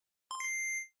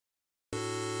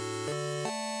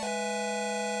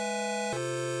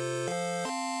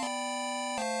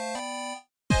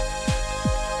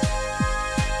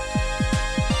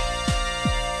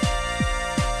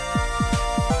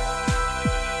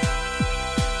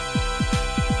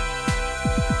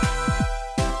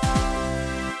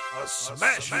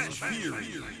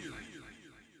Theory.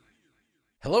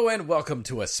 Hello and welcome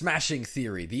to A Smashing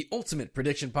Theory, the ultimate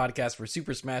prediction podcast for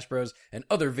Super Smash Bros. And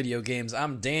other video games.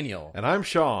 I'm Daniel. And I'm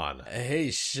Sean.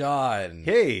 Hey, Sean.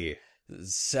 Hey.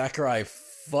 Sakurai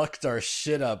fucked our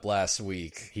shit up last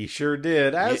week. He sure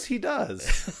did, as he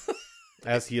does.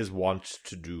 As he is wont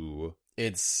to do.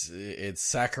 It's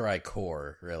Sakurai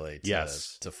Core, really,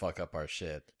 to fuck up our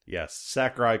shit. Yes,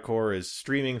 Sakurai Core is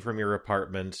streaming from your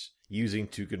apartment, using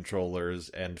two controllers,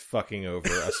 and fucking over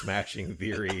A Smashing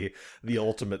Theory, the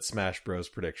ultimate Smash Bros.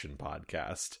 Prediction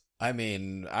podcast. I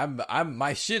mean, I'm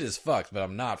my shit is fucked, but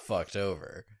I'm not fucked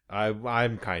over.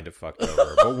 I'm kind of fucked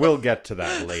over, but we'll get to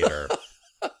that later.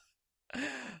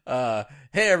 Hey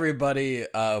everybody,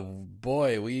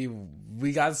 boy,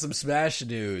 we got some Smash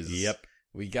news. Yep.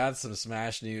 We got some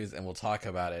Smash news, and we'll talk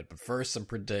about it. But first, some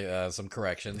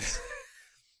corrections.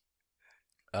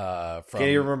 Can't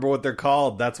even remember what they're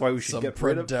called. That's why we should get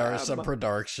rid of them. Some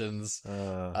productions.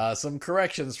 Some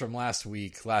corrections from last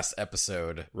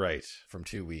episode. Right. From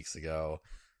 2 weeks ago.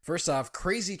 First off,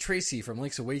 Crazy Tracy from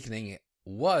Link's Awakening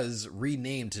was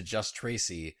renamed to just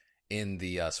Tracy in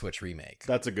the Switch remake.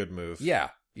 That's a good move. Yeah,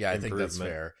 I think that's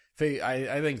fair.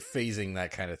 I think phasing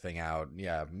that kind of thing out,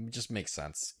 just makes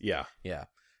sense. Yeah.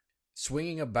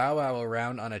 Swinging a Bow Wow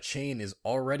around on a chain is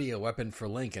already a weapon for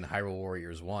Link in Hyrule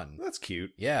Warriors 1. That's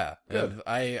cute. Yeah. Good.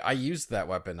 I used that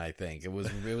weapon, I think. It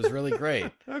was really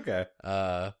great. Okay.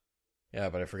 But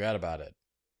I forgot about it.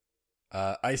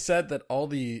 I said that all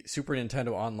the Super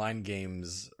Nintendo Online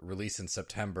games released in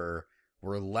September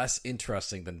were less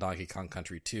interesting than Donkey Kong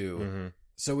Country 2,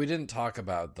 so we didn't talk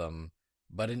about them.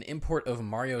 But an import of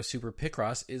Mario Super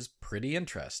Picross is pretty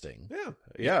interesting.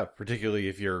 Yeah. Particularly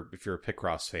if you're a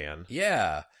Picross fan.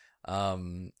 Yeah.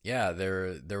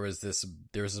 There was this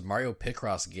Mario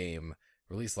Picross game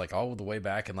released like all the way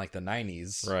back in like the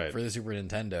 90s for the Super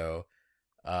Nintendo,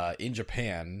 in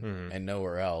Japan and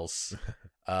nowhere else.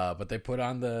 But they put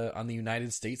on the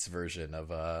United States version of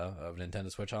Nintendo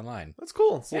Switch Online. That's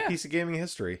cool. It's a little piece of gaming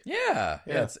history. Yeah.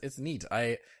 It's neat.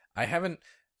 I haven't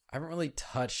really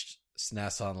touched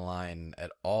SNES Online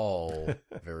at all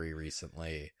very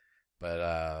recently, but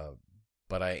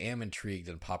I am intrigued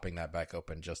in popping that back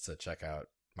open just to check out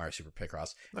Mario Super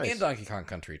Picross and Donkey Kong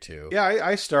Country 2. Yeah,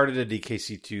 I started a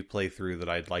DKC2 playthrough that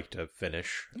I'd like to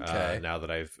finish. Okay. Now that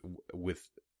I've, with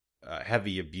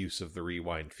heavy abuse of the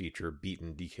rewind feature,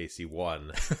 beaten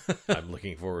DKC1, I'm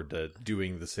looking forward to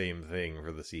doing the same thing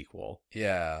for the sequel.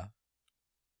 Yeah,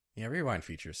 rewind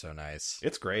feature's so nice.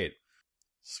 It's great.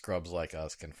 Scrubs like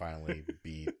us can finally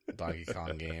beat Donkey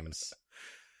Kong games.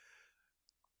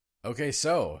 Okay,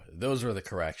 so those were the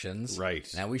corrections. Right.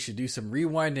 Now we should do some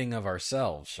rewinding of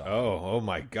ourselves, Sean. Oh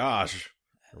my gosh.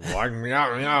 No, hold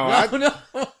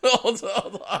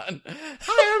on.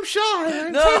 Hi, I'm Sean.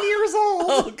 I'm 10 years old.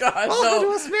 Oh God, Welcome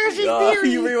to A Smashing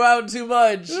Theory. You rewound too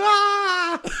much.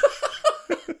 Ah!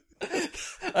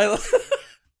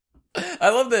 I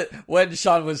love that when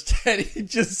Sean was 10, he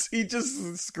just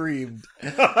screamed. He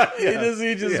just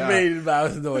made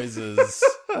mouth noises.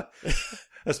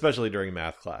 Especially during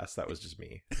math class. That was just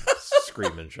me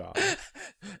screaming Sean.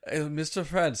 Mr.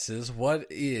 Francis, what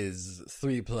is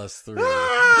 3 plus 3?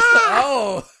 Ah!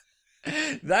 Oh,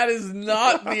 that is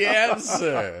not the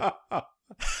answer.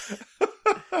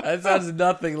 That sounds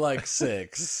nothing like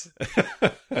 6.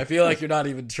 I feel like you're not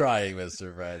even trying,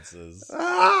 Mr. Francis.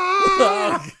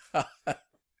 Ah! Oh,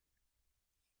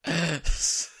 God.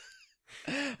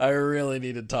 I really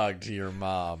need to talk to your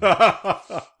mom.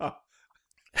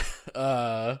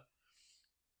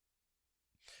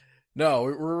 No,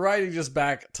 we're writing just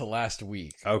back to last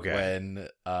week. Okay. When,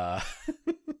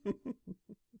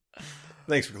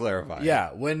 Thanks for clarifying.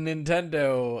 Yeah, when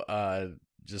Nintendo,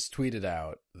 just tweeted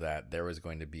out that there was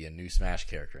going to be a new Smash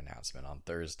character announcement on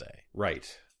Thursday.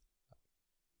 Right.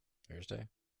 Thursday?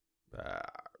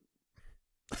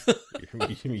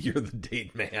 You're the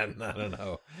date man. I don't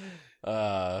know.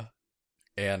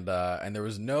 And there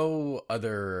was no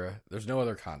other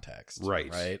context.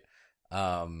 Right.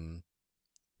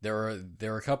 There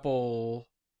were a couple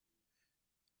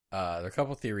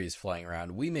theories flying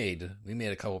around. We made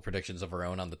a couple predictions of our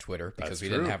own on the Twitter because That's we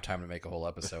true. didn't have time to make a whole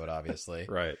episode, obviously.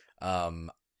 Right.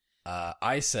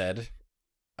 I said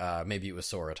maybe it was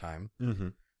Sora time.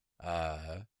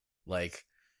 Like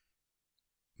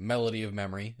Melody of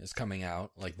Memory is coming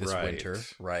out like this winter,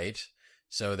 right?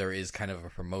 So there is kind of a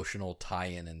promotional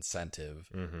tie-in incentive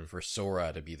for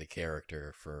Sora to be the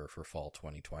character for fall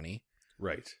 2020.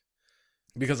 Right.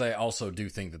 Because I also do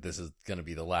think that this is going to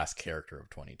be the last character of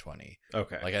 2020.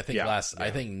 Okay. Like I think I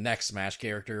think next Smash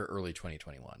character early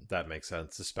 2021. That makes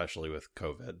sense, especially with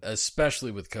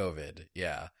COVID.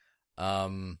 Yeah.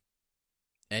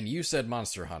 And you said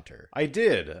Monster Hunter. I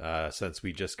did, since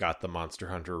we just got the Monster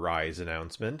Hunter Rise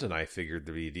announcement, and I figured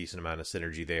there'd be a decent amount of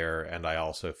synergy there, and I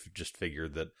also just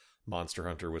figured that Monster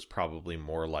Hunter was probably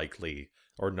more likely,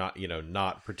 or not,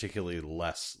 not particularly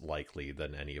less likely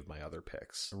than any of my other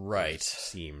picks. Right. It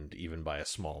seemed, even by a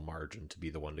small margin, to be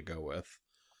the one to go with.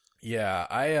 Yeah,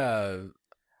 I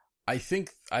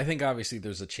think obviously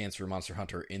there's a chance for Monster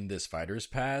Hunter in this Fighter's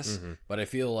Pass, but I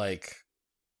feel like,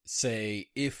 say,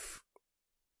 if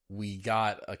we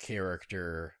got a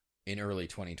character in early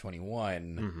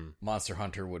 2021, Monster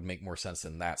Hunter would make more sense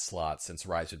in that slot since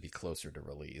Rise would be closer to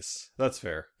release. That's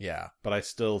fair. Yeah. But I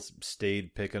still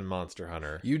stayed picking Monster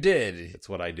Hunter. You did. It's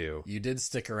what I do. You did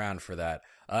stick around for that.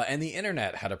 And the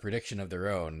internet had a prediction of their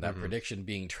own, that prediction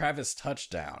being Travis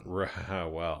Touchdown.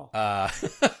 Well.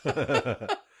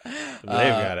 They've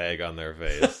got egg on their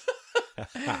face.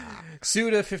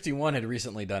 Suda51 had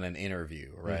recently done an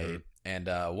interview, right? And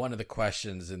one of the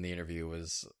questions in the interview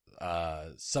was,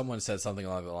 someone said something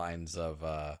along the lines of,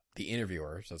 the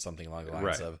interviewer said something along the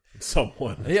lines of...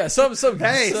 Someone. Yeah, some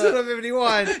Hey,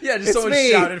 Suda51! Yeah, just it's someone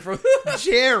me, shouted from...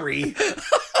 Jerry!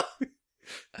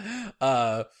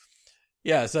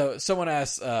 Yeah, so someone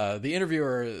asked, the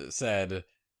interviewer said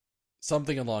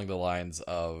something along the lines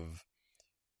of,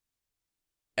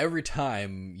 every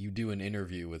time you do an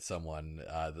interview with someone,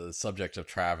 the subject of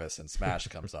Travis and Smash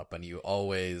comes up, and you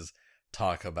always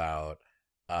talk about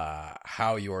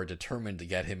how you are determined to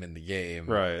get him in the game,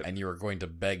 right? And you are going to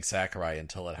beg Sakurai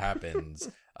until it happens.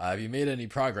 Have you made any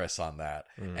progress on that?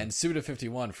 And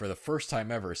Suda51, for the first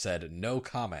time ever, said no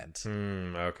comment.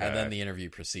 Okay. And then the interview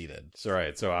proceeded. So,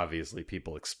 right. So obviously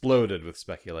people exploded with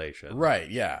speculation.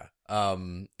 Right, yeah.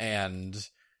 And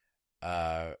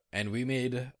we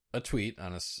made a tweet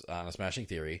on a Smashing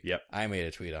Theory. Yep. I made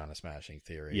a tweet on a Smashing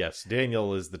Theory. Yes,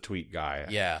 Daniel is the tweet guy.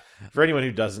 Yeah. For anyone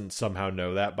who doesn't somehow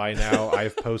know that by now,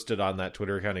 I've posted on that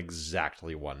Twitter account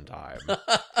exactly one time.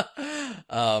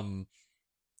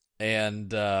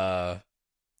 And I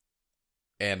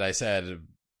said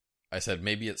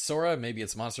maybe it's Sora, maybe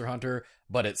it's Monster Hunter,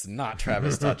 but it's not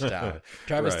Travis Touchdown.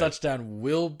 Travis Touchdown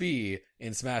will be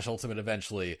in Smash Ultimate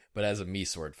eventually, but as a Mii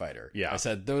Sword fighter. Yeah. I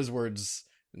said those words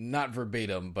not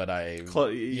verbatim, but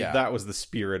that was the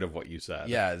spirit of what you said.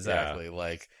 Yeah, exactly.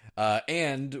 Yeah.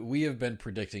 And we have been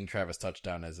predicting Travis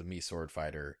Touchdown as a Mii Sword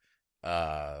fighter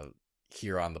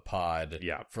here on the pod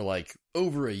for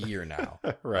over a year now.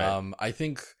 Right.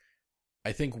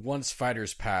 I think once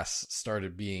Fighters Pass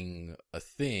started being a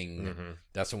thing,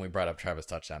 that's when we brought up Travis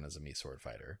Touchdown as a Mii Sword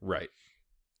fighter. Right.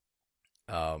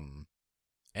 And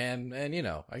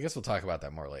I guess we'll talk about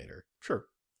that more later. Sure.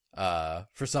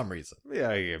 For some reason. Yeah,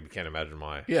 I can't imagine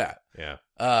why. Yeah. Yeah.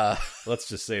 Let's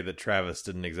just say that Travis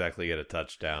didn't exactly get a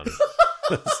touchdown.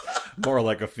 It's more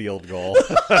like a field goal.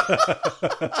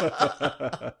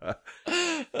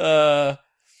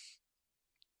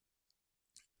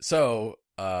 So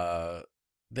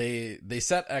they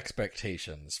set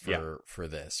expectations for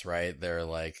this, right? They're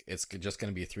like, it's just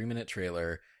going to be a 3-minute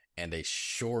trailer and a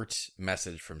short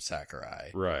message from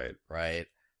Sakurai. Right.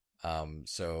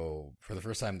 So for the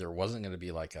first time, there wasn't going to be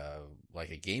like a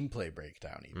gameplay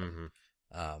breakdown even,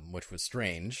 which was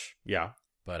strange. Yeah.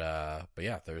 But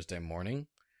yeah, Thursday morning,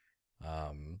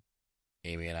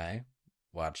 Amy and I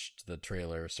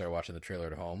started watching the trailer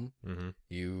at home.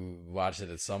 You watched it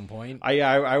at some point.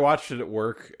 I watched it at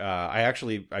work. I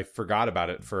forgot about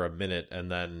it for a minute,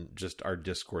 and then just our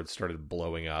Discord started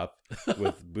blowing up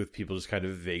with people just kind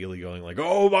of vaguely going like,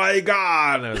 "Oh my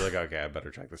god!" And I was like, "Okay, I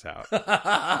better check this out."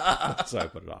 So I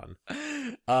put it on.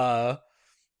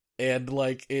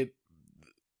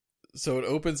 So it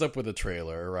opens up with a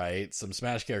trailer, right? Some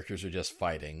Smash characters are just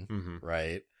fighting,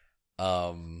 right?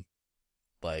 I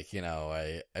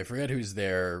forget who's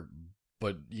there,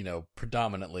 but,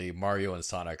 predominantly Mario and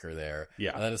Sonic are there.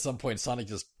 Yeah. And then at some point, Sonic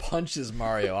just punches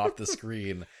Mario off the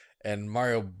screen, and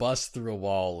Mario busts through a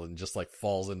wall and just,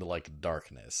 falls into,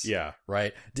 darkness. Yeah.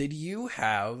 Right? Did you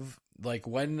have,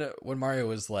 when Mario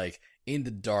was, in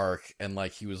the dark, and,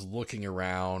 he was looking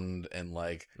around, and,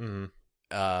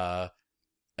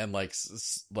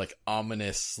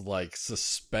 ominous,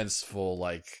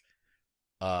 suspenseful,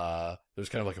 there's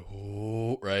kind of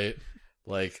oh, right?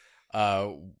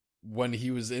 When he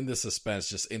was in the suspense,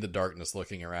 just in the darkness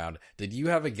looking around, did you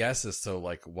have a guess as to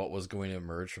what was going to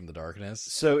emerge from the darkness?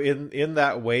 So in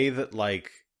that way that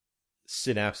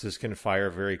synapses can fire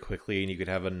very quickly and you could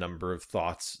have a number of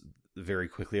thoughts very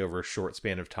quickly over a short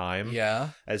span of time. Yeah.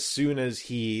 As soon as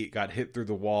he got hit through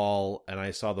the wall and I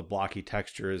saw the blocky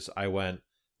textures, I went,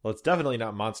 well, it's definitely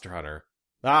not Monster Hunter.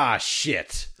 Ah,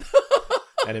 shit.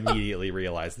 and immediately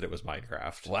realized that it was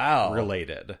Minecraft. Wow.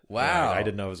 Related. Wow. I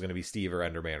didn't know it was going to be Steve or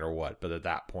Enderman or what, but at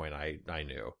that point I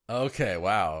knew. Okay,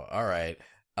 wow. All right.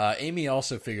 Amy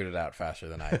also figured it out faster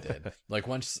than I did. Like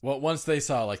once they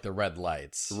saw like the red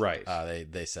lights, Right.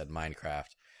 They said Minecraft.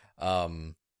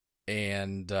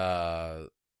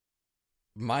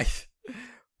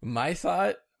 My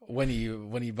thought when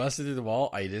he busted through the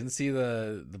wall, I didn't see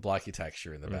the blocky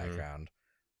texture in the background.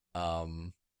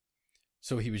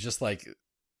 So he was just like,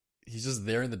 he's just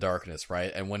there in the darkness,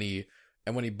 right? And when he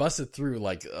busted through,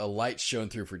 like a light shone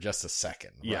through for just a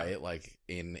second, right? Like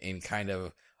in kind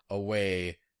of a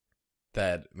way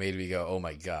that made me go, "Oh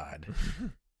my god."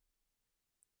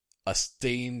 A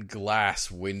stained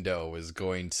glass window is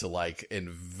going to like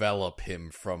envelop him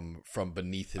from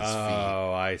beneath his feet.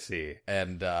 Oh, I see.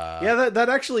 And yeah, that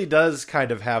actually does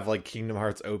kind of have like Kingdom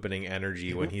Hearts opening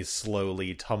energy when he's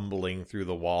slowly tumbling through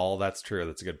the wall. That's true.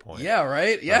 That's a good point. Yeah,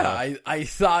 right? Yeah, I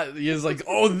thought he was like,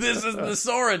 "Oh, this is the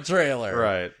Sora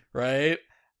trailer." Right?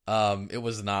 It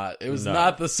was not. It was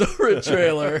not the Sora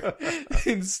trailer.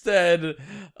 Instead,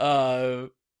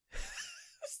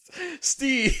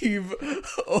 Steve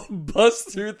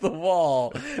busts through the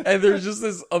wall, and there's just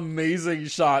this amazing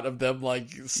shot of them like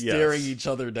staring each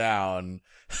other down.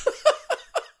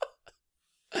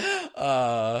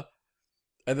 And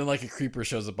then like a creeper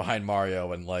shows up behind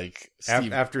Mario, and like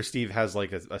Steve... after Steve has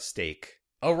like a steak.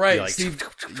 Oh right, like, Steve.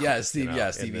 Yeah, Steve. You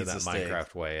know, Steve in eats that a steak.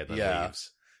 Minecraft way, and then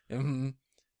leaves. Mm-hmm.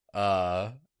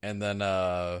 And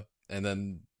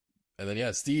then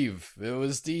yeah, Steve. It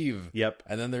was Steve. Yep.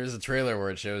 And then there's a trailer where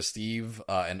it shows Steve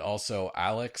and also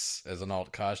Alex as an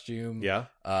alt costume. Yeah.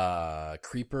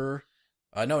 Creeper.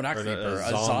 No, not Creeper.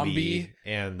 A zombie.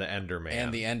 And the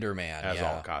Enderman. As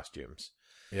alt costumes.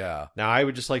 Yeah. Now, I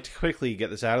would just like to quickly get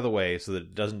this out of the way so that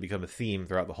it doesn't become a theme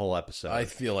throughout the whole episode. I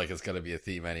feel like it's going to be a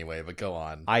theme anyway, but go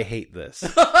on. I hate this.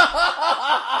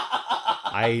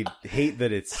 I hate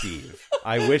that it's Steve.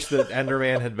 I wish that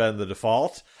Enderman had been the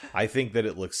default. I think that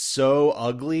it looks so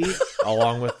ugly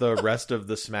along with the rest of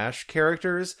the Smash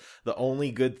characters. The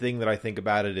only good thing that I think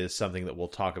about it is something that we'll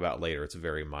talk about later. It's a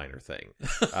very minor thing.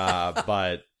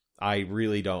 But I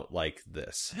really don't like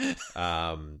this.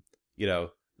 I'm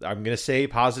going to say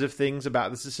positive things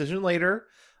about this decision later.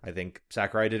 I think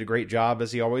Sakurai did a great job,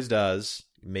 as he always does,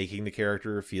 making the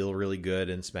character feel really good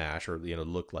in Smash, or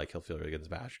look like he'll feel really good in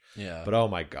Smash. Yeah. But oh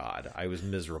my god, I was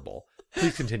miserable.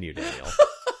 Please continue, Daniel.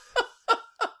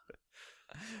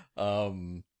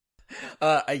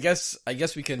 I guess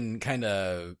we can kind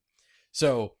of.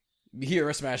 So here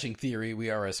at Smashing Theory, we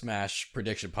are a Smash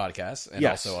prediction podcast, and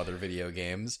also other video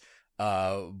games.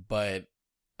 But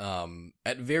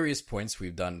at various points,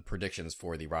 we've done predictions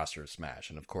for the roster of Smash,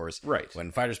 and of course,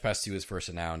 when Fighters Pass 2 was first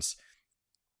announced,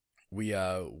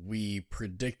 we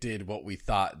predicted what we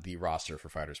thought the roster for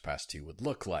Fighters Pass 2 would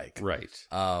look like. Right.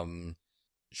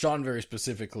 Sean very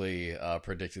specifically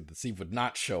predicted that Steve would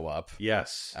not show up.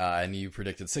 Yes. And you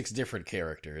predicted 6 different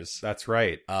characters. That's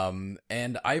right.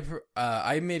 And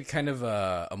I made kind of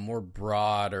a more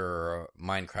broader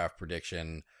Minecraft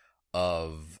prediction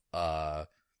of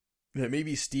that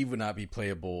maybe Steve would not be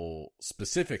playable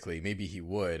specifically. Maybe he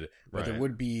would, but there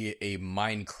would be a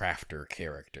Minecrafter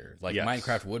character. Like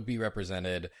Minecraft would be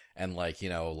represented, and like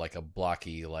a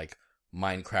blocky like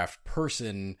Minecraft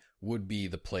person would be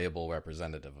the playable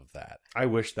representative of that. I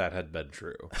wish that had been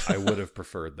true. I would have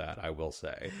preferred that, I will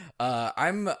say.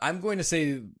 I'm going to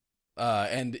say,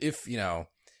 and if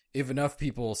enough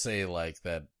people say like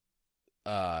that,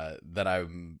 that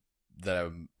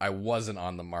I wasn't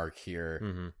on the mark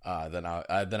here, then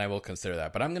I will consider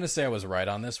that. But I'm going to say I was right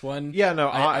on this one. Yeah, no,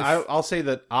 I'll say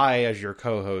that I, as your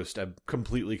co-host, am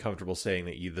completely comfortable saying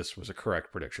that this was a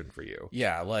correct prediction for you.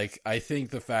 Yeah, like I think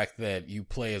the fact that you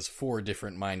play as 4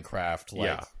 different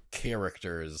Minecraft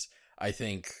characters, I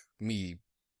think me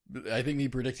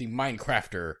predicting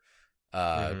Minecrafter,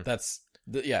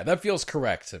 that feels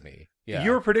correct to me. Yeah.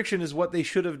 Your prediction is what they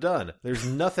should have done. There's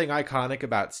nothing iconic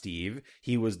about Steve.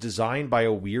 He was designed by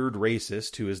a weird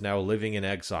racist who is now living in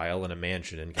exile in a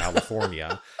mansion in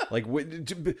California. Like,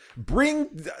 bring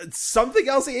something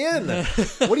else in.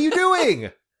 What are you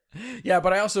doing? Yeah,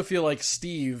 but I also feel like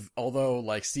Steve, although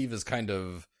like Steve is kind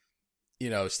of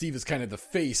the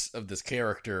face of this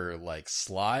character like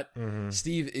slot.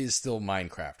 Steve is still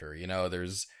Minecrafter.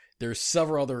 There's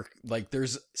several other,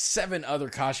 there's 7 other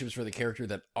costumes for the character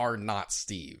that are not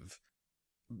Steve.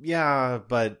 Yeah,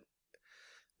 but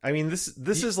I mean, this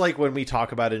is like when we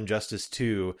talk about Injustice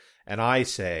 2, and I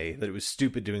say that it was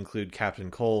stupid to include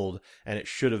Captain Cold and it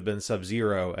should have been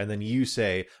Sub-Zero, and then you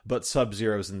say, but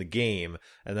Sub-Zero's in the game,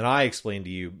 and then I explain to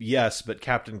you, yes, but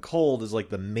Captain Cold is like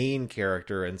the main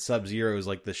character and Sub-Zero is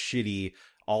like the shitty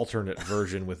alternate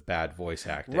version with bad voice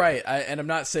acting. Right, and I'm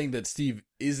not saying that Steve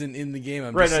isn't in the game.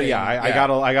 I'm right, just saying, I got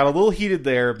a little heated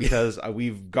there because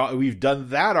we've done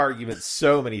that argument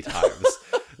so many times.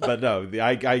 But no,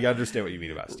 I understand what you mean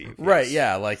about Steve. Right,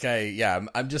 yes. yeah,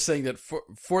 I'm just saying that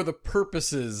for the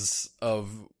purposes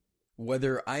of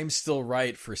whether I'm still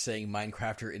right for saying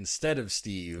Minecrafter instead of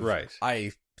Steve, right.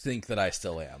 I think that I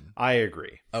still am. I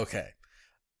agree. Okay.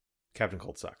 Captain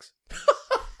Cold sucks.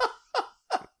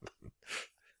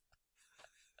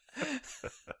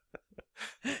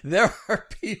 There are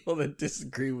people that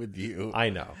disagree with you.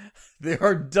 I know. There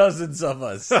are dozens of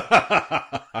us.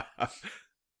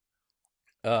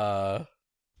 But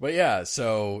yeah,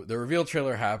 so the reveal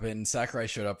trailer happened. Sakurai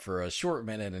showed up for a short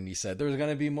minute and he said there's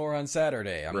going to be more on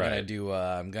Saturday. I'm going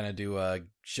to do a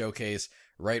showcase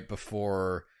right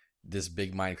before this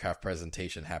big Minecraft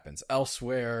presentation happens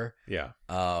elsewhere. Yeah.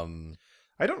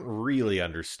 I don't really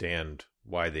understand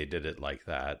why they did it like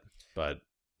that, but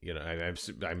you know,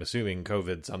 I'm assuming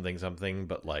COVID something,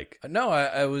 but like no,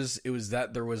 it was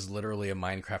that there was literally a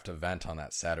Minecraft event on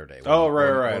that Saturday.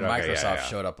 Right. When okay, Microsoft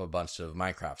showed up a bunch of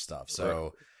Minecraft stuff. So,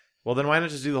 right. Well, then why not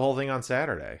just do the whole thing on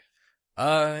Saturday?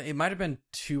 It might have been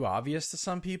too obvious to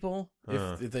some people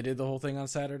if they did the whole thing on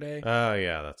Saturday. Oh,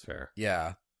 yeah, that's fair.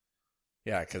 Yeah,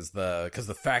 because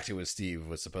the fact it was Steve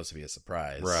was supposed to be a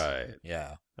surprise. Right.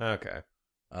 Yeah. Okay.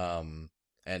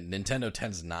 And Nintendo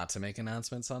tends not to make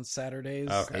announcements on Saturdays.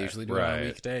 Okay. They usually do it on a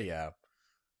weekday. Yeah.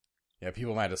 Yeah,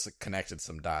 people might have connected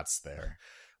some dots there.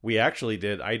 We actually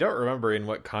did. I don't remember in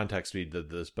what context we did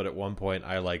this, but at one point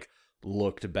I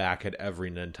looked back at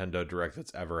every Nintendo Direct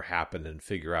that's ever happened and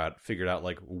figured out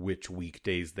like which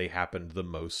weekdays they happened the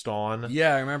most on.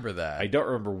 Yeah, I remember that. I don't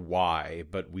remember why,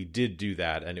 but we did do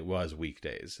that, and it was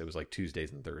weekdays. It was like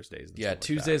Tuesdays and Thursdays. And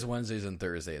Tuesdays, Wednesdays, and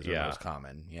Thursdays are most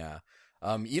common. Yeah.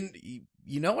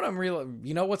 You know what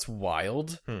you know what's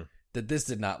wild? That this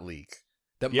did not leak.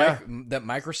 That that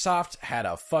Microsoft had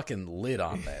a fucking lid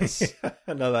on this.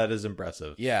 No, that is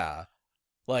impressive. Yeah.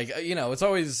 Like, you know,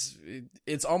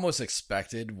 it's almost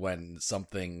expected when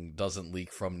something doesn't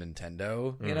leak from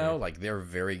Nintendo, you know? Like, they're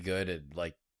very good at,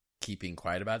 like, keeping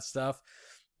quiet about stuff.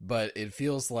 But it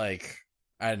feels like,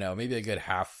 I don't know, maybe a good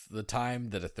half the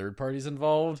time that a third party's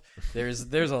involved, there's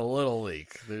a little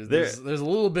leak. There's a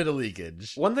little bit of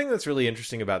leakage. One thing that's really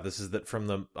interesting about this is that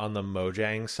on the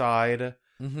Mojang side,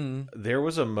 there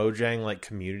was a Mojang like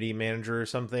community manager or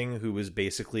something who was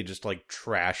basically just like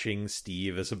trashing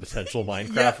Steve as a potential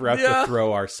Minecraft rep to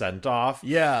throw our scent off.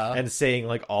 Yeah. And saying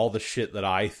like all the shit that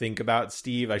I think about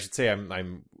Steve. I should say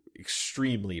I'm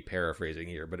extremely paraphrasing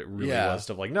here, but it really was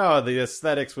stuff like, no, the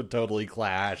aesthetics would totally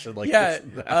clash and like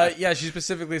she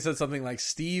specifically said something like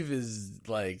Steve is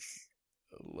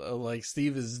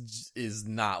Steve is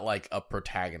not like a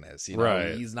protagonist, you know?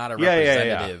 Right. He's not a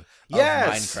representative of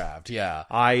Minecraft. Yeah.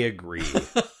 I agree.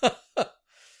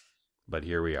 But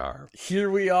here we are.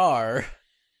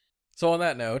 So on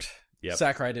that note,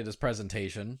 Sakurai did his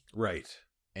presentation. Right.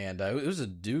 And it was a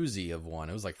doozy of one.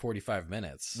 It was like 45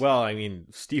 minutes. Well, I mean,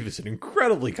 Steve is an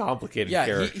incredibly complicated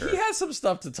character. He has some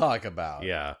stuff to talk about.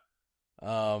 Yeah.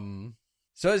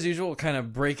 So as usual, we'll kind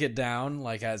of break it down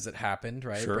like as it happened,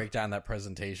 right? Sure. Break down that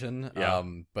presentation. Yeah.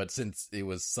 But since it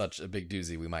was such a big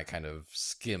doozy, we might kind of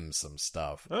skim some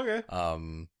stuff. Okay.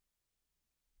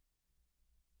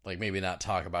 Like maybe not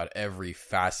talk about every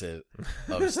facet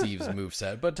of Steve's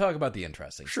moveset, but talk about the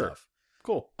interesting stuff.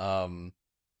 Cool.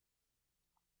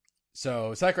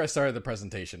 So Sakurai started the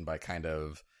presentation by kind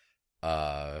of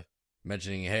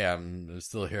mentioning, hey, I'm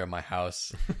still here at my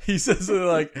house. He says something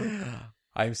like,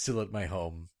 I'm still at my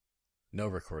home. No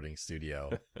recording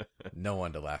studio. No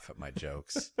one to laugh at my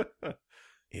jokes.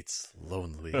 It's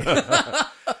lonely.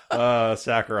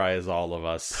 Sakurai is all of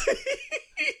us.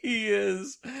 He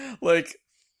is. Like,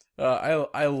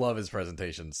 I love his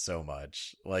presentation so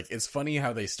much. Like, it's funny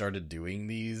how they started doing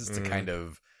these to kind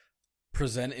of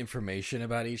present information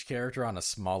about each character on a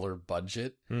smaller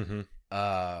budget.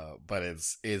 But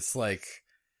it's like,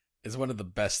 it's one of the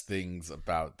best things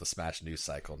about the Smash news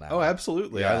cycle now. Oh,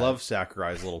 absolutely. Yeah. I love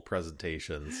Sakurai's little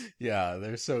presentations. Yeah,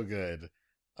 they're so good.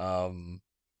 So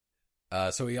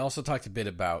we also talked a bit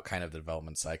about kind of the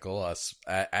development cycle.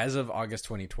 As of August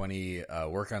 2020,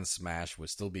 work on Smash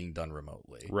was still being done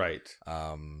remotely. Right.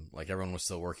 Like everyone was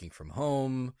still working from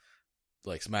home.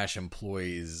 Like Smash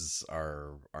employees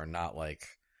are not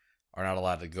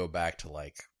allowed to go back to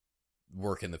like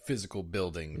work in the physical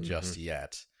building just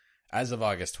yet. As of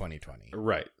August 2020.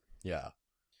 Right. Yeah.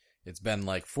 It's been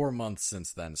like 4 months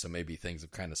since then, so maybe things have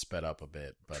kind of sped up a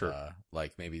bit. But Sure.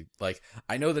 like maybe like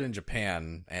I know that in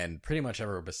Japan and pretty much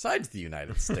everywhere besides the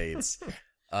United States,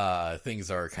 things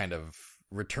are kind of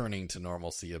returning to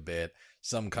normalcy a bit.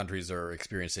 Some countries are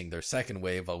experiencing their second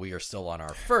wave while we are still on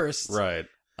our first. Right.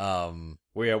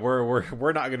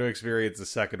 We're not going to experience the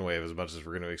second wave as much as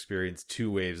we're going to experience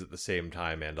 2 waves at the same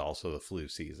time and also the flu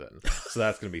season. So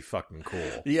that's going to be fucking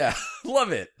cool. Yeah,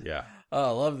 love it. Yeah.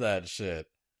 Oh, love that shit.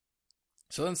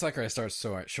 So then Sakurai starts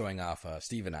showing off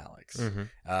Steve and Alex. Mm-hmm.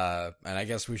 And I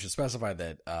guess we should specify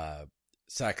that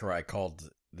Sakurai called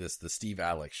this the Steve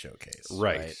Alex showcase.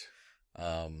 Right.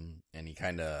 And he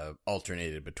kind of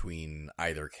alternated between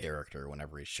either character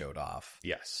whenever he showed off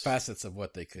Yes. facets of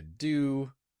what they could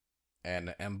do.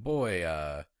 And boy,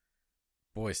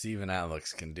 Steve and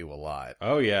Alex can do a lot.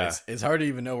 Oh, yeah. It's hard to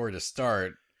even know where to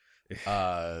start.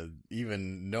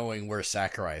 Even knowing where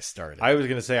Sakurai started. I was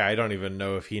going to say, I don't even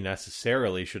know if he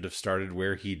necessarily should have started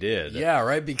where he did. Yeah,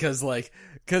 right. Because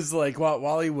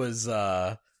while he was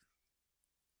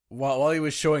while he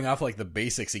was showing off like the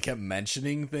basics, he kept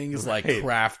mentioning things like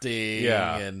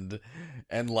crafting,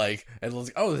 and like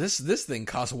oh this thing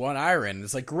costs 1 iron.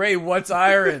 It's like, great, what's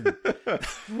iron?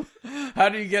 How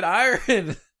do you get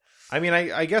iron? I mean,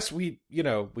 I guess we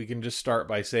can just start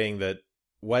by saying that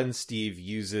when Steve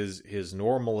uses his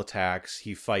normal attacks,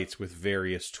 he fights with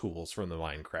various tools from the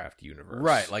Minecraft universe.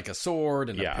 Right, like a sword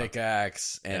and a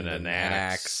pickaxe and an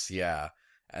axe. Yeah.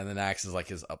 And an axe is like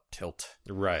his up tilt.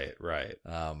 Right.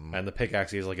 And the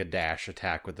pickaxe is like a dash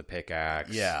attack with the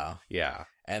pickaxe. Yeah. Yeah.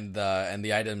 And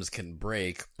the items can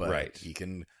break, but right. he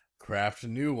can craft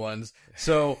new ones.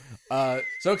 So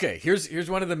okay, here's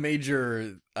one of the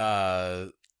major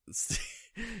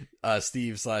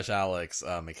Steve/Alex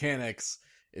mechanics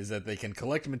is that they can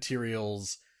collect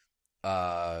materials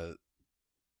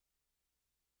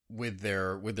with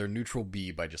their neutral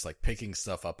B by just like picking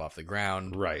stuff up off the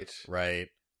ground. Right.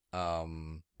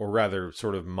 Or rather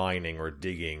sort of mining or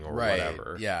digging or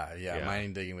whatever. Yeah,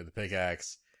 mining, digging with the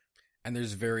pickaxe. And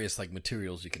there's various like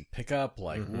materials you can pick up,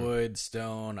 like wood,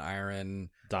 stone, iron,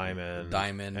 diamond,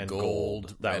 and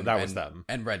gold. That was them.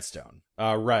 And redstone.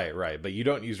 Right. But you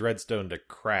don't use redstone to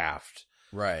craft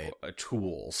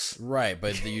tools. Right,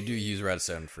 but you do use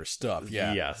redstone for stuff.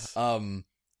 Yeah. Yes.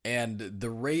 And the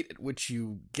rate at which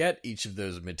you get each of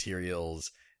those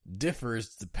materials differs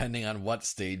depending on what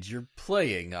stage you're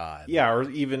playing on. Yeah, or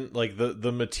even like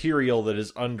the material that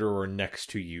is under or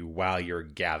next to you while you're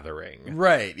gathering.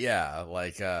 Right, yeah.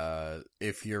 Like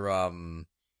if you're on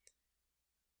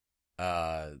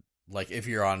the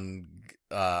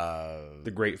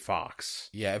Great Fox.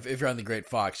 Yeah, if you're on the Great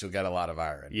Fox, you'll get a lot of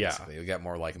iron. Yeah. Basically. You'll get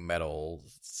more like metal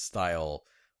style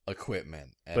equipment.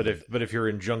 And but if you're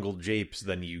in Jungle Japes,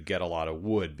 then you get a lot of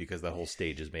wood because the whole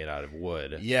stage is made out of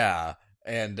wood. Yeah.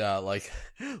 And like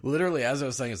literally as I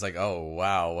was saying, it's like, oh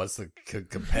wow, what's the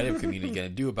competitive community going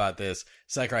to do about this?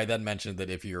 Sakurai then mentioned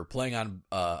that if you're playing on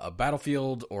a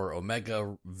Battlefield or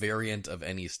Omega variant of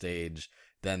any stage,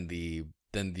 then the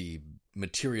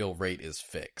material rate is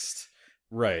fixed.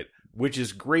 Right, which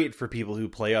is great for people who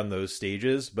play on those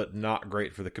stages, but not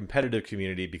great for the competitive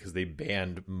community because they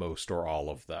banned most or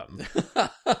all of them.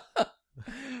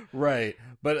 Right,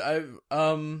 but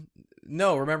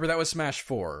no, remember that was Smash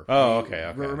 4. Oh,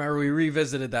 okay. Remember we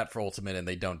revisited that for Ultimate, and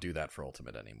they don't do that for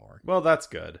Ultimate anymore. Well, that's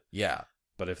good. Yeah.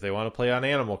 But if they want to play on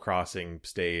Animal Crossing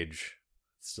stage,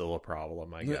 it's still a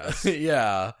problem, I guess.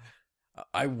 Yeah.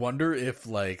 I wonder if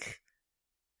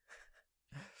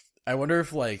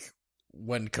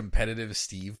when competitive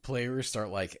Steve players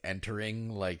start like entering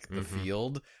like the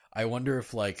field, I wonder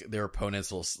if like their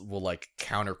opponents will like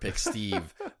counterpick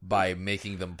Steve by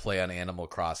making them play on Animal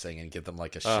Crossing and give them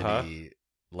like a shitty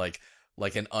like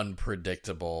an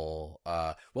unpredictable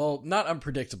well, not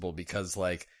unpredictable because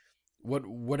like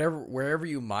wherever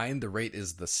you mine, the rate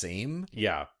is the same.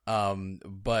 Yeah.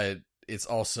 But it's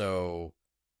also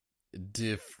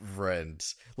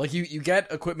different. Like you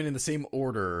get equipment in the same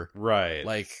order. Right.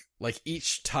 Like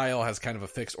each tile has kind of a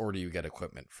fixed order you get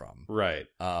equipment from. Right.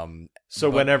 So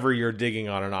whenever you're digging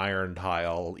on an iron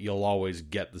tile, you'll always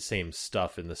get the same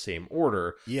stuff in the same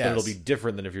order. Yes. But it'll be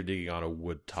different than if you're digging on a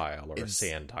wood tile or a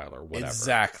sand tile or whatever.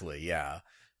 Exactly, yeah.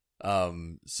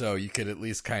 So you could at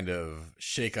least kind of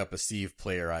shake up a Steve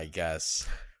player, I guess,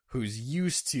 who's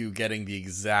used to getting the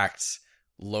exact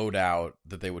loadout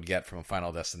that they would get from a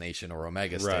Final Destination or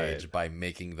Omega stage by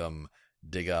making them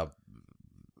dig up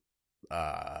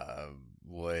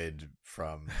wood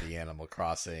from the Animal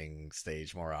Crossing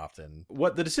stage more often.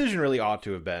 What the decision really ought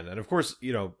to have been, and of course,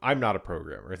 I'm not a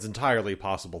programmer. It's entirely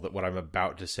possible that what I'm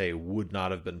about to say would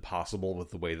not have been possible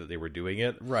with the way that they were doing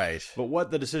it. Right. But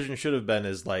what the decision should have been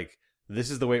is like, this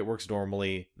is the way it works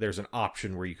normally. There's an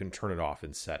option where you can turn it off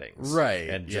in settings. Right.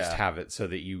 And just have it so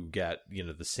that you get,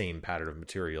 the same pattern of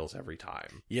materials every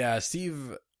time. Yeah,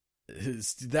 Steve,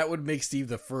 that would make Steve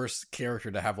the first character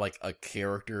to have like a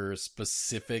character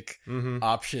specific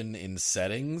option in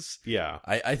settings. Yeah.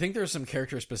 I think there's some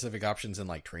character specific options in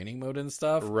like training mode and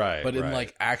stuff. Right. But in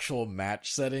like actual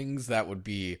match settings, that would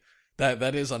be...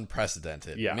 That is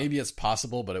unprecedented. Yeah. Maybe it's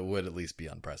possible, but it would at least be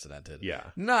unprecedented. Yeah.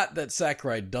 Not that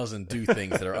Sakurai doesn't do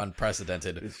things that are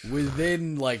unprecedented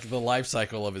within, like, the life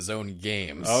cycle of his own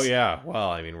games. Oh, yeah. Well,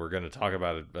 I mean, we're going to talk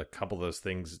about a couple of those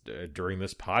things during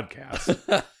this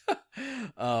podcast.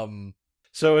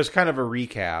 So as kind of a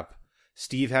recap,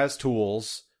 Steve has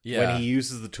tools. Yeah. When he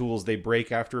uses the tools, they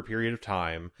break after a period of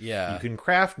time. Yeah. You can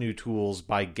craft new tools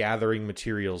by gathering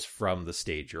materials from the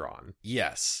stage you're on.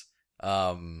 Yes.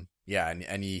 Yeah,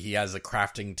 and he has a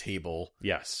crafting table.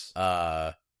 Yes.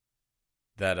 That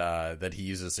he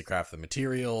uses to craft the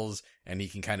materials, and he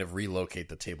can kind of relocate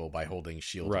the table by holding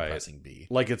shield and pressing B.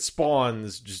 Like it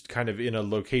spawns just kind of in a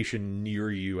location near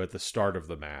you at the start of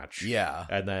the match. Yeah.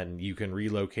 And then you can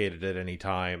relocate it at any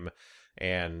time.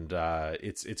 And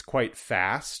it's quite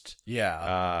fast.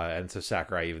 Yeah. And so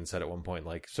Sakurai even said at one point,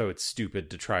 like, so it's stupid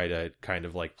to try to kind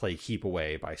of like play keep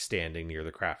away by standing near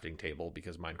the crafting table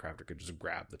because Minecrafter could just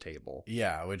grab the table.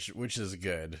 Yeah, which is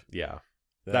good. Yeah.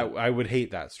 That I would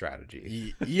hate that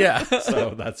strategy. Yeah.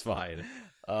 So that's fine.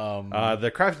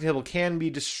 The crafting table can be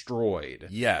destroyed.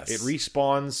 Yes. It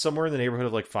respawns somewhere in the neighborhood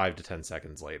of like 5 to 10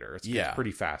 seconds later. It's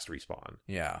pretty fast respawn.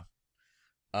 Yeah.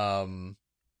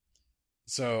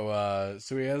 So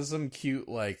he has some cute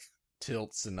like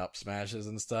tilts and up smashes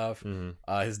and stuff.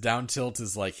 Mm-hmm. His down tilt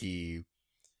is like he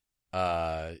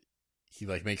like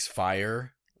makes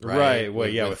fire. Right.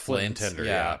 Well, with flint and tinder.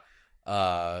 Yeah.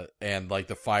 And like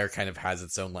the fire kind of has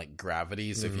its own like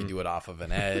gravity. So if you do it off of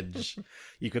an edge,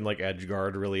 you can like edge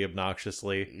guard really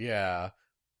obnoxiously. Yeah.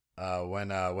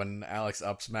 When Alex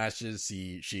up smashes,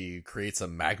 she creates a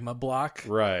magma block.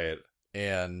 Right.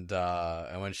 And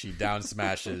when she down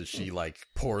smashes, she like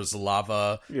pours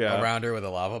lava around her with a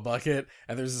lava bucket.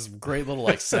 And there's this great little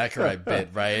like Sakurai bit,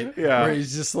 right? Yeah. Where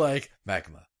he's just like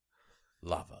magma,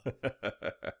 lava,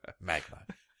 magma,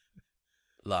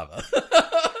 lava.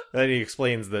 Then he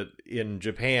explains that in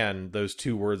Japan, those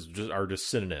two words are just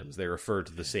synonyms. They refer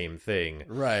to the same thing.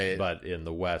 Right. But in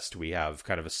the West, we have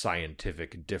kind of a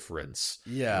scientific difference.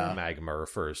 Yeah. Where magma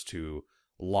refers to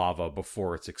lava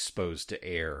before it's exposed to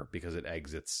air because it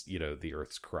exits, the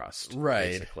Earth's crust.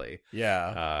 Right. Basically.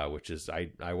 Yeah. Which is,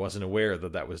 I wasn't aware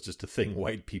that was just a thing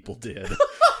white people did.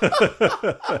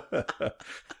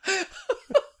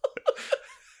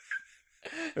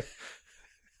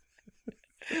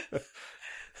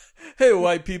 Hey,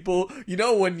 white people,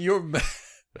 when your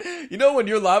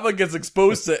lava gets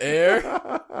exposed to air?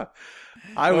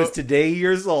 I was today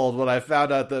years old when I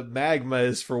found out that magma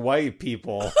is for white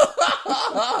people.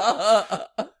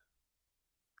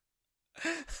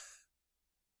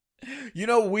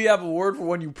 We have a word for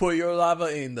when you put your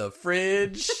lava in the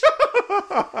fridge.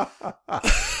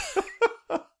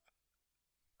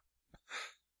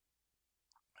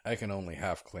 I can only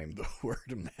half claim the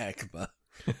word magma.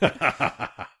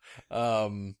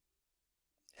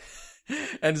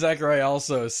 And Sakurai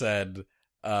also said,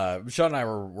 Sean and I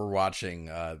were watching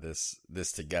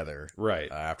this together, right?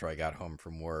 After I got home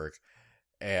from work,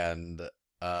 and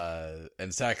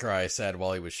Sakurai said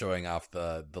while he was showing off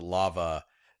the lava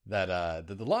that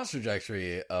the launch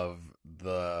trajectory of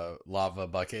the lava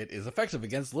bucket is effective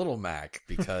against Little Mac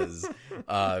because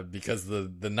the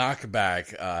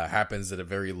knockback happens at a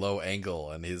very low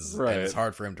angle and it's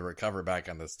hard for him to recover back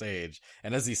on the stage.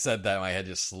 And as he said that, my head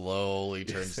just slowly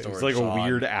turns towards It's like Sean. A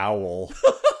weird owl.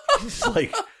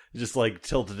 just like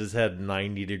tilted his head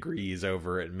 90 degrees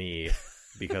over at me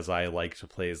because I like to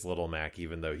play as Little Mac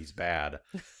even though he's bad.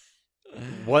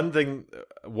 One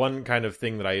kind of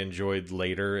thing that I enjoyed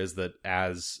later is that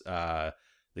as the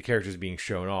character's being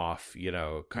shown off,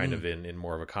 kind of in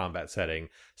more of a combat setting,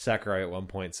 Sakurai at one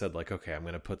point said like, okay, I'm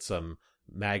going to put some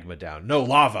magma down. No,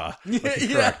 lava! Like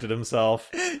he corrected himself.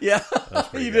 Yeah,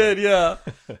 he did, yeah.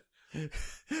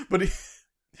 But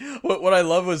what I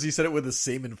love was he said it with the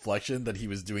same inflection that he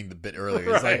was doing the bit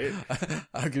earlier. He's like,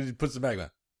 I'm going to put some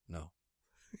magma. No.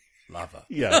 Lava.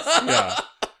 Yes, yeah.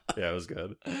 Yeah, it was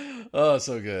good. Oh,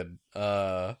 so good.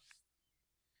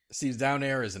 Steve's down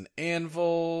air is an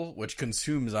anvil, which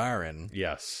consumes iron.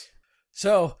 Yes.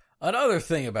 So, another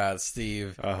thing about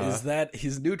Steve is that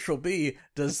his neutral B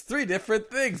does 3 different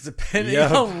things depending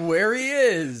on where he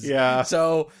is. Yeah.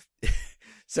 So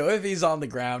if he's on the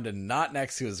ground and not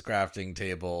next to his crafting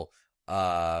table,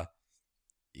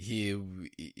 he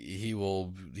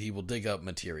will dig up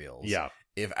materials. Yeah.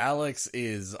 If Alex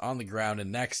is on the ground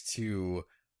and next to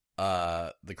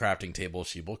the crafting table,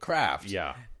 she will craft.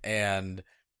 Yeah. And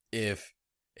if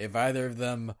either of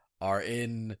them are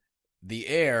in the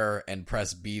air and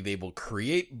press B, they will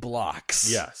create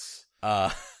blocks. Yes.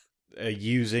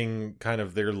 Using kind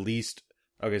of their least...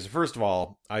 Okay, so first of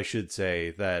all, I should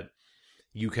say that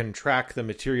you can track the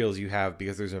materials you have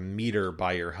because there's a meter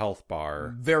by your health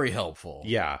bar. Very helpful.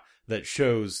 Yeah, that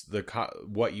shows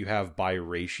what you have by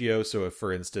ratio. So if,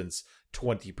 for instance,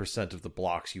 20% of the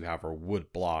blocks you have are wood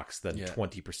blocks, then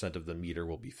 20% of the meter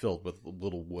will be filled with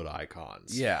little wood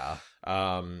icons. Yeah.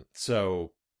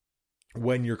 So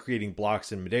when you're creating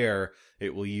blocks in midair,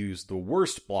 it will use the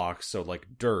worst blocks, so like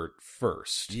dirt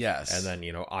first. Yes. And then,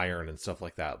 iron and stuff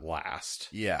like that last.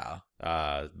 Yeah.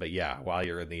 But yeah, while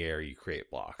you're in the air, you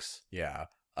create blocks. Yeah.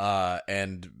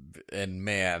 And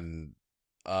man,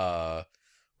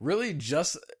 really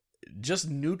just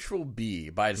neutral B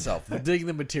by itself, digging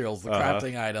the materials, the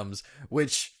crafting items,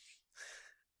 which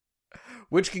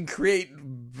can create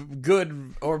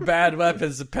good or bad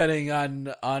weapons depending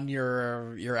on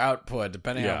your output,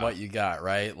 depending on what you got,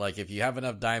 right? Like if you have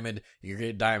enough diamond, you can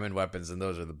create diamond weapons, and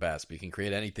those are the best. But you can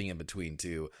create anything in between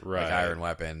too, right? Like iron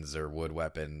weapons or wood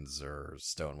weapons or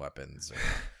stone weapons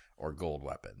or gold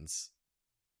weapons.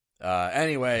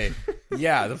 Anyway,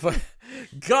 yeah,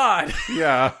 God,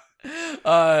 yeah.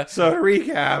 So to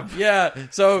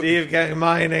recap, so Steve can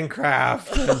mine and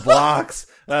craft and blocks.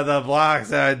 The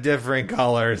blocks are different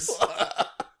colors.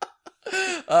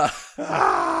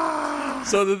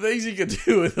 So the things you can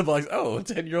do with the blocks. Oh,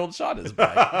 10-year-old Sean is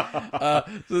back.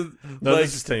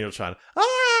 This is 10-year-old Sean.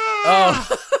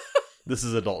 This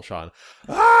is adult Sean.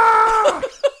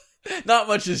 Not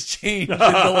much has changed in the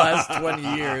last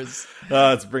 20 years.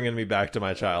 It's bringing me back to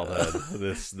my childhood.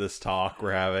 This talk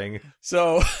we're having.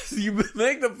 So you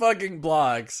make the fucking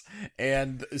blocks,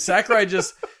 and Sakurai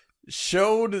just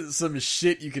showed some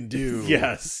shit you can do.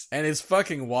 Yes, and it's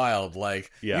fucking wild.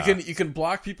 Like you can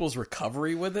block people's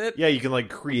recovery with it. Yeah, you can like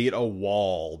create a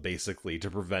wall basically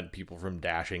to prevent people from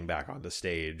dashing back onto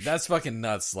stage. That's fucking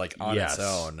nuts. Like on its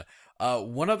own.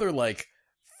 One other like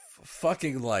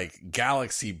fucking like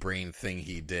galaxy brain thing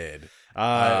he did.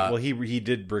 Well, he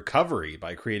did recovery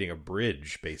by creating a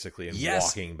bridge basically and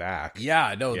walking back.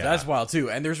 Yeah, no, that's wild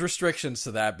too. And there's restrictions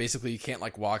to that. Basically, you can't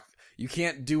like walk. You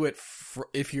can't do it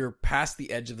if you're past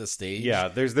the edge of the stage. Yeah,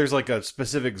 there's like a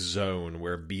specific zone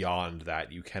where beyond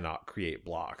that you cannot create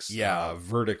blocks. Yeah,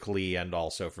 vertically and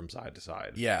also from side to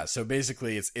side. Yeah, so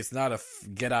basically it's not a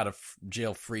get out of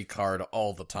jail free card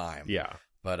all the time. Yeah.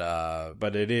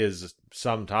 But it is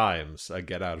sometimes a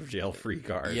get out of jail free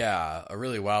card. Yeah, a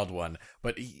really wild one.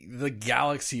 But the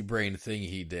galaxy brain thing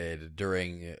he did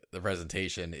during the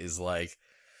presentation is like,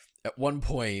 at one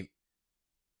point,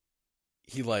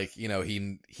 he like,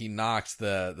 he knocked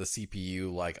the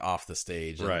CPU like off the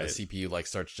stage, and the CPU like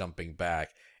starts jumping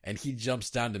back, and he jumps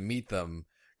down to meet them,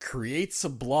 creates a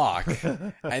block,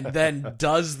 and then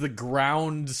does the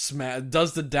down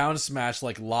smash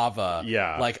like lava,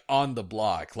 like on the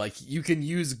block. Like you can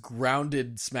use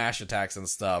grounded smash attacks and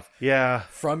stuff,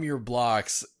 from your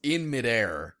blocks in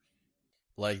midair.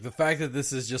 Like the fact that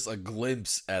this is just a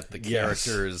glimpse at the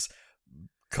character's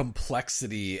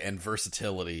complexity and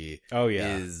versatility,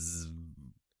 is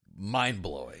mind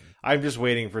blowing. I'm just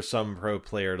waiting for some pro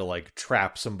player to like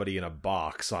trap somebody in a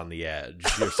box on the edge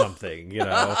or something,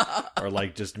 or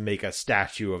like just make a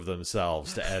statue of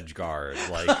themselves to edge guard.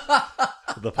 Like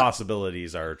the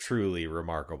possibilities are truly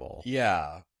remarkable.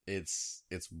 Yeah, it's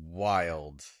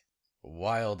wild.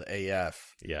 Wild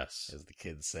AF. Yes. As the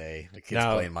kids say. The kids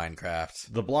playing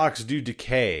Minecraft. The blocks do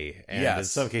decay, and in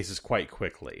some cases quite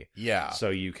quickly. Yeah.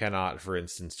 So you cannot, for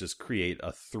instance, just create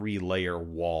a 3-layer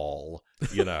wall,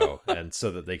 and so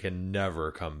that they can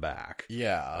never come back.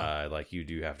 Yeah. Like you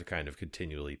do have to kind of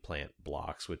continually plant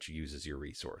blocks, which uses your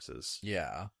resources.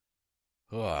 Yeah.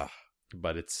 Ugh.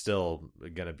 But it's still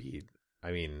gonna be,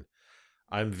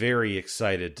 I'm very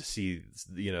excited to see,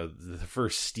 the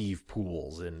first Steve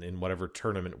pools in whatever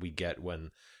tournament we get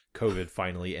when COVID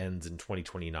finally ends in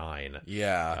 2029.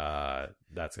 Yeah.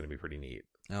 That's going to be pretty neat.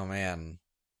 Oh, man.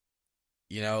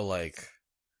 Like,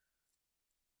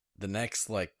 the next,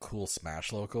 like, cool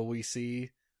Smash local we see,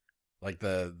 like,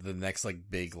 the next, like,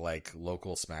 big, like,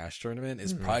 local Smash tournament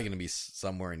is probably going to be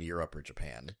somewhere in Europe or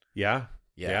Japan. Yeah.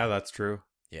 Yeah, that's true.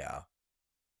 Yeah.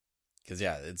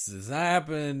 Because it's not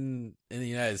happening in the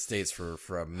United States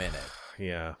for a minute.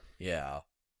 Yeah. Yeah.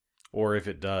 Or if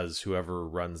it does, whoever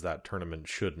runs that tournament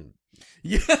shouldn't.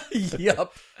 Yeah.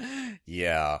 Yep.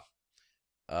 Yeah.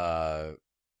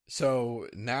 So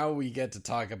now we get to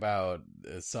talk about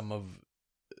some of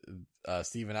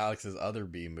Steve and Alex's other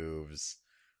B moves.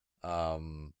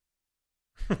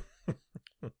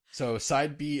 So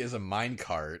side B is a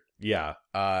minecart. Yeah.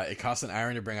 It costs an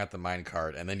iron to bring out the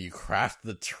minecart, and then you craft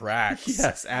the tracks.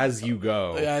 Yes, as you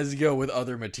go. As you go with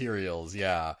other materials,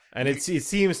 yeah. And it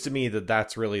seems to me that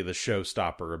that's really the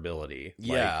showstopper ability.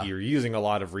 Yeah. Like, you're using a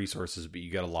lot of resources, but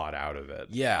you get a lot out of it.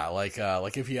 Yeah, like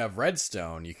if you have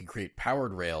redstone, you can create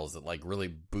powered rails that like really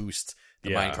boost the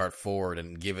minecart forward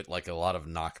and give it like a lot of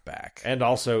knockback. And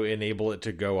also enable it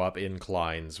to go up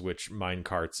inclines, which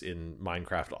minecarts in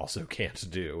Minecraft also can't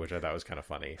do, which I thought was kind of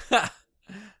funny.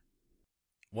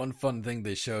 One fun thing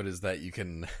they showed is that you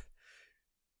can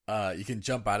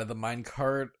jump out of the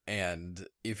minecart, and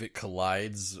if it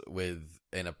collides with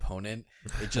an opponent,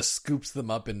 it just scoops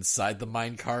them up inside the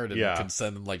minecart and can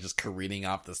send them like just careening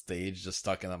off the stage, just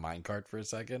stuck in the minecart for a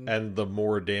second. And the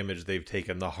more damage they've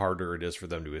taken, the harder it is for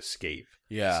them to escape.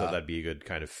 Yeah. So that'd be a good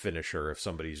kind of finisher if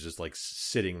somebody's just like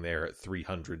sitting there at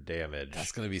 300 damage.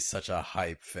 That's gonna be such a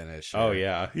hype finish. Oh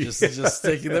yeah. Just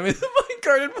sticking them in the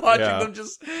minecart and watching them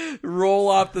just roll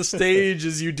off the stage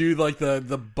as you do like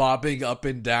the bobbing up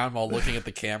and down while looking at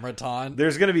the camera taunt.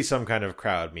 There's gonna be some kind of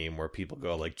crowd meme where people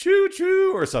go like choo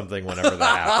choo or something whenever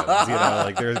that happens. You know,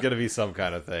 like there's gonna be some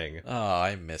kind of thing. Oh,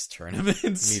 I miss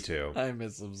tournaments. Me too. I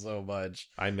miss them so much.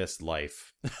 I miss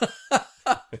life.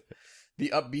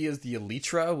 The up B is the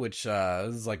Elytra, which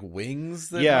is like wings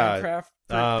that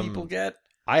Minecraft people get.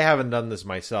 I haven't done this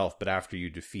myself, but after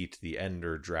you defeat the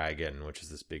Ender Dragon, which is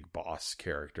this big boss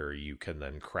character, you can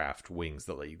then craft wings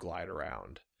that let you glide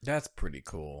around. That's pretty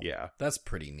cool. Yeah. That's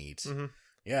pretty neat. Mm-hmm.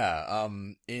 Yeah.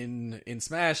 In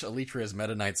Smash, Elytra is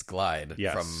Meta Knight's glide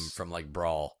from like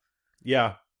Brawl.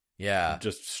 Yeah. Yeah.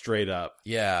 Just straight up.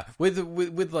 Yeah.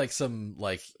 With like some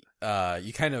like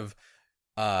you kind of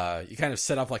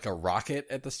set off like a rocket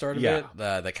at the start of it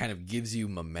that kind of gives you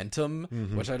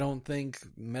momentum, which I don't think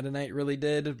Meta Knight really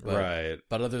did. But, right.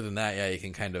 But other than that, you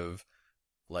can kind of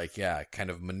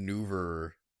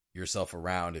maneuver yourself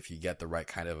around if you get the right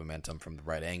kind of momentum from the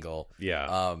right angle.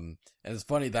 Yeah. And it's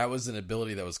funny, that was an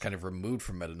ability that was kind of removed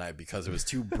from Meta Knight because it was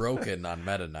too broken on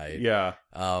Meta Knight. Yeah.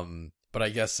 But I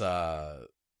guess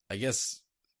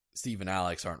Steve and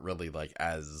Alex aren't really like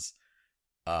as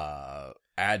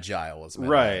agile as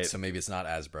Meta Knight, so maybe it's not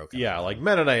as broken. Yeah, like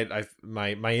Meta Knight,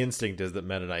 my instinct is that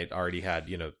Meta Knight already had,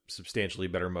 substantially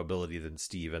better mobility than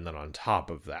Steve, and then on top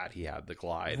of that, he had the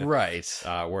glide. Right.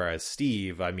 Whereas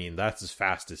Steve, I mean, that's as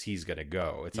fast as he's going to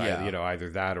go. It's either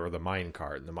that or the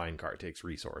minecart, and the minecart takes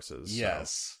resources.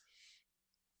 Yes.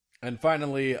 So. And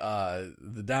finally,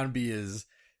 the down B is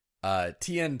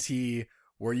TNT,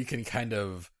 where you can kind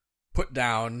of put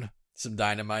down some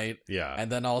dynamite. Yeah.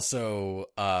 And then also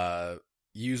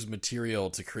use material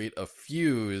to create a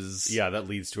fuse. Yeah, that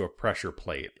leads to a pressure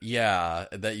plate. Yeah,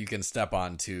 that you can step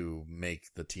on to make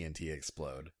the TNT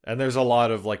explode. And there's a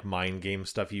lot of like mind game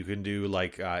stuff you can do.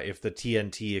 Like if the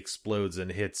TNT explodes and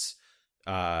hits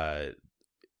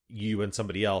you and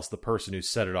somebody else, the person who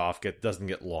set it off doesn't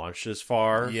get launched as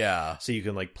far. Yeah. So you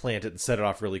can like plant it and set it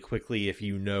off really quickly if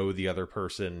you know the other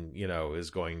person,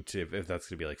 is going to, if that's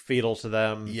going to be like fatal to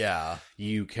them. Yeah.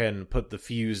 You can put the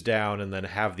fuse down and then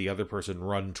have the other person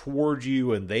run towards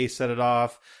you and they set it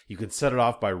off. You can set it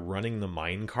off by running the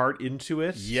minecart into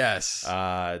it. Yes.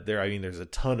 There's a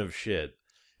ton of shit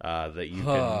that you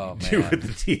can do with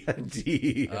the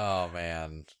TNT. Oh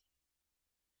man.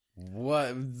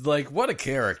 What a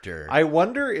character. I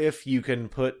wonder if you can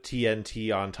put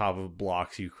TNT on top of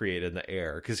blocks you create in the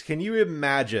air. Because can you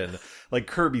imagine, like,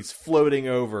 Kirby's floating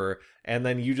over, and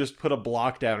then you just put a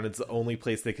block down, and it's the only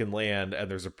place they can land,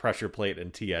 and there's a pressure plate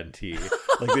and TNT.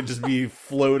 Like, they'd just be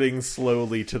floating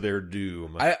slowly to their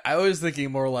doom. I was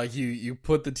thinking more like you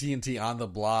put the TNT on the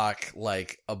block,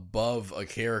 like, above a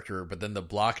character, but then the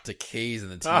block decays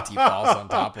and the TNT falls on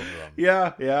top of them.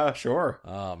 Yeah, sure.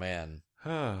 Oh, man.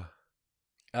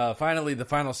 Finally, the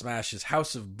final smash is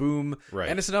House of Boom, right?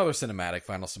 And it's another cinematic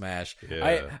final smash.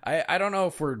 Yeah. I don't know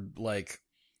if we're like,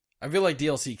 I feel like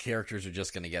DLC characters are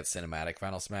just going to get cinematic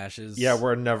final smashes. Yeah,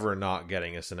 we're never not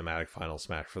getting a cinematic final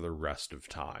smash for the rest of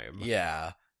time.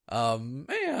 Yeah. I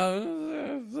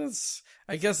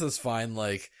guess that's fine.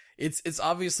 Like, it's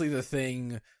obviously the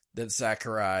thing that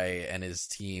Sakurai and his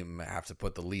team have to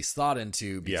put the least thought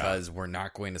into because we're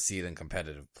not going to see it in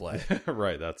competitive play.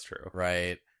 Right, that's true.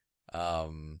 Right.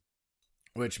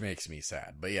 Which makes me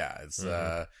sad. But yeah, it's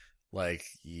like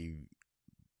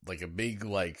like a big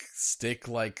like stick,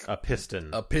 like A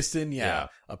piston. a piston. Yeah. Yeah.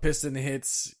 A piston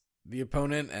hits the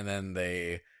opponent, and then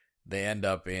they end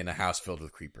up in a house filled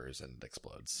with creepers and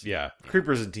explodes. Yeah.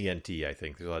 Creepers and TNT, I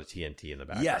think. There's a lot of TNT in the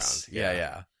background. Yes.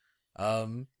 Yeah.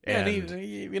 And neat,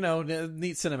 neat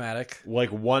cinematic.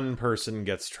 like one person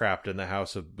gets trapped in the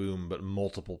House of Boom, but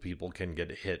multiple people can get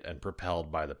hit and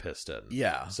propelled by the piston.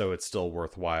 Yeah. So it's still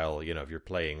worthwhile, if you're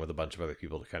playing with a bunch of other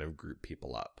people to kind of group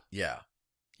people up. Yeah.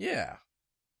 Yeah.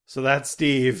 So that's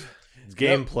Steve. It's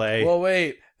gameplay. Well,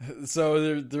 wait.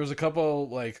 So there's a couple,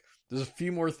 like, there's a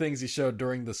few more things he showed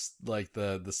during this, like,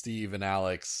 the Steve and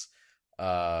Alex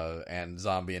and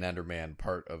Zombie and Enderman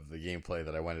part of the gameplay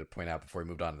that I wanted to point out before we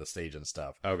moved on to the stage and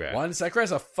stuff. Okay. One, Sakurai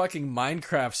has a fucking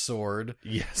Minecraft sword.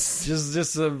 Yes. Just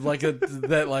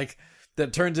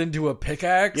that turns into a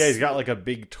pickaxe. Yeah, he's got like a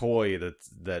big toy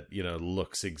that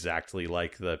looks exactly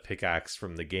like the pickaxe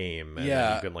from the game, and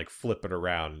then you can like flip it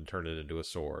around and turn it into a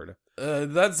sword.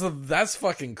 That's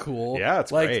fucking cool. Yeah,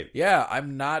 it's like, great. Yeah,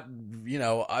 I'm not,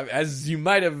 as you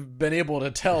might have been able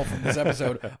to tell from this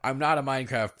episode, I'm not a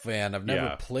Minecraft fan. I've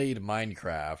never played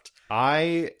Minecraft.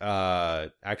 I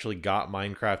actually got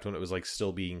Minecraft when it was like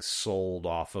still being sold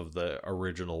off of the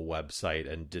original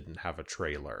website and didn't have a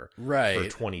trailer.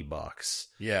 Right. For $20.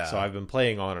 Yeah. So I've been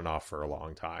playing on and off for a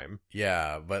long time.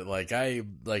 Yeah, but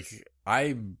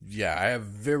I have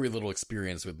very little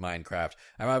experience with Minecraft.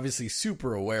 I'm obviously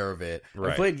super aware of it.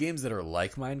 Right. I've played games that are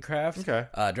like Minecraft. Okay.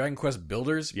 Dragon Quest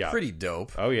Builders, pretty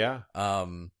dope. Oh yeah.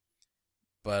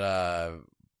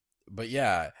 But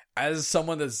yeah, as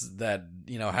someone that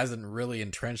hasn't really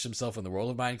entrenched himself in the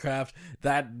world of Minecraft,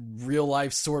 that real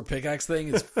life sword pickaxe thing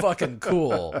is fucking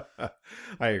cool.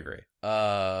 I agree.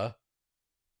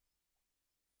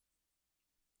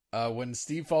 When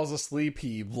Steve falls asleep,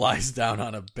 he lies down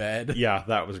on a bed. Yeah,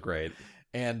 that was great.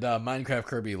 And Minecraft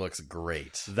Kirby looks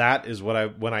great. That is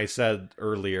when I said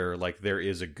earlier, like, there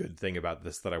is a good thing about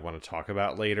this that I want to talk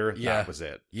about later. Yeah. That was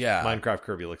it. Yeah. Minecraft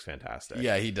Kirby looks fantastic.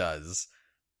 Yeah, he does.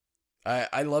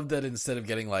 I love that instead of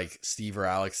getting like Steve or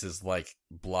Alex's like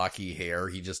blocky hair,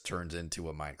 he just turns into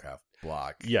a Minecraft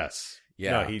block. Yes.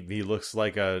 Yeah. No, he looks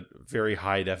like a very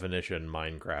high definition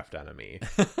Minecraft enemy.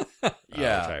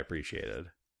 Yeah. Which I appreciated.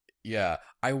 Yeah.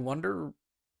 I wonder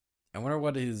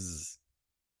what his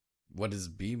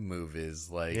B move is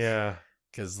like. Yeah.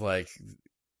 Cause like,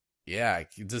 yeah,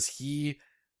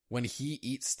 when he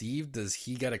eats Steve, does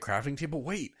he get a crafting table?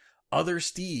 Wait, other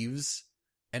Steves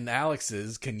and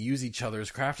Alex's can use each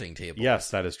other's crafting table.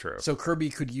 Yes, that is true. So Kirby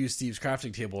could use Steve's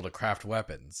crafting table to craft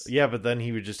weapons. Yeah, but then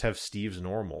he would just have Steve's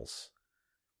normals.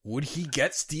 Would he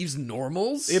get Steve's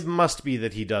normals? It must be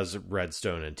that he does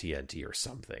redstone and TNT or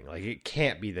something. Like, it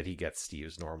can't be that he gets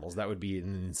Steve's normals. That would be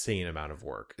an insane amount of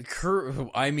work.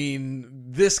 I mean,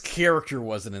 this character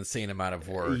was an insane amount of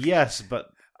work. Yes, but...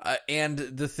 and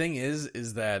the thing is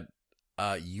that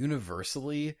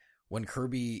universally, when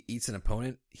Kirby eats an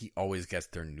opponent, he always gets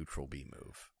their neutral B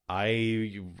move.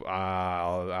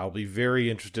 I'll be very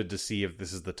interested to see if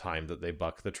this is the time that they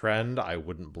buck the trend. I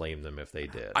wouldn't blame them if they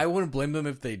did. I wouldn't blame them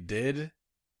if they did,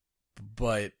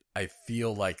 but I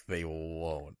feel like they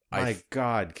won't. My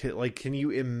God, can you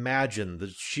imagine the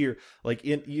sheer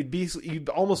you'd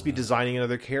almost be designing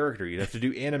another character. You'd have to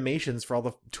do animations for all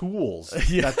the tools.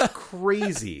 Yeah. That's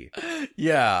crazy.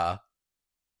 Yeah.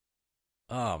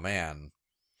 Oh man,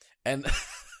 and.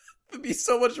 That'd be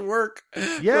so much work.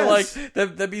 Yes.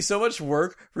 That'd be so much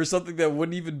work for something that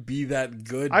wouldn't even be that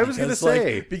good. I was going to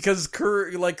say. Because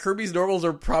Kirby's normals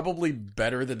are probably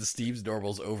better than Steve's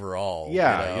normals overall.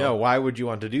 Yeah, why would you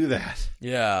want to do that?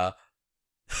 Yeah.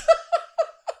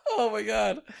 Oh my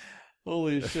God.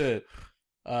 Holy shit.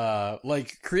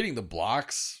 Creating the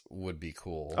blocks would be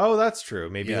cool. Oh, that's true.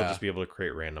 Maybe he'll just be able to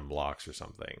create random blocks or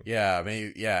something. Yeah,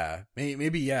 maybe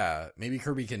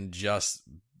Kirby can just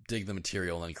dig the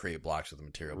material and then create blocks with the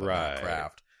material, but not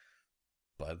craft.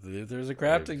 But if there's a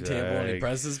crafting table and he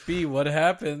presses B, what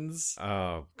happens?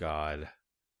 Oh God,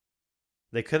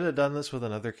 they could have done this with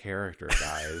another character,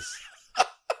 guys.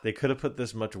 They could have put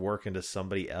this much work into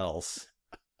somebody else.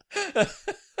 They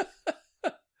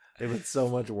put so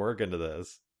much work into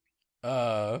this.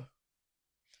 So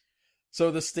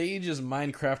the stage is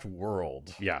Minecraft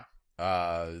World. Yeah.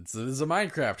 It's a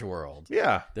Minecraft world.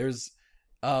 Yeah. There's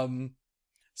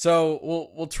So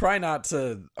we'll try not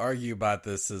to argue about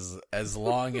this as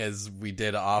long as we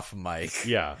did off mic.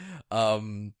 Yeah.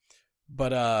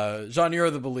 But Jean, you're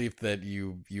of the belief that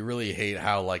you really hate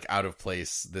how like out of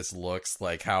place this looks,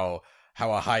 like how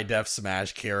a high def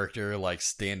Smash character like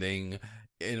standing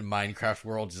in Minecraft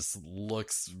world just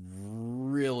looks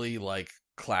really like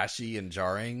clashy and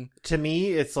jarring. To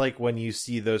me, it's like when you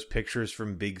see those pictures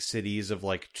from big cities of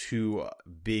like two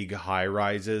big high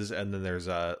rises, and then there's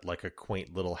a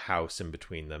quaint little house in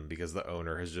between them because the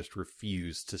owner has just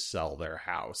refused to sell their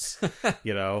house.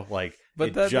 You know, like,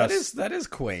 but that is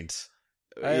quaint.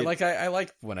 I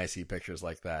like when I see pictures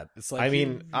like that. It's like, I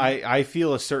mean, I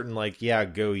feel a certain like, yeah,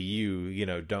 go you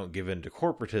know, don't give in to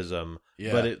corporatism,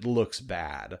 but it looks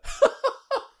bad.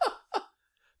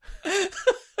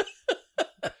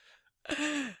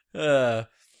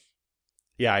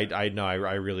 Yeah, I know.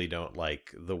 I really don't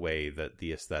like the way that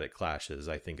the aesthetic clashes.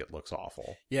 I think it looks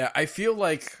awful. Yeah, I feel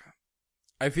like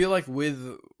with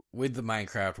the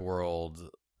Minecraft world,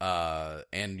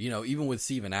 and you know, even with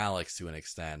Steve and Alex to an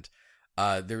extent,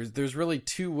 there's really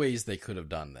two ways they could have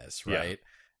done this, right?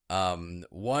 Yeah.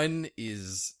 One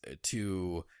is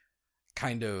to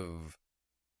kind of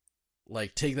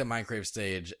like take the Minecraft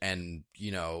stage and,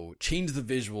 you know, change the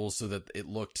visuals so that it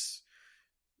looked,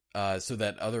 so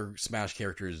that other Smash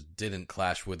characters didn't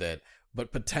clash with it,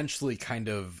 but potentially kind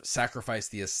of sacrifice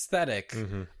the aesthetic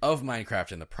of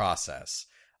Minecraft in the process.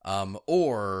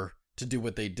 Or to do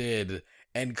what they did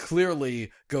and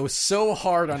clearly go so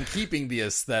hard on keeping the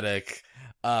aesthetic,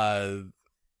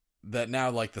 that now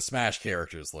like the Smash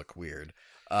characters look weird.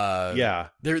 Yeah.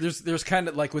 There's kind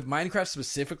of like with Minecraft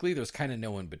specifically, there's kind of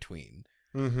no in between.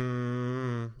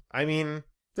 I mean,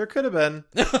 there could have been.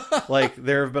 Like,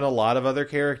 there have been a lot of other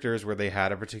characters where they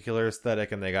had a particular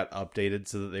aesthetic and they got updated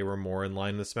so that they were more in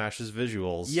line with Smash's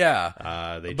visuals.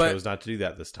 Yeah. They chose not to do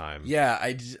that this time. Yeah,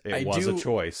 it was a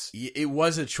choice. It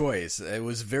was a choice. It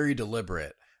was very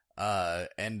deliberate.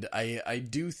 And I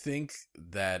do think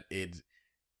that it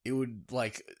would,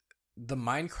 like, the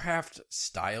Minecraft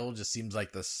style just seems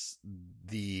like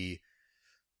the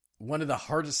one of the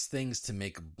hardest things to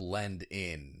make blend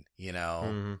in, you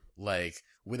know, like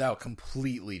without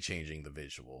completely changing the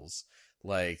visuals.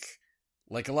 Like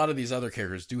a lot of these other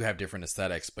characters do have different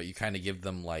aesthetics, but you kind of give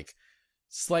them like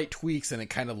slight tweaks and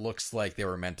it kind of looks like they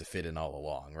were meant to fit in all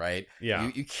along, right? Yeah.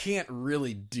 You can't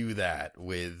really do that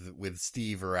with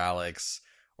Steve or Alex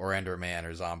or Enderman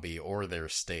or Zombie or their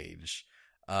stage.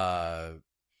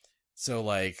 So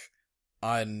like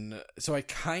I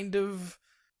kind of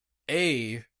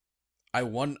I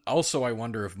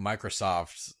wonder if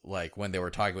Microsoft, like when they were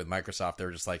talking with Microsoft, they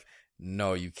were just like,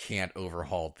 no, you can't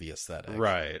overhaul the aesthetic.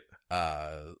 Right.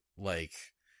 Like,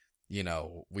 you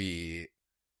know, we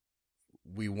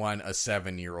want a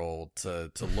 7-year-old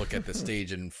to look at the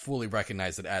stage and fully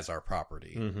recognize it as our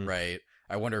property, right?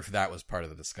 I wonder if that was part of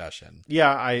the discussion. Yeah,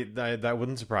 I that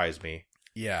wouldn't surprise me.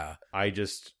 Yeah. I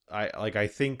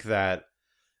think that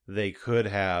they could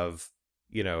have,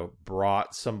 you know,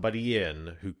 brought somebody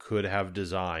in who could have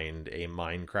designed a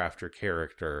Minecrafter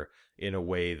character in a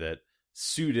way that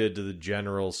suited to the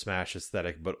general Smash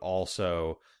aesthetic, but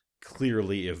also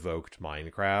clearly evoked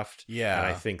Minecraft. Yeah. And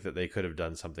I think that they could have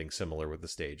done something similar with the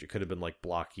stage. It could have been like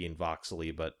blocky and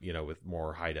voxely, but, you know, with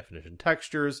more high definition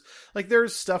textures. Like,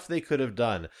 there's stuff they could have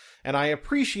done. And I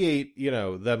appreciate, you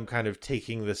know, them kind of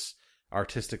taking this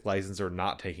artistic license or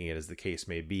not taking it, as the case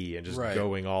may be, and just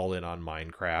going all in on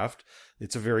Minecraft.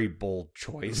 It's a very bold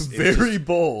choice. Very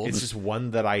bold. It's just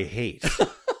one that I hate.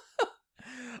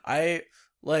 I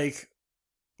like,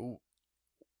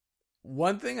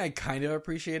 one thing I kind of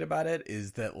appreciate about it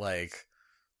is that, like,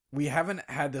 we haven't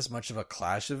had this much of a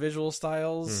clash of visual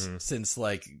styles since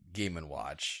like Game &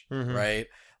 Watch, right?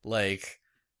 Like,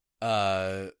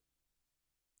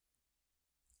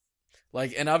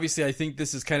 and obviously I think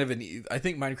this is kind of I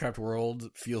think Minecraft World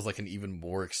feels like an even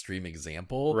more extreme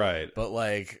example. Right. But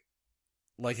like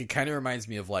it kind of reminds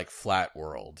me of like Flat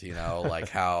World, you know, like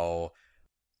how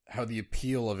the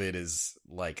appeal of it is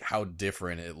like how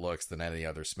different it looks than any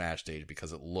other Smash stage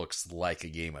because it looks like a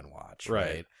Game & Watch.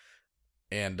 Right.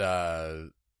 And,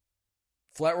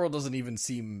 Flat World doesn't even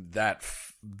seem that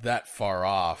far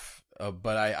off.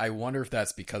 But I wonder if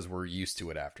that's because we're used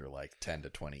to it after like 10 to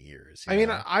 20 years. I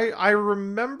mean, I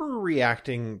remember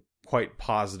reacting quite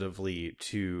positively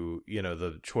to, you know,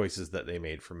 the choices that they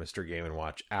made for Mr. Game &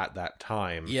 Watch at that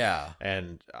time. Yeah.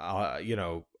 And, you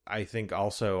know, I think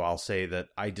also I'll say that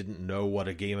I didn't know what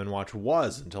a Game & Watch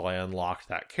was until I unlocked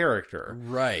that character.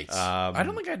 Right. I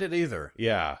don't think I did either.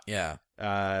 Yeah. Yeah.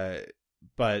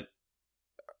 But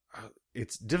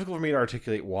it's difficult for me to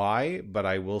articulate why, but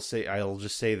I'll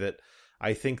just say that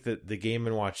I think that the Game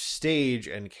 & Watch stage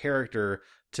and character,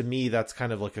 to me, that's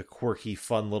kind of like a quirky,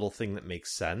 fun little thing that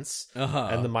makes sense.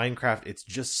 And the Minecraft, it's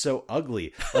just so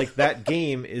ugly. Like, that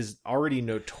game is already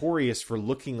notorious for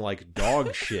looking like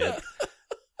dog shit,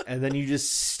 and then you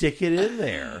just stick it in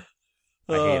there.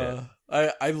 I hate it.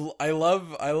 I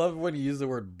love when you use the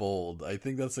word bold. I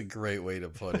think that's a great way to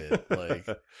put it. Like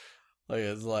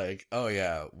it's like, oh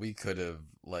yeah, we could have,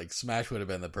 like, Smash would have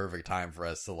been the perfect time for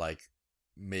us to, like,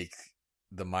 make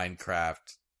the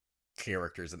Minecraft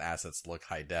characters and assets look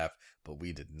high def, but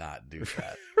we did not do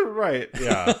that. Right,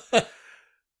 yeah.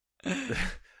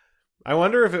 I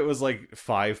wonder if it was like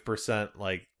 5%,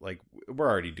 like we're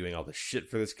already doing all the shit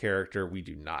for this character. We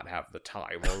do not have the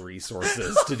time or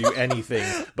resources to do anything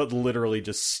but literally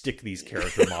just stick these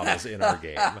character models in our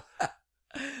game.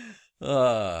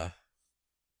 But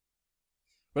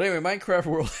anyway, Minecraft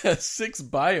World has 6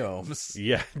 biomes.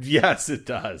 Yeah, yes, it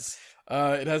does.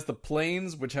 It has the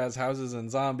plains, which has houses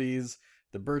and zombies.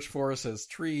 The birch forest has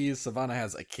trees. Savanna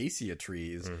has acacia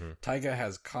trees. Mm-hmm. Taiga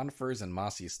has conifers and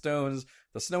mossy stones.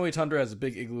 The snowy tundra has a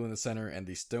big igloo in the center, and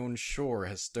the stone shore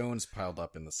has stones piled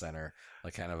up in the center,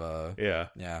 like kind of a yeah.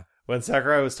 When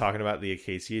Sakurai was talking about the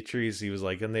acacia trees, he was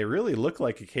like, and they really look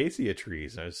like acacia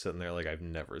trees. And I was sitting there like, I've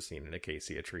never seen an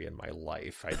acacia tree in my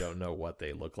life. I don't know what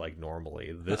they look like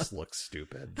normally. This looks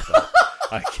stupid. But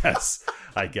I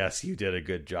guess you did a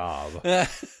good job.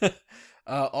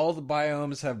 All the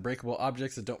biomes have breakable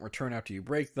objects that don't return after you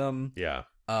break them. Yeah.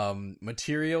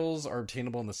 Materials are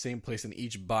obtainable in the same place in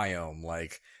each biome.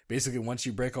 Like, basically, once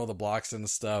you break all the blocks and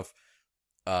stuff,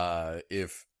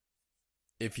 if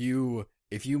you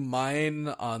mine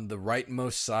on the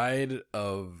rightmost side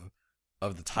of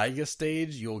the taiga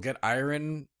stage, you'll get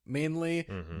iron mainly,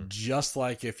 just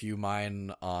like if you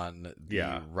mine on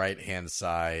the right-hand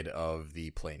side of the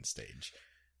plain stage.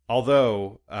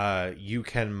 Although, you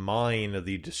can mine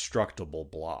the destructible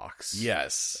blocks.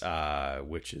 Yes.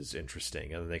 Which is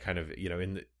interesting. And then they kind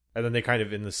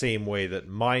of, in the same way that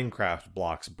Minecraft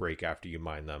blocks break after you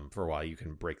mine them for a while, you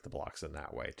can break the blocks in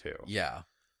that way too. Yeah.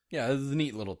 Yeah, this is a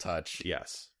neat little touch.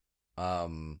 Yes.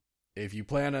 If you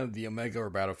play on the Omega or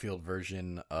Battlefield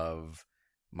version of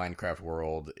Minecraft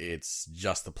World, it's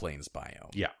just the plains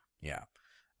biome. Yeah. Yeah.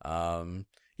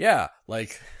 Yeah,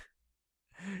 like,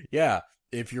 yeah.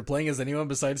 If you're playing as anyone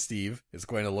besides Steve, it's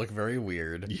going to look very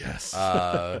weird. Yes.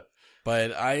 But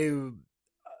I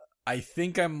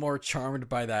think I'm more charmed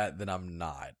by that than I'm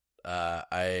not.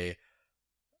 I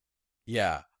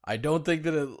don't think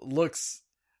that it looks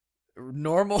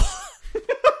normal.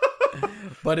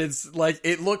 But it's like,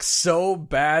 it looks so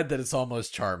bad that it's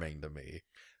almost charming to me.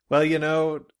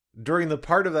 Well, during the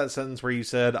part of that sentence where you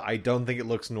said, I don't think it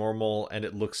looks normal and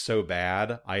it looks so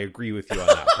bad, I agree with you on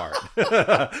that part.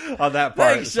 On that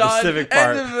part, thanks, Sean. Specific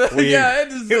part.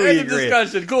 End of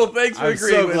discussion. Cool, thanks for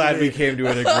agreeing I'm so with glad me. we came to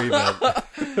an agreement.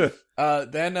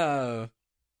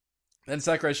 Then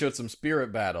Sakurai showed some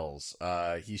spirit battles.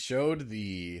 He showed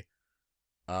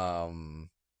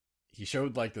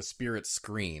like the spirit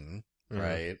screen,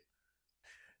 right?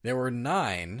 There were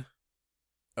 9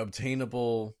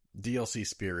 obtainable DLC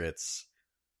spirits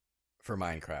for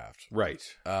Minecraft. Right.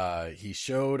 He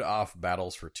showed off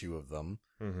battles for 2 of them.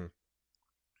 Mm-hmm.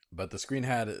 But the screen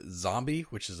had Zombie,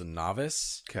 which is a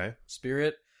novice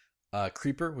spirit.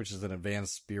 Creeper, which is an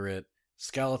advanced spirit.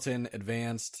 Skeleton,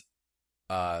 advanced.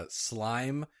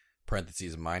 Slime,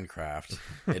 parentheses, Minecraft,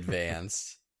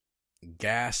 advanced.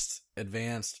 Ghast,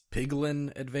 advanced.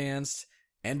 Piglin, advanced.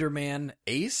 Enderman,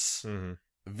 ace.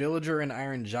 Villager and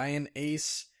Iron Giant,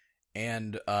 ace.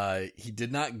 And he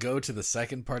did not go to the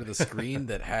second part of the screen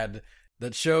that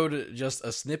showed just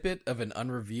a snippet of an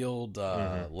unrevealed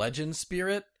legend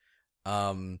spirit.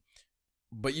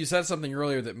 But you said something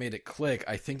earlier that made it click.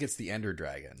 I think it's the Ender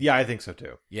Dragon. Yeah, I think so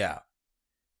too. Yeah.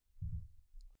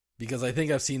 Because I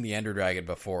think I've seen the Ender Dragon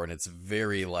before, and it's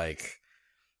very like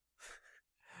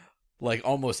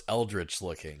almost eldritch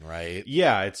looking, right?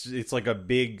 Yeah, it's like a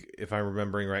big, if I'm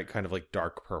remembering right, kind of like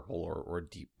dark purple or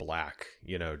deep black,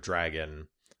 dragon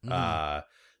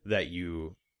that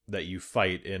you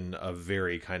fight in a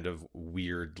very kind of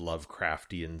weird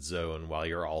Lovecraftian zone while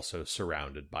you're also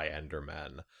surrounded by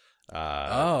Endermen.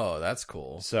 That's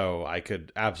cool. So I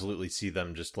could absolutely see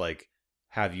them just like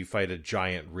have you fight a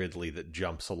giant Ridley that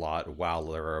jumps a lot while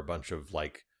there are a bunch of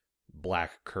like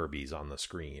black Kirby's on the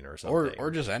screen or something.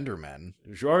 Or just Endermen.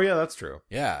 Sure, yeah, that's true.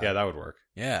 Yeah. Yeah, that would work.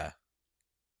 Yeah.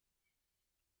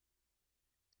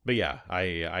 But yeah,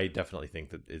 I definitely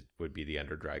think that it would be the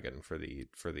Ender Dragon for the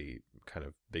kind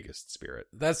of biggest spirit.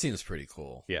 That seems pretty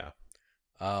cool. Yeah.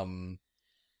 So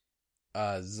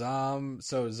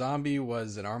Zombie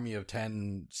was an army of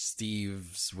 10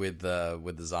 Steves with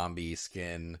the zombie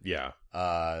skin. Yeah.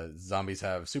 Zombies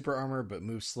have super armor but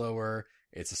move slower.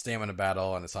 It's a stamina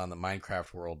battle, and it's on the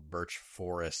Minecraft World Birch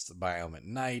Forest biome at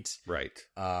night. Right.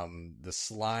 The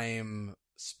slime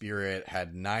spirit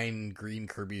had 9 green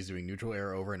Kirbys doing neutral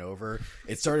air over and over.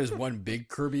 It started as one big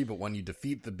Kirby, but when you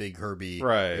defeat the big Kirby,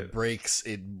 it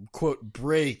quote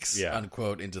breaks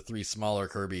unquote into 3 smaller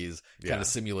Kirbys, kind of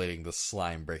simulating the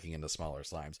slime breaking into smaller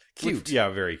slimes. Cute.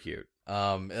 Very cute.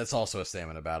 It's also a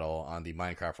stamina battle on the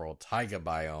Minecraft World Taiga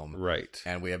biome. Right.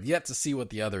 And we have yet to see what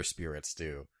the other spirits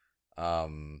do.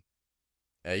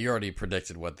 You already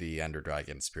predicted what the Ender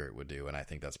Dragon spirit would do, and I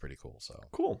think that's pretty cool. So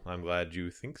cool. I'm glad you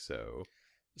think so.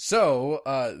 So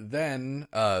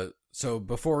so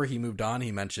before he moved on,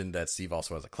 he mentioned that Steve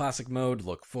also has a classic mode.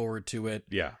 Look forward to it.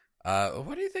 Yeah.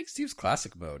 What do you think Steve's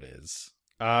classic mode is?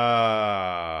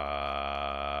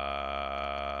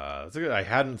 That's a good. I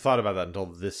hadn't thought about that until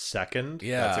this second.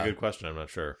 Yeah, that's a good question. I'm not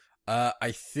sure.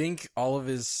 I think all of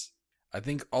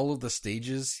the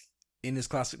stages in his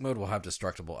classic mode will have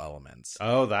destructible elements.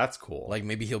 Oh, that's cool. Like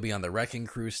maybe he'll be on the Wrecking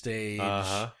Crew stage.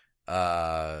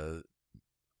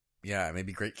 Yeah,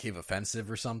 maybe Great Cave Offensive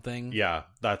or something. Yeah,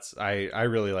 I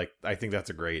really like. I think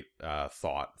that's a great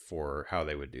thought for how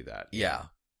they would do that. Yeah.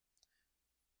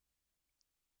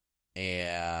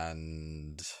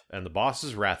 And the boss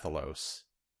is Rathalos.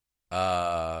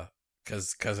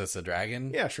 Cause it's a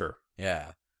dragon? Yeah, sure.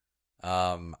 Yeah.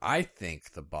 I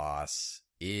think the boss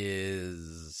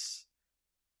is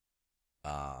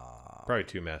probably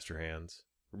 2 Master Hands.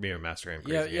 Maybe Master Hand,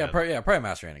 Crazy Hand. Probably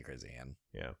Master Hand and Crazy Hand.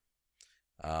 Yeah.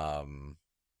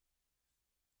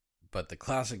 But the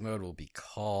classic mode will be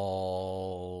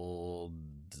called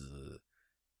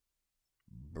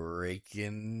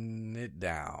Breaking It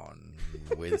Down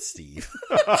with Steve.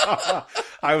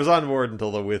 I was on board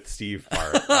until the with Steve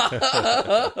part.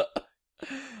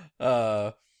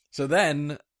 So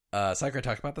then Sakurai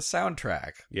talked about the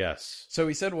soundtrack. Yes. So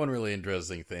he said one really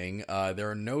interesting thing. There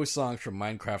are no songs from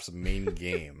Minecraft's main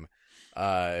game.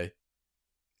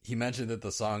 He mentioned that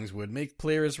the songs would make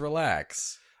players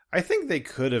relax. I think they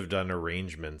could have done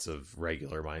arrangements of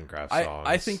regular Minecraft songs.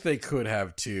 I think they could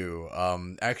have too.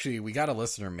 Actually, we got a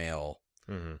listener mail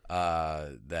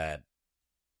that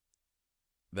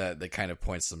kind of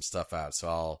points some stuff out.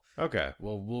 So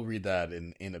we'll read that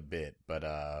in a bit. But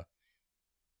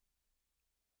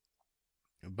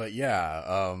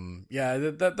yeah,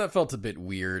 that felt a bit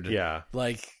weird. Yeah,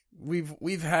 like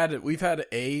we've had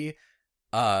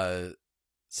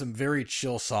some very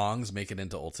chill songs make it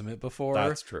into Ultimate before.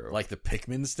 That's true. Like the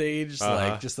Pikmin stage,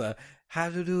 like just the ha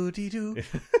do do dee do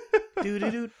do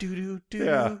do do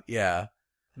do. Yeah.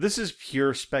 This is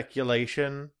pure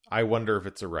speculation. I wonder if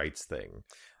it's a rights thing.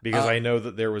 Because I know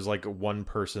that there was like one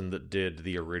person that did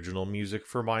the original music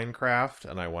for Minecraft,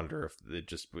 and I wonder if it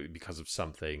just because of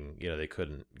something, they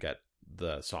couldn't get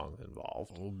the songs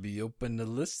involved. We'll be open to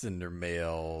listener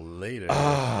mail later.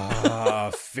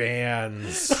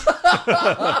 Fans of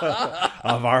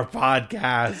our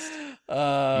podcast.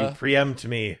 You preempt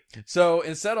me. So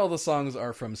instead, all the songs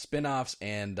are from spin-offs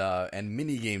and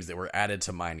mini games that were added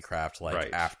to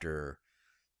Minecraft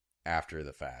after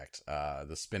the fact.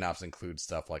 The spin-offs include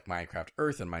stuff like Minecraft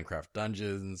Earth and Minecraft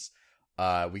Dungeons.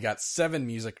 We got 7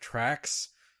 music tracks.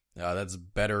 That's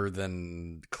better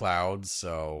than Clouds,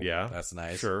 so yeah, that's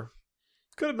nice. Sure,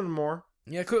 could have been more.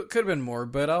 Yeah, could have been more,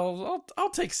 but I'll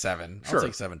take 7. Sure. I'll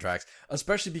take 7 tracks,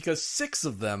 especially because 6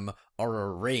 of them are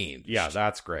arranged. Yeah,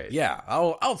 that's great. Yeah,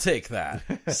 I'll take that.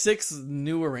 6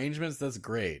 new arrangements. That's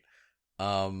great.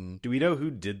 Do we know who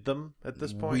did them at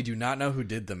this point? We do not know who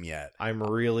did them yet. I'm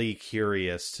really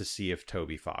curious to see if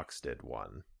Toby Fox did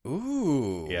one.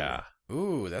 Ooh, yeah.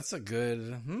 Ooh, that's a good.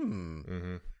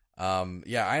 Mm-hmm.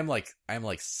 Yeah, I'm like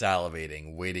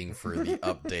salivating, waiting for the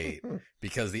update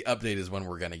because the update is when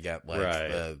we're gonna get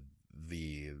the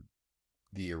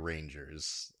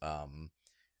arrangers. And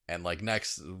like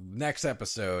next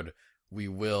episode, I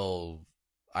will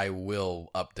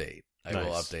update. I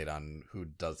will update on who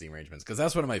does the arrangements because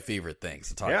that's one of my favorite things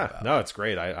to talk about. Yeah, no, it's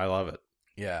great. I love it.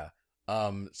 Yeah.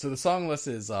 So the song list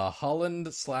is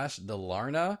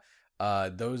Holland/Dalarna.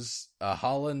 Those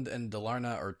Holland and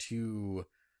Dalarna are two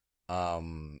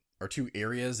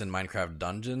areas in Minecraft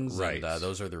Dungeons, right? And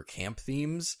those are their camp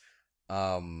themes.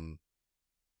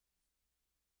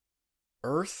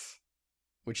 Earth,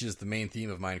 which is the main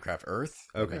theme of Minecraft Earth.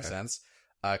 Okay, makes sense.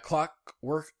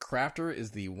 Clockwork Crafter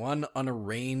is the one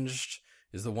unarranged,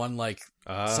 is the one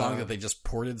song that they just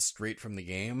ported straight from the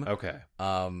game. Okay.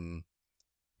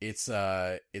 It's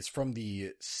from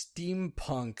the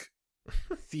steampunk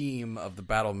theme of the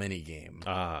battle minigame.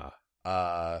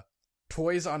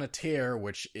 Toys on a Tear,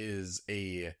 which is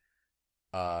a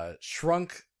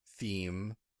shrunk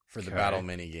theme for the battle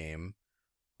minigame.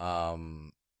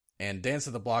 And Dance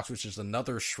of the Blocks, which is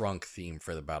another shrunk theme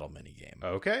for the battle minigame.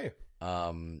 Okay.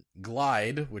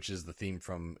 Glide, which is a theme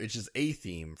from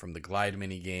the Glide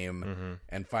minigame, Mm-hmm.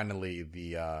 and finally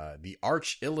the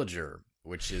Arch Illager,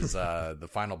 which is the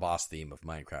final boss theme of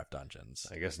Minecraft Dungeons.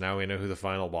 I guess now we know who the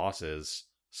final boss is.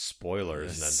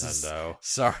 Spoilers, Nintendo.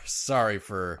 Sorry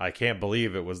for I can't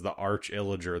believe it was the Arch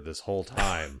Illager this whole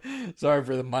time. sorry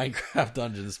for the Minecraft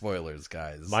Dungeon spoilers,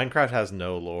 guys. Minecraft has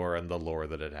no lore, and the lore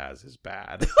that it has is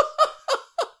bad.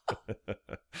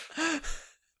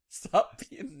 Stop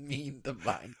being mean to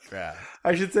Minecraft.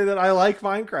 I should say that I like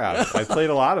Minecraft. I played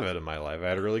a lot of it in my life. I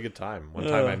had a really good time. One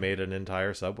time I made an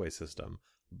entire subway system,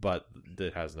 but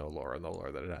it has no lore, and the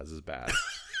lore that it has is bad.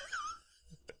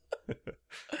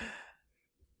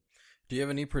 Do you have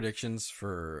any predictions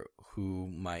for who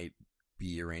might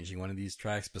be arranging one of these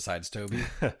tracks besides Toby?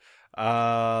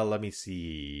 Let me see.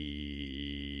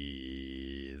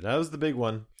 That was the big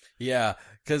one. Yeah,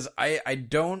 because I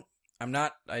don't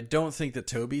think that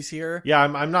Toby's here. Yeah,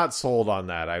 I'm not sold on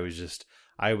that. I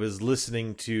was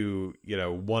listening to,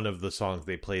 one of the songs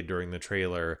they played during the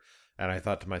trailer, and I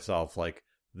thought to myself, like,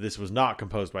 this was not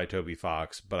composed by Toby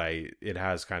Fox, but it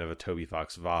has kind of a Toby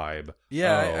Fox vibe.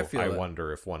 Yeah, I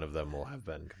wonder if one of them will have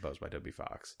been composed by Toby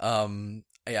Fox.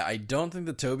 Yeah, I don't think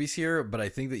that Toby's here, but I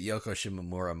think that Yoko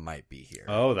Shimomura might be here.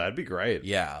 Oh, that'd be great.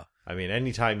 Yeah. I mean,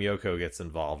 anytime Yoko gets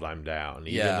involved, I'm down,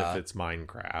 even if it's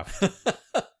Minecraft.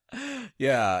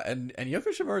 Yeah, and Yoko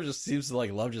Shimomura just seems to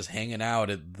love just hanging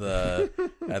out at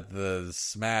the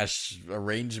Smash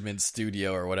arrangement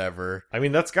studio or whatever. I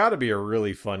mean, that's got to be a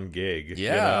really fun gig.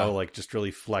 Yeah, just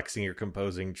really flexing your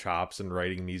composing chops and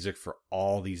writing music for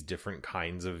all these different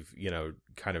kinds of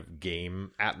kind of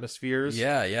game atmospheres.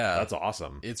 Yeah, that's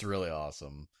awesome. It's really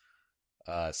awesome.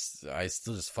 I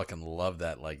still just fucking love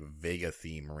that Vega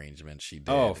theme arrangement she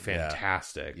did. Oh,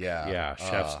 fantastic! Yeah,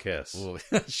 Chef's kiss.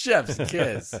 Chef's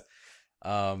kiss.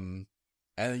 And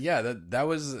yeah, that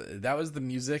was the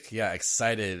music. Yeah,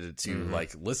 excited to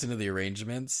listen to the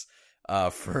arrangements.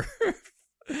 For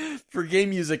for game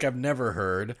music I've never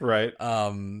heard. Right.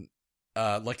 Man,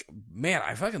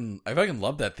 I fucking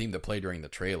love that theme that played during the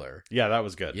trailer. Yeah, that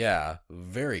was good. Yeah,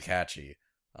 very catchy.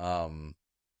 And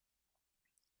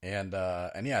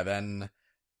yeah, then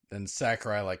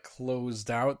Sakurai closed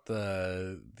out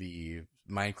the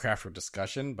Minecraft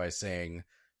discussion by saying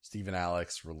Steve and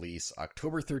Alex release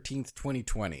October 13th,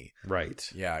 2020. Right.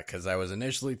 Yeah, because I was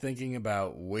initially thinking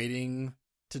about waiting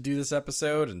to do this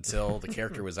episode until the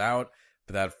character was out,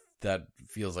 but that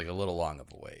feels like a little long of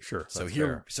a wait. Sure. So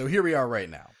here we are right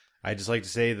now. I'd just like to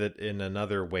say that in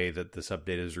another way that this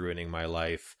update is ruining my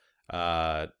life,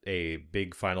 a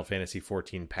big Final Fantasy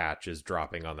XIV patch is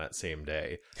dropping on that same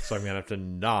day. So I'm going to have to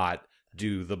not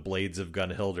do the Blades of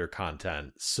Gunhilder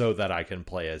content so that I can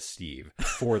play as Steve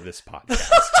for this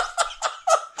podcast.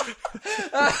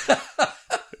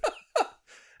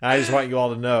 I just want you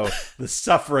all to know the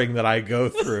suffering that I go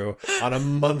through on a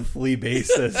monthly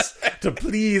basis to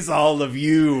please all of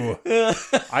you.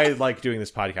 I like doing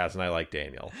this podcast and I like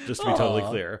Daniel, just to be totally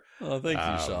clear. Oh, thank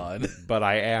you, Sean. But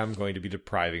I am going to be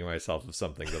depriving myself of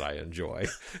something that I enjoy.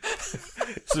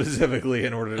 Specifically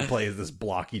in order to play as this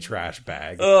blocky trash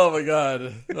bag. Oh my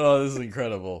god. Oh, this is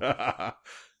incredible.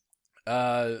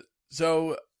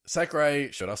 So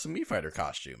Sakurai showed off some Mii Fighter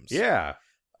costumes. Yeah.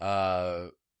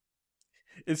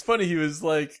 It's funny, he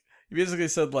basically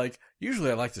said, usually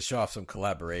I like to show off some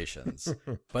collaborations,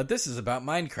 but this is about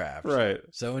Minecraft. Right.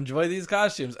 So enjoy these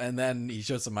costumes. And then he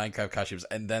showed some Minecraft costumes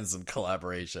and then some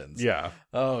collaborations. Yeah.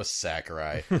 Oh,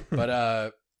 Sakurai.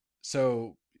 But,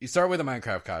 so you start with the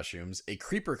Minecraft costumes, a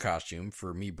creeper costume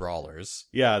for Mii Brawlers.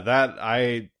 Yeah, that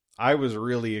I was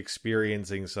really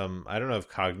experiencing some, I don't know if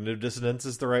cognitive dissonance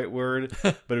is the right word,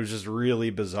 but it was just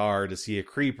really bizarre to see a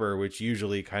creeper, which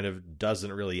usually kind of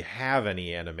doesn't really have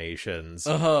any animations,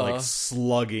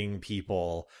 slugging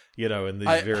people, in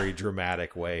these very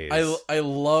dramatic ways. I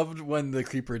loved when the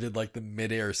creeper did the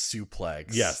midair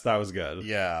suplex. Yes, that was good.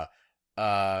 Yeah.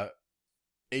 A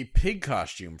pig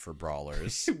costume for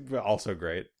Brawlers. Also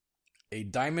great. A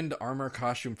diamond armor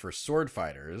costume for Sword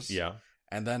Fighters. Yeah.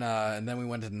 And then we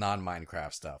went to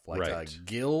non-Minecraft stuff,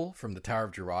 Gil from the Tower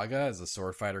of Jiraga as a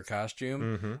sword fighter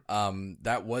costume. Mm-hmm.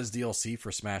 That was DLC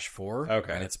for Smash 4,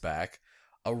 okay, and it's back.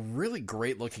 A really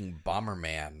great-looking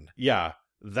Bomberman. Yeah,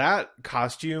 that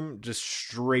costume just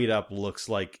straight up looks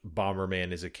like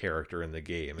Bomberman is a character in the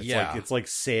game. It's like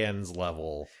Sans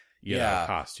level,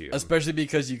 costume. Especially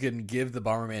because you can give the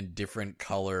Bomberman different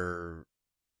color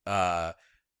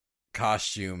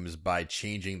costumes by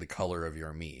changing the color of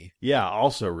your Mii. Yeah,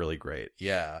 also really great.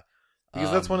 Yeah.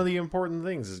 Because that's one of the important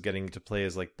things is getting to play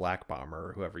as Black Bomber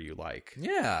or whoever you like.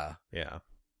 Yeah. Yeah.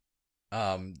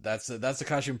 That's a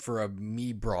costume for a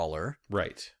Mii brawler.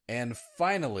 Right. And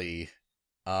finally,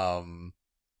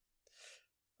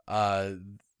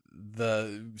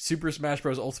 the Super Smash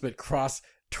Bros. Ultimate Cross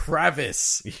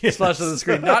Travis Yes. splashed on the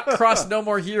screen. Not Cross No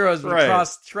More Heroes, but Right.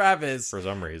 Cross Travis. For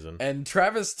some reason. And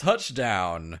Travis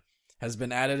Touchdown has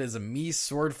been added as a Mii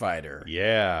sword fighter.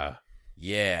 Yeah.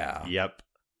 Yeah. Yep.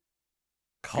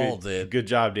 Called it. Good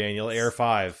job, Daniel. Air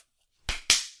 5.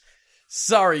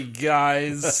 Sorry,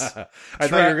 guys. I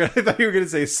thought you were gonna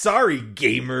say sorry,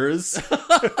 gamers.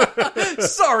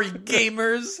 Sorry,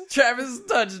 gamers. Travis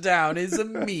Touchdown is a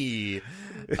Mii.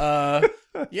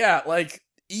 Yeah, like,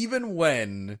 even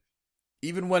when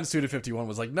Suda51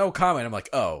 was like, no comment, I'm like,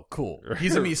 oh, cool.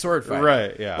 He's a Mii sword fighter.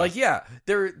 Right, yeah. Like, yeah,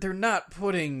 they're not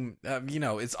putting,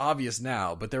 it's obvious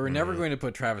now, but they were never going to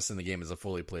put Travis in the game as a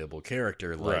fully playable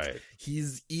character. Like, Right.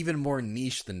 he's even more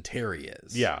niche than Terry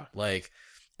is. Yeah. Like,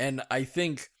 and I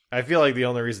feel like the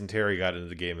only reason Terry got into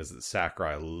the game is that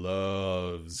Sakurai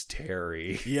loves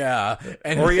Terry. yeah.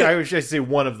 And Or I should say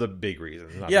one of the big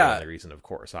reasons. Not Yeah. the only reason, of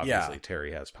course. Obviously, Yeah.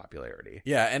 Terry has popularity.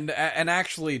 yeah, and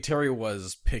actually Terry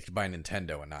was picked by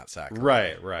Nintendo and not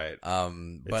Sakurai. Right.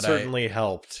 But It certainly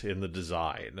helped in the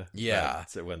design. Yeah.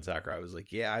 When Sakurai was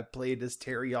like, yeah, I played as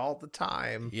Terry all the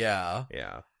time. yeah.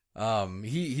 Yeah.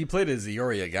 He played as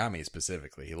Iori Agami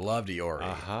specifically. He loved Iori.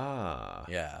 Aha.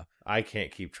 Yeah. I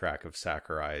can't keep track of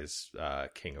Sakurai's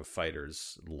King of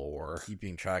Fighters lore.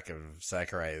 Keeping track of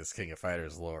Sakurai's King of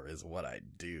Fighters lore is what I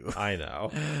do. I know.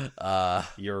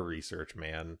 You're a research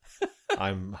man.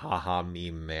 I'm haha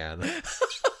meme man.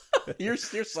 You're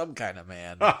some kind of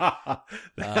man.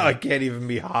 I can't even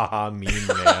be haha meme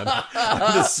man.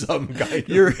 I'm just some kind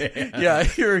You're of man. yeah,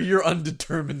 you're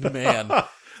undetermined man.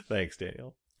 Thanks,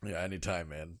 Daniel. Yeah, anytime,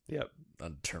 man. Yep.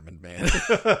 Undetermined man.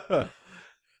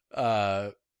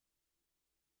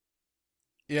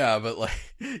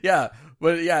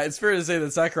 But it's fair to say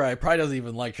that Sakurai probably doesn't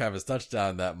even like Travis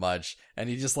Touchdown that much, and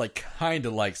he just like kind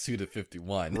of likes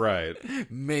Suda51. Right.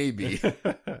 Maybe.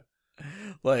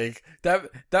 Like that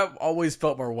always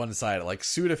felt more one-sided. Like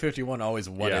Suda51 always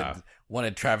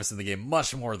wanted Travis in the game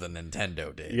much more than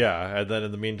Nintendo did. Yeah, and then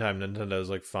in the meantime, Nintendo's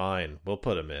like, fine, we'll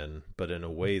put him in, but in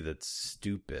a way that's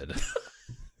stupid.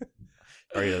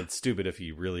 Or yeah, it's stupid if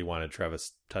you really wanted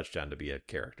Travis Touchdown to be a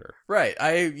character. Right.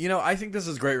 I think this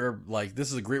is great. Like,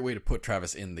 this is a great way to put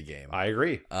Travis in the game. I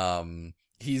agree.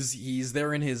 He's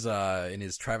there in his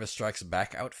Travis Strikes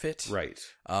Back outfit. Right.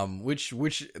 Which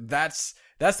that's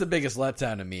the biggest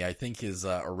letdown to me. I think his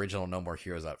original No More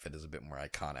Heroes outfit is a bit more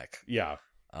iconic. Yeah.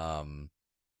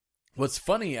 What's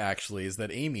funny actually is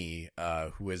that Amy,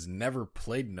 who has never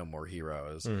played No More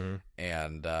Heroes,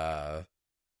 and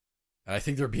I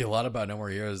think there'd be a lot about No More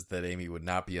Heroes that Amy would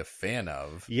not be a fan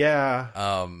of.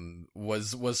 Yeah.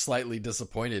 Was slightly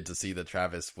disappointed to see that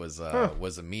Travis was a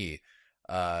Mii.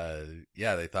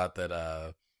 They thought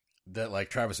that like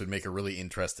Travis would make a really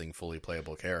interesting, fully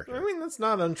playable character. I mean, that's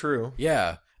not untrue.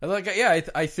 Yeah.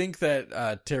 I think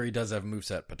that Terry does have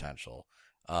moveset potential.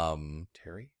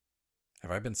 Terry? Have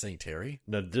I been saying Terry?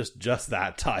 No, just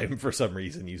that time for some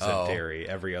reason you said Terry.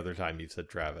 Every other time you've said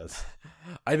Travis.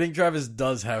 I think Travis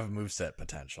does have moveset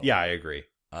potential. Yeah, I agree.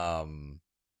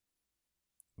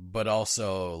 But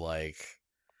also, like,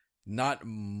 not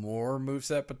more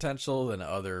moveset potential than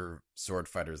other sword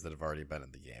fighters that have already been in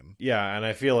the game. Yeah, and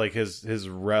I feel like his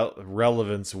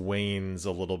relevance wanes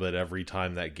a little bit every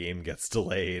time that game gets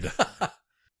delayed.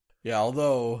 Yeah,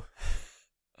 although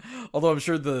I'm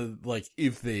sure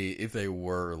if they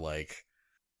were like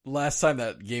last time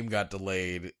that game got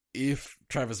delayed, if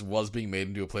Travis was being made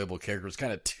into a playable character, it's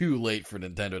kind of too late for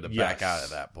Nintendo to back out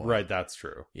at that point. Right, that's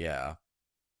true. Yeah.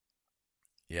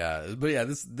 Yeah, but yeah,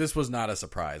 this was not a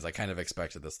surprise. I kind of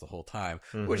expected this the whole time,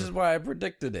 which is why I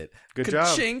predicted it. Good job.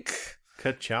 Ka-chink.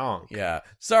 Ka-chonk. Yeah.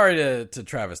 Sorry to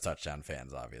Travis Touchdown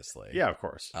fans, obviously. Yeah, of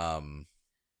course.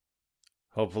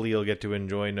 Hopefully you'll get to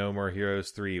enjoy No More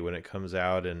Heroes 3 when it comes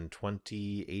out in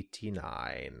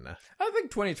 2089. I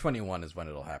think 2021 is when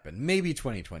it'll happen. Maybe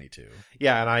 2022.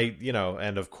 Yeah,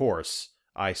 and of course,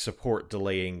 I support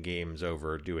delaying games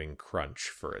over doing crunch,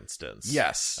 for instance.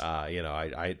 Yes.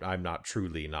 I'm not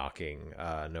truly knocking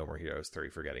No More Heroes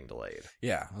 3 for getting delayed.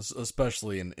 Yeah,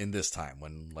 especially in this time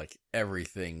when like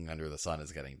everything under the sun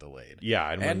is getting delayed. Yeah,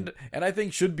 and I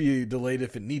think should be delayed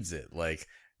if it needs it. Like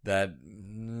that,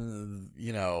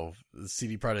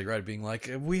 CD Projekt Red being like,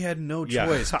 we had no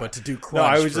choice but to do crunch. No,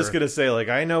 I was just going to say, like,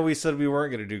 I know we said we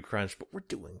weren't going to do crunch, but we're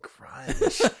doing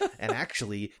crunch. And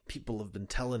actually, people have been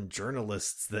telling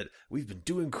journalists that we've been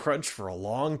doing crunch for a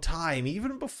long time,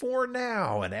 even before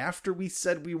now. And after we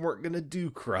said we weren't going to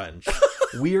do crunch,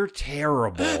 we're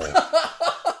terrible.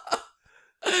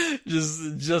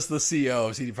 just the CEO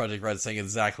of CD Projekt Red saying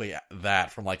exactly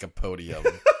that from like a podium.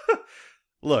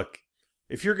 Look,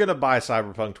 if you're gonna buy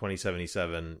Cyberpunk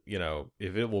 2077, you know,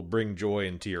 if it will bring joy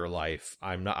into your life,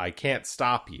 I can't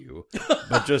stop you,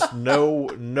 but just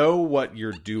know what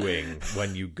you're doing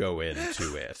when you go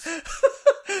into it.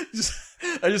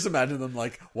 I just imagine them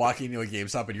like walking into a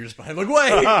GameStop and you're just behind, like,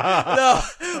 wait, no,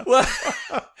 what?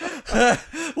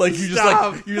 Like you're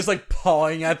just like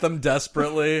pawing at them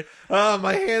desperately.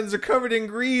 My hands are covered in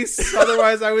grease.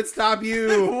 Otherwise, I would stop you.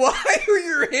 Why are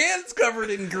your hands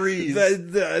covered in grease?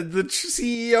 The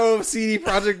CEO of CD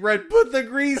Projekt Red put the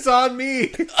grease on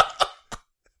me.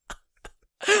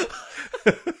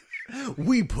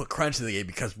 We put crunch in the game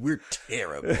because we're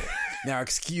terrible. Now,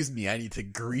 excuse me, I need to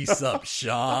grease up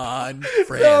Sean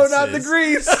Francis. No, not the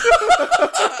grease.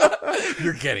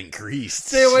 You're getting greased.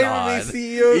 Stay away Sean. from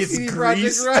me, CEO. It's CD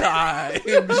grease Projekt Red.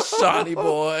 time, Shawnee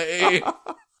boy.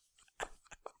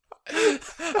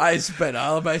 I spent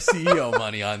all of my CEO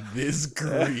money on this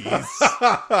grease.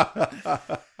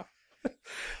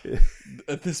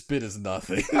 This bit is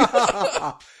nothing.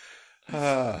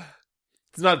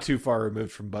 It's not too far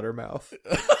removed from Buttermouth.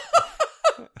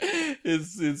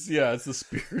 It's the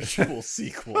spiritual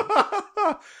sequel.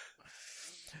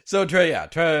 So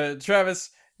Travis,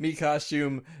 me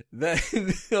costume, then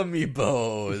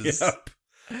amiibos. Yep.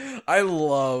 I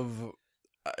love,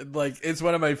 like, it's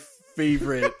one of my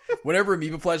favorite. Whenever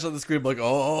amiibo flash on the screen, I'm like,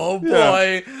 oh boy,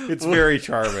 Yeah, it's very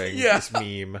charming. Yeah. This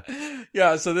meme.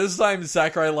 Yeah. So this time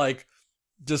Sakurai like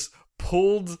just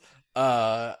pulled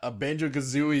a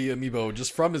Banjo-Kazooie amiibo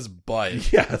just from his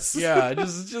butt. Yes. Yeah,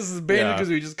 just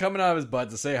Banjo-Kazooie just coming out of his butt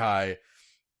to say hi.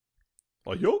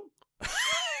 Oh, yo.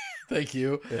 Thank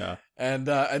you. Yeah. And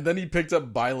then he picked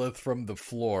up Byleth from the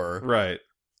floor. Right.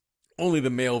 Only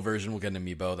the male version will get an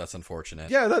amiibo. That's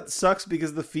unfortunate. Yeah, that sucks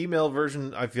because the female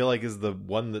version, I feel like, is the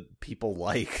one that people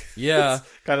like. Yeah. It's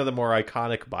kind of the more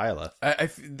iconic Byleth.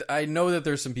 I know that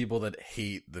there's some people that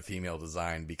hate the female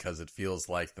design because it feels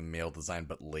like the male design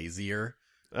but lazier.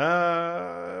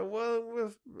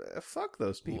 Well, fuck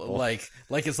those people. Like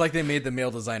it's like they made the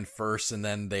male design first and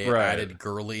then they Right. added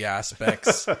girly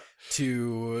aspects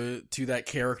to that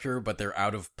character, but they're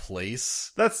out of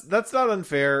place. That's not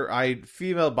unfair.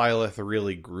 Female Byleth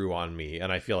really grew on me,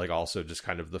 and I feel like also just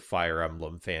kind of the Fire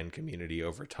Emblem fan community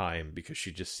over time because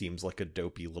she just seems like a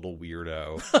dopey little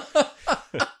weirdo.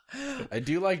 I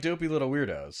do like dopey little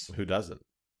weirdos. Who doesn't?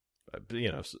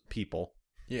 You know, people.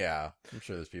 Yeah, I'm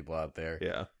sure there's people out there.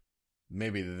 Yeah.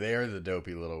 Maybe they're the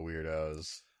dopey little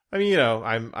weirdos. I mean, you know,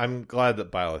 I'm glad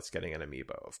that Byleth's getting an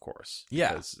amiibo, of course. Yeah.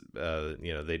 Because,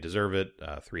 you know, they deserve it.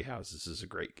 Three Houses is a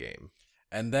great game.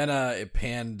 And then it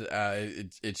panned,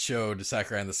 it showed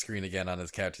Sakurai on the screen again on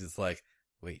his couch. He's like,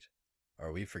 wait,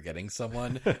 are we forgetting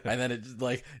someone? And then it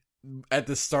like, at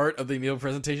the start of the amiibo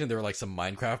presentation, there were like some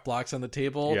Minecraft blocks on the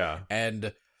table. Yeah.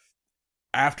 And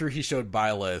after he showed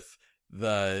Byleth,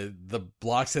 the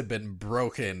blocks had been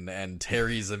broken and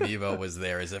Terry's amiibo was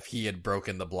there as if he had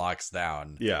broken the blocks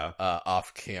down. Yeah.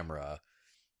 Off camera.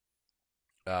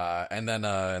 And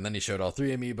then he showed all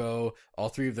three amiibo. All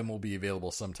three of them will be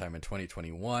available sometime in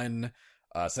 2021.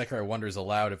 Sakurai wonders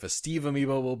aloud if a Steve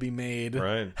amiibo will be made.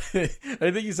 Right. I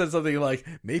think he said something like,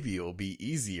 maybe it will be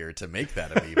easier to make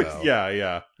that amiibo.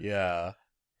 Yeah. Yeah.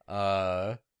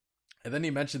 And then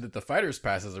he mentioned that the Fighter's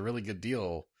Pass is a really good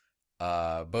deal.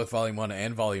 Both Volume 1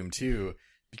 and Volume 2,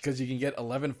 because you can get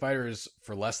 11 fighters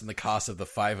for less than the cost of the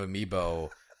 5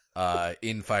 amiibo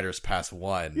in Fighters Pass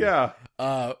 1. Yeah.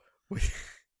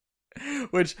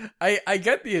 Which I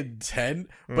get the intent,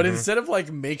 but Mhm. instead of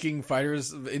making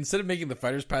the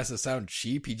Fighters Passes sound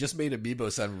cheap, he just made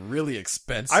amiibo sound really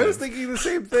expensive. I was thinking the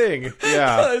same thing.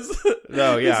 Yeah.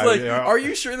 No, yeah. It's like, yeah. are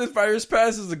you sure the Fighters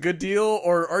Pass is a good deal,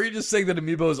 or are you just saying that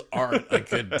amiibos aren't a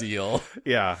good deal?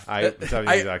 Yeah, I was having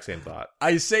the exact same thought.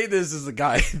 I say this as a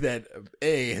guy that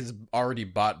A, has already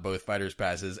bought both Fighters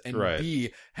Passes, and Right.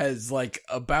 B, has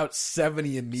about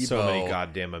 70 amiibo So many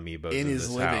goddamn amiibos in his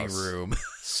this living house. room.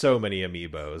 So many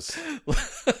amiibos.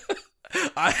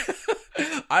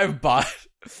 I've bought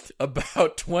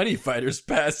about 20 Fighters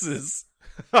Passes.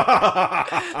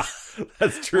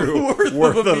 That's true.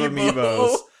 Worth of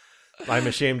amiibos. I'm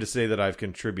ashamed to say that I've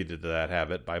contributed to that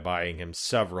habit by buying him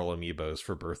several amiibos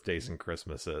for birthdays and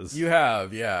Christmases. You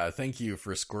have, yeah. Thank you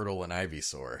for Squirtle and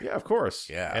Ivysaur. Yeah, of course.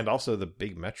 Yeah. And also the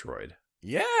big Metroid.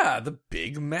 Yeah, the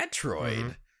big Metroid.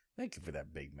 Mhm. Thank you for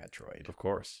that big Metroid. Of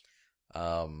course.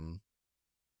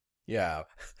 Yeah,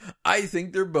 I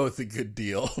think they're both a good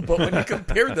deal, but when you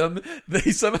compare them,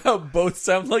 they somehow both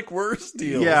sound like worse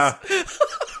deals. Yeah.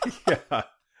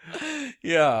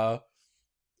 Yeah.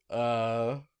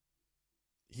 Yeah.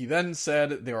 He then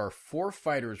said there are 4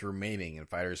 fighters remaining in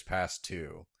Fighters Pass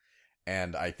 2.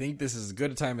 And I think this is as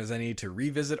good a time as any to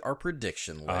revisit our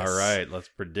prediction list. All right, let's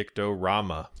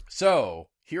predicto-rama. So,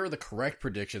 here are the correct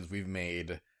predictions we've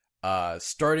made,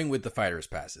 starting with the Fighters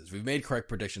Passes. We've made correct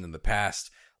predictions in the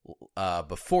past.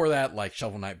 Before that, like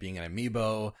Shovel Knight being an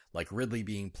amiibo, like Ridley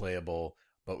being playable,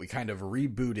 but we kind of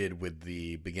rebooted with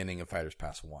the beginning of Fighters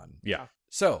Pass 1. Yeah.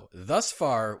 So, thus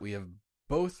far, we have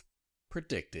both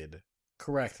predicted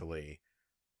correctly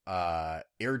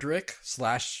Erdrick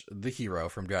 / the hero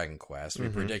from Dragon Quest. We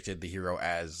predicted the hero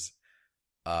as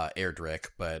Erdrick,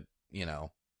 but, you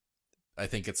know, I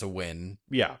think it's a win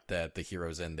that the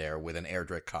hero's in there with an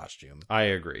Erdrick costume. I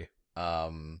agree.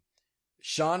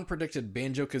 Sean predicted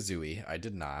Banjo-Kazooie. I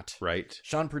did not. Right.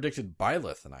 Sean predicted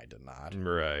Byleth, and I did not.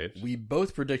 Right. We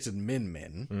both predicted Min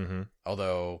Min.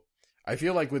 Although I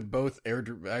feel like with both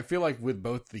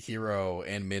the hero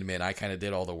and Min Min, I kind of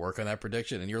did all the work on that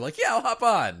prediction, and you're like, "Yeah, I'll hop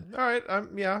on." All right.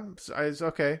 It's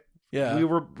okay. Yeah.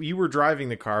 You were driving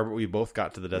the car, but we both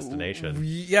got to the destination.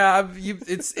 Yeah,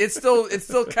 it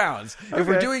still counts. Okay. If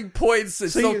we're doing points,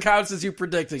 it still counts as you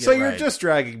predicting it. So you're right. just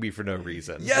dragging me for no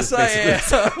reason. Yes, I am.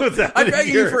 I'm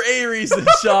dragging you for a reason,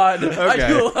 Sean. Okay. I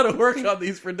do a lot of work on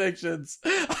these predictions.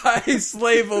 I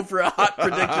slave over a hot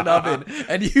prediction oven,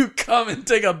 and you come and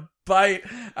take a bite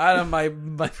out of my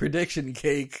prediction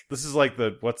cake. This is like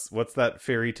what's that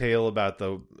fairy tale about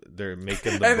they're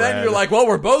making the bread. And then you're like, well,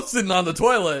 we're both sitting on the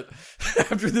toilet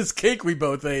after this cake we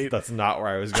both ate. That's not where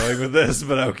I was going with this,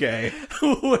 but okay.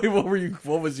 Wait,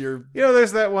 what was your... You know,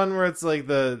 there's that one where it's like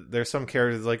there's some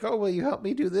characters like, oh, will you help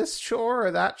me do this chore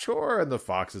or that chore? And the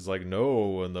fox is like,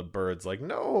 no. And the bird's like,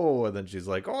 no. And then she's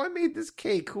like, oh, I made this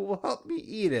cake. Who will help me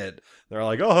eat it? They're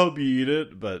like, I'll help you eat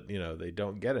it. But, you know, they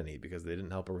don't get any because they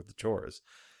didn't help her with the chores.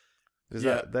 There's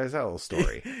that little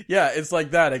story. Yeah, it's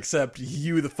like that, except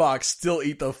you, the fox, still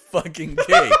eat the fucking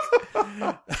cake.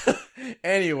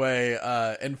 Anyway,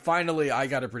 and finally, I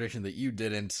got a prediction that you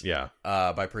didn't. Yeah.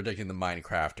 By predicting the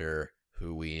Minecrafter,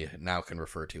 who we now can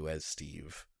refer to as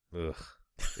Steve. Ugh.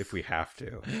 If we have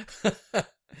to.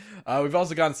 We've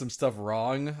also gotten some stuff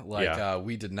wrong. Like,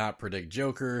 we did not predict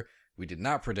Joker. We did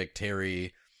not predict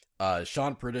Terry.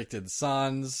 Sean predicted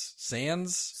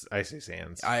Sands. I say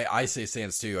Sans. I say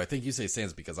Sans too. I think you say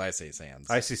Sans because I say Sans.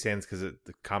 I say Sans because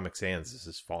the Comic Sans is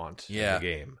his font in the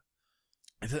game.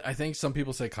 I think some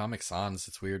people say Comic Sans.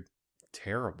 It's weird.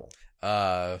 Terrible.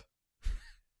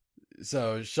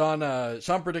 So Sean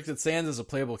predicted Sans as a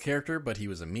playable character, but he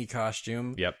was a Mii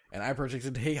costume. Yep. And I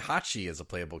predicted Heihachi as a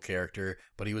playable character,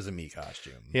 but he was a Mii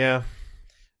costume. Yeah.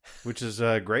 Which is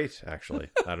great,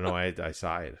 actually. I don't know why I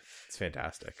sighed. It's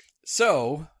fantastic.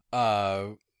 So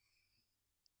that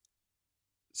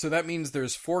means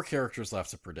there's 4 characters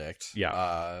left to predict.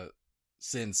 Yeah.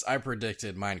 Since I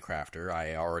predicted Minecrafter,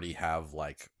 I already have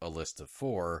like a list of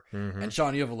 4. Mm-hmm. And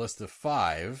Sean, you have a list of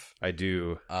 5. I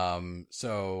do.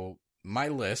 So my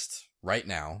list right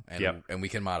now, and we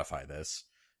can modify this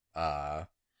as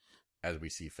we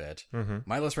see fit. Mm-hmm.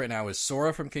 My list right now is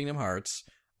Sora from Kingdom Hearts,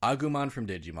 Agumon from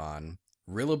Digimon,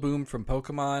 Rillaboom from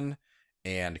Pokemon,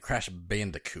 and Crash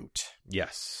Bandicoot.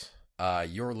 Yes.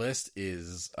 Your list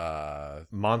is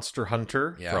Monster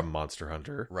Hunter from Monster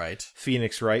Hunter. Right.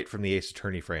 Phoenix Wright from the Ace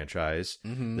Attorney franchise.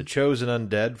 Mm-hmm. The Chosen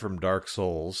Undead from Dark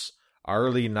Souls.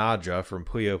 Arlie Naja from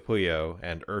Puyo Puyo.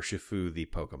 And Urshifu the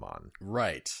Pokemon.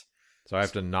 Right. So I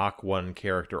have to knock one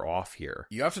character off here.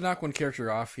 You have to knock one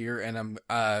character off here, and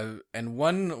and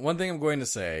one thing I'm going to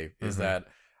say is that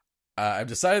I've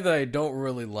decided that I don't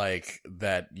really like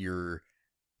that you're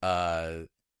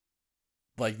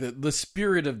like the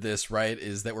spirit of this, right,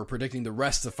 is that we're predicting the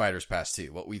rest of Fighters Pass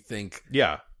 2, what we think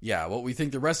what we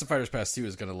think the rest of Fighters Pass 2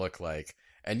 is going to look like.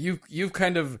 And you've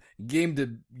kind of gamed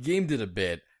it a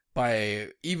bit by,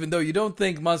 even though you don't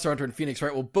think Monster Hunter and Phoenix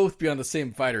Wright will both be on the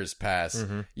same Fighters Pass,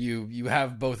 you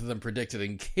have both of them predicted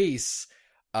in case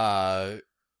either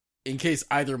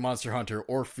Monster Hunter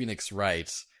or Phoenix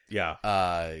Wright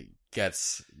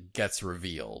gets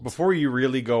revealed. Before you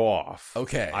really go off,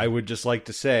 okay, I would just like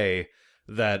to say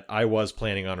that I was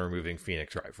planning on removing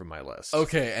Phoenix Wright from my list.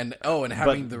 Okay, and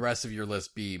having the rest of your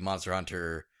list be Monster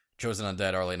Hunter, Chosen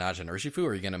Undead, Arlie Naja, and Urshifu, or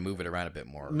are you going to move it around a bit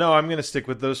more? No, I'm going to stick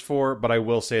with those 4, but I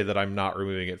will say that I'm not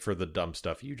removing it for the dumb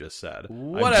stuff you just said.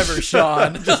 Whatever,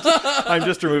 Sean. I'm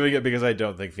just removing it because I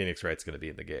don't think Phoenix Wright's going to be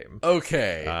in the game.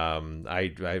 Okay.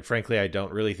 I frankly, I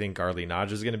don't really think Arlie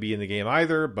Naja is going to be in the game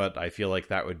either, but I feel like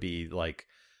that would be like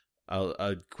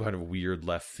a kind of weird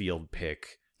left field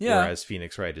pick. Yeah. Whereas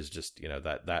Phoenix Wright is just,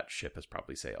 that ship has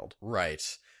probably sailed. Right.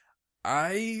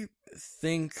 I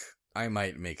think I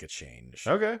might make a change.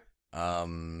 Okay.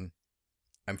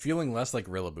 I'm feeling less like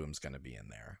Rillaboom's going to be in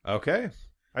there. Okay.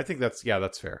 I think that's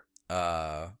fair.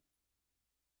 Yeah,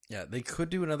 they could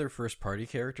do another first-party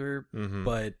character, Mm-hmm.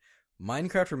 but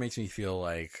Minecraft makes me feel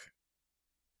like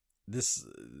this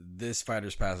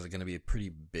Fighter's Pass is going to be a pretty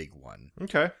big one.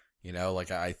 Okay. You know, like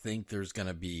I think there's going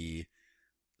to be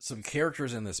some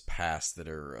characters in this pass that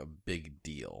are a big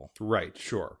deal. Right,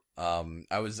 sure.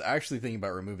 I was actually thinking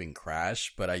about removing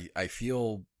Crash, but I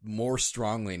feel more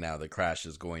strongly now that Crash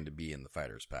is going to be in the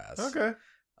Fighter's Pass. Okay.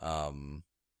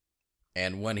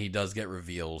 And when he does get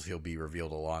revealed, he'll be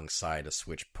revealed alongside a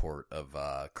Switch port of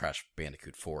Crash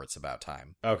Bandicoot 4. It's about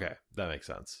time. Okay, that makes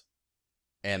sense.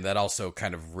 And that also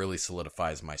kind of really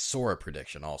solidifies my Sora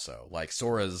prediction also. Like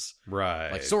Sora's Right.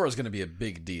 going to be a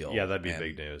big deal. Yeah, that'd be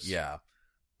big news. Yeah.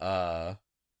 But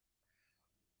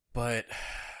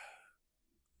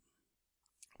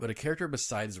a character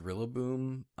besides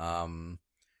Rillaboom, I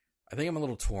think I'm a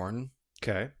little torn.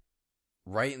 Okay.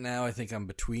 Right now, I think I'm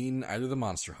between either the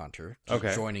Monster Hunter, just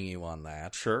Okay. joining you on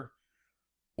that, Sure.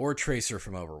 or Tracer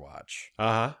from Overwatch.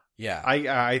 Uh-huh. Yeah.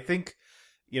 I think,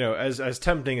 as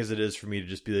tempting as it is for me to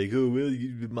just be like, oh, well,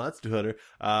 you Monster Hunter,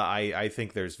 I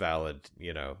think there's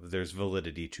there's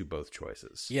validity to both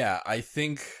choices. Yeah, I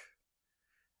think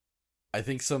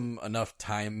enough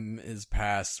time has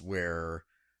passed where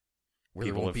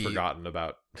People have forgotten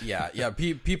about.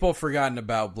 people have forgotten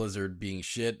about Blizzard being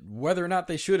shit, whether or not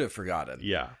they should have forgotten.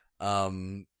 Yeah.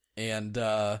 And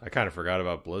I kind of forgot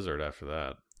about Blizzard after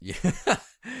that. yeah.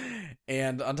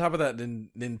 And on top of that,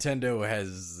 Nintendo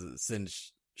has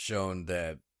since shown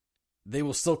that they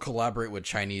will still collaborate with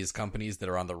Chinese companies that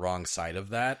are on the wrong side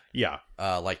of that. Yeah.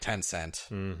 Like Tencent.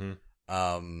 Mm-hmm.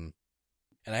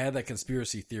 And I had that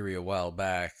conspiracy theory a while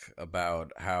back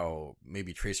about how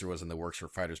maybe Tracer was in the works for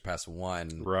Fighters Pass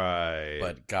 1. Right.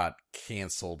 But got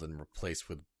canceled and replaced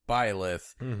with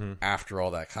Byleth after all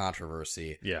that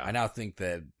controversy. Yeah. I now think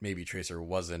that maybe Tracer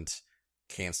wasn't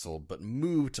canceled, but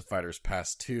moved to Fighters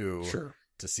Pass 2 Sure.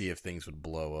 to see if things would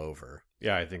blow over.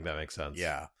 Yeah, I think that makes sense.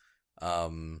 Yeah. I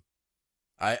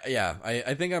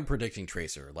think I'm predicting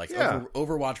Tracer. Like, Yeah.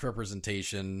 Overwatch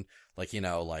representation, like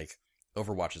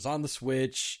Overwatch is on the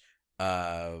Switch.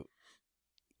 Overwatch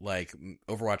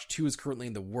 2 is currently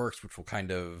in the works, which will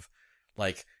kind of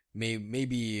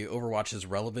maybe Overwatch's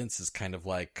relevance is kind of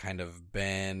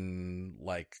been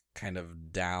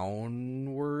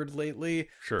downward lately.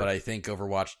 Sure. But I think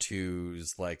Overwatch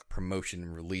 2's promotion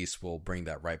and release will bring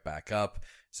that right back up.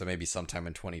 So maybe sometime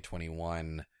in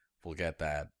 2021 we'll get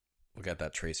that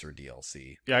Tracer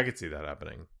DLC. Yeah, I could see that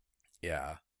happening.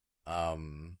 Yeah.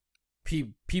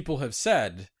 People have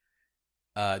said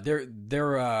there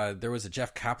was a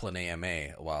Jeff Kaplan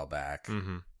AMA a while back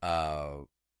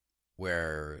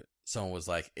where someone was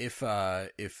like, if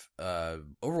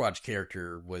Overwatch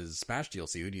character was Smash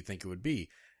DLC, who do you think it would be?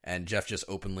 And Jeff just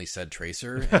openly said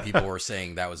Tracer, and people were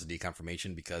saying that was a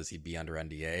deconfirmation because he'd be under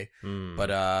NDA. But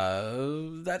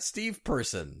that Steve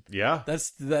person, yeah,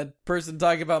 that's that person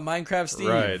talking about Minecraft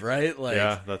Steve, right?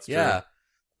 Yeah, that's true. Yeah.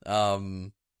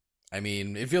 I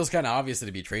mean, it feels kind of obvious that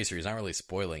it'd be Tracer. He's not really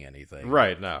spoiling anything.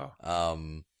 Right, no.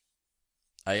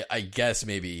 I guess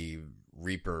maybe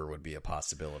Reaper would be a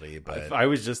possibility, but I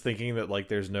was just thinking that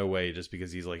there's no way just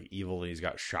because he's evil and he's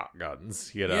got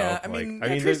shotguns, Yeah, I mean,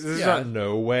 there's not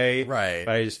no way, right?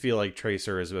 But I just feel like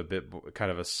Tracer is a bit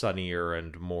kind of a sunnier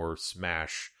and more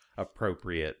Smash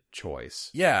appropriate choice.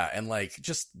 Yeah, and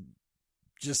just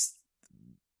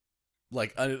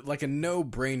a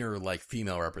no-brainer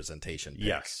female representation pick,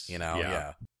 yes,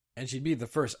 yeah. And she'd be the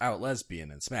first out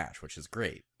lesbian in Smash, which is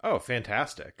great. Oh,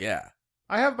 fantastic. Yeah.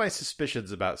 I have my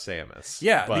suspicions about Samus.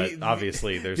 Yeah, but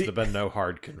obviously there's been no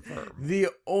hard confirm. The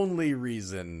only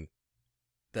reason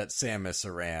that Samus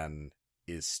Aran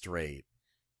is straight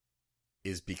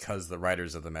is because the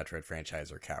writers of the Metroid franchise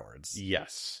are cowards.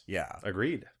 Yes. Yeah.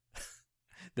 Agreed.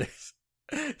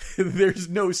 There's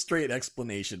no straight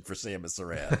explanation for Samus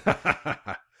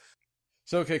Aran.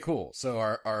 So, okay, cool. So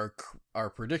our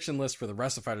prediction list for the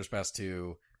rest of Fighters Pass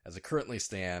 2, as it currently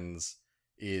stands,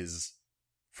 is,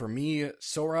 for me,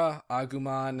 Sora,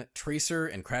 Agumon, Tracer,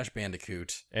 and Crash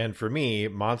Bandicoot. And for me,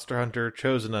 Monster Hunter,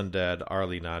 Chosen Undead,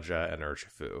 Arlie Naja, and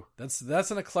Urshifu.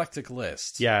 That's an eclectic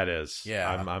list. Yeah, it is. Yeah.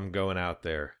 I'm going out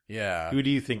there. Yeah. Who do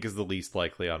you think is the least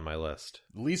likely on my list?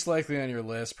 Least likely on your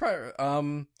list?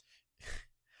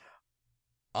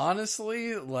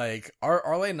 Honestly,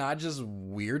 Arlie Naja's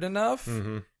weird enough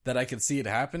that I could see it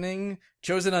happening.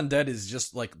 Chosen Undead is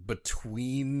just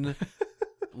between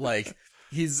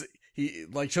Chosen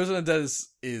Undead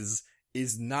is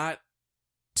not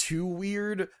too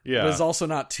weird, yeah, but is also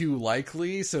not too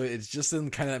likely. So it's just in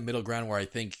kind of that middle ground where I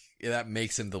think that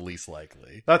makes him the least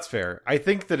likely. That's fair. I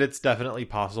think that it's definitely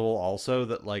possible also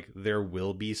that like there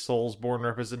will be Soulsborne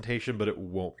representation, but it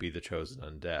won't be the Chosen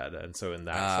Undead. And so in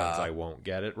that sense I won't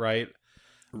get it right.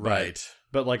 Right.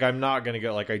 But like I'm not going to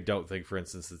go like I don't think for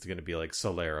instance it's going to be like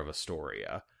Solaire of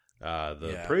Astoria.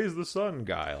 Praise the Sun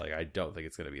guy. Like I don't think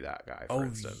it's going to be that guy for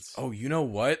instance. Oh, you know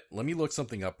what? Let me look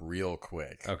something up real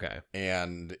quick. Okay.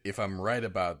 And if I'm right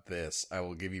about this, I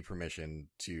will give you permission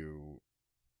to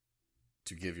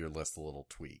give your list a little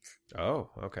tweak. Oh,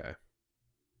 okay.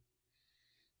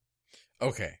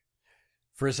 Okay.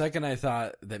 For a second, I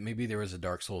thought that maybe there was a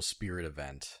Dark Souls Spirit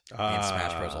event in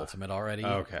Smash Bros. Ultimate already.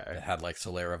 Okay. That had like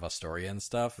Solaire of Astoria and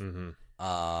stuff.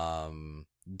 Mm-hmm.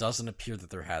 Doesn't appear that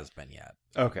there has been yet.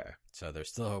 Okay. So there's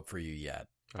still hope for you yet.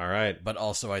 All right. But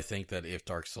also, I think that if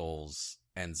Dark Souls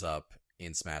ends up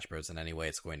in Smash Bros. In any way,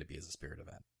 it's going to be as a Spirit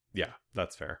event. Yeah,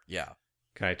 that's fair. Yeah.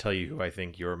 Can I tell you who I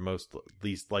think your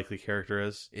least likely character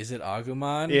is? Is it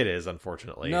Agumon? It is,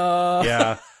 unfortunately. No.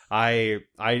 Yeah, I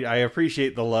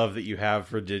appreciate the love that you have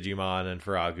for Digimon and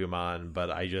for Agumon,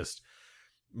 but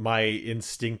my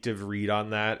instinctive read on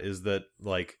that is that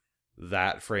like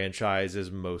that franchise is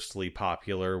mostly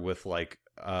popular with like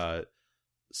a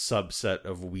subset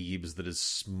of weebs that is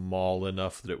small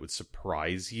enough that it would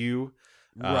surprise you,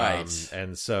 right?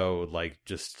 And so like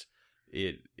just.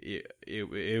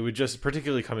 It would just,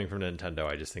 particularly coming from Nintendo,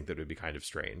 I just think that it would be kind of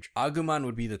strange. Agumon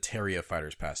would be the Terry of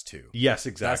Fighters Pass 2. Yes,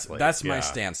 exactly. That's my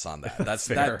stance on that.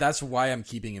 That's why I'm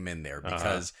keeping him in there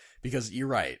because you're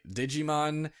right.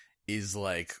 Digimon is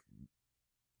like,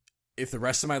 if the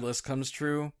rest of my list comes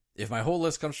true, if my whole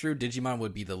list comes true, Digimon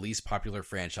would be the least popular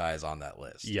franchise on that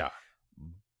list. Yeah.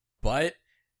 But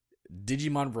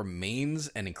Digimon remains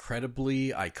an incredibly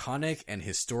iconic and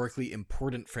historically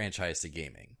important franchise to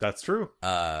gaming. That's true.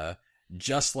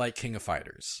 Just like King of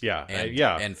Fighters. Yeah.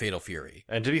 And Fatal Fury.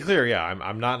 And to be clear, yeah,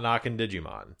 I'm not knocking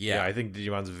Digimon. Yeah. I think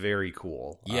Digimon's very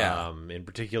cool. Yeah. In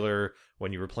particular,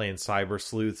 when you were playing Cyber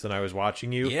Sleuths and I was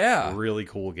watching you. Yeah. Really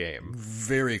cool game.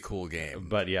 Very cool game.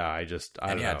 But yeah, I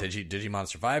don't know. Digimon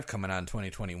Survive coming out in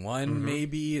 2021,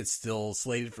 maybe. It's still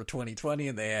slated for 2020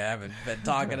 and they haven't been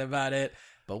talking about it.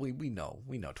 But we know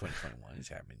 2021 is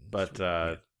happening. But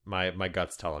my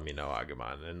gut's telling me no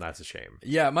Agumon, and that's a shame.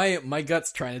 Yeah, my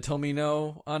gut's trying to tell me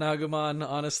no on Agumon,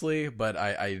 honestly, but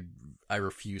I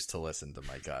refuse to listen to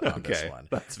my gut on this one.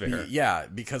 That's fair. Yeah,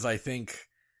 because I think,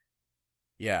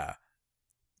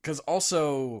 because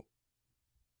also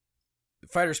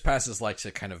Fighters Passes like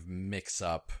to kind of mix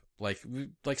up like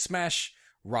Smash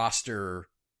roster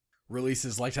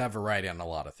releases like to have variety on a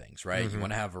lot of things, right? Mm-hmm. You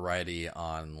want to have variety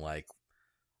on like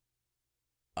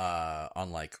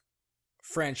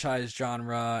franchise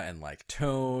genre and like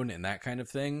tone and that kind of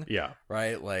thing. Yeah.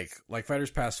 Right? Like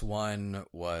Fighters Pass 1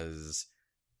 was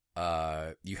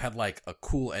you had like a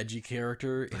cool edgy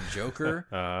character in Joker,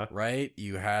 right?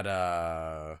 You had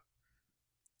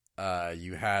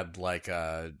like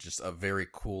just a very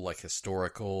cool like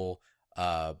historical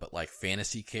but like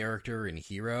fantasy character in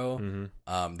Hero.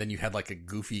 Mm-hmm. Then you had like a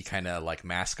goofy kind of like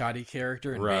mascotty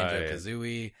character in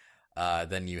Banjo-Kazooie.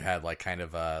 Then you had like kind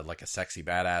of like a sexy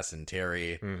badass in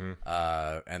Terry,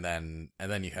 and then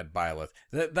you had Byleth.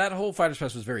 That whole Fighters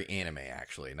Pass was very anime,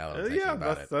 actually. Now that I'm thinking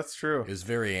about it, that's true. It was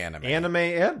very anime,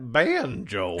 and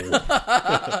banjo.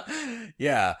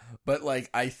 Yeah, but like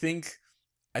I think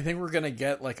we're gonna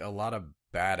get like a lot of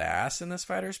badass in this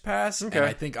Fighters Pass, and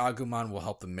I think Agumon will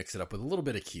help them mix it up with a little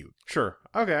bit of cute. Sure,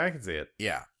 okay, I can see it.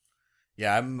 Yeah.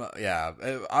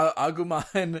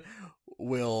 Agumon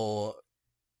will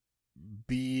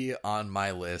be on my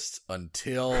list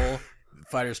until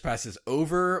Fighters Pass is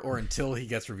over or until he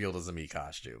gets revealed as a Mii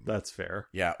costume. That's fair.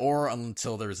 Yeah, or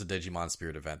until there's a Digimon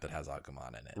Spirit event that has Agumon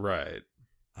in it. Right.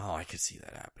 Oh, I could see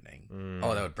that happening.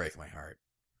 Oh, that would break my heart.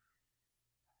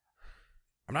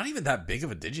 I'm not even that big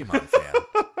of a Digimon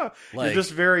fan. You're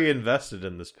just very invested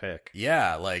in this pick.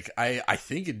 Yeah, like I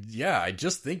think I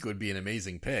just think it would be an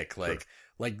amazing pick. Like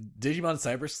Digimon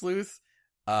Cyber Sleuth,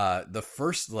 the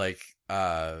first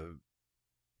Digimon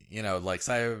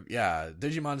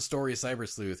Story Cyber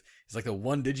Sleuth is like the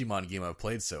one Digimon game I've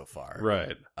played so far.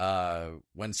 Right.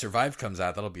 When Survive comes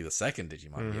out, that'll be the second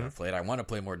Digimon game I've played. I want to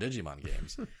play more Digimon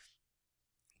games.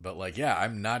 But like, yeah,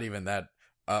 I'm not even that.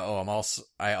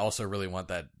 I also really want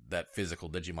that physical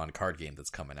Digimon card game that's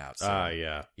coming out.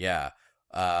 So, yeah.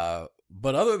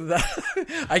 But other than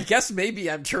that, I guess maybe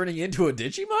I'm turning into a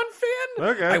Digimon fan.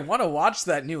 Okay. I want to watch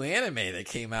that new anime that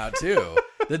came out too.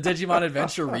 The Digimon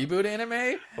Adventure reboot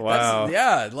anime. Wow.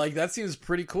 That seems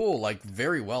pretty cool. Like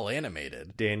very well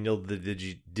animated. Daniel the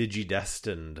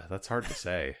Digidestined. That's hard to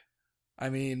say. I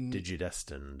mean,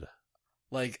 Digidestined.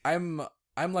 Like I'm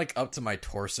I'm like up to my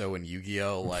torso in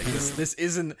Yu-Gi-Oh. Like this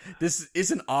isn't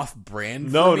off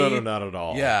brand. No, for me. no, not at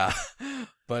all. Yeah,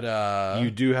 but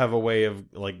you do have a way of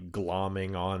like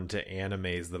glomming onto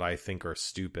animes that I think are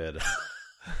stupid.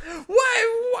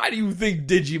 Why do you think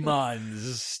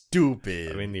Digimon's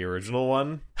stupid? I mean, the original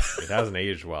one, it hasn't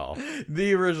aged well.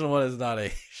 The original one is not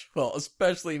aged well,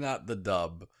 especially not the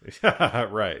dub.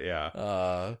 Right,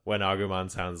 yeah. When Agumon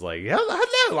sounds like,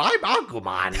 hello, I'm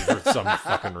Agumon, for some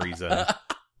fucking reason.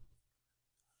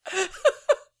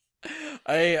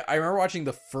 I remember watching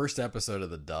the first episode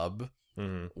of the dub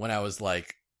Mm-hmm. when I was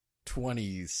like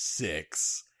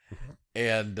 26,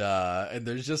 and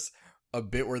there's just a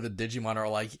bit where the Digimon are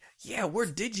like, yeah, we're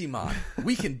Digimon,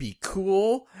 we can be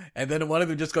cool, and then one of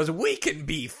them just goes, we can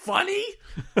be funny.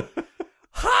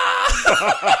 Ha!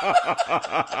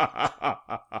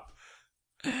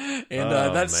 And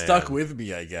that stuck with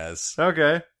me, I guess.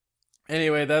 Okay.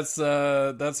 Anyway, that's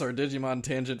our Digimon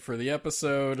tangent for the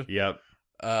episode. Yep.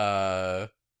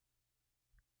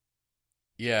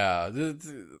 Yeah,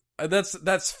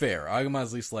 that's fair.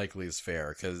 Agumon's least likely is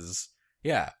fair because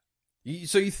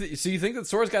So you think that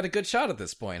Sora's got a good shot at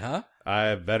this point, huh? I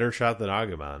have better shot than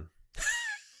Agumon.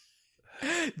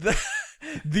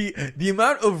 The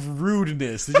amount of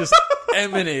rudeness that just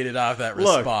emanated off that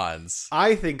response.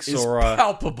 I think Sora. Is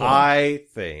palpable. I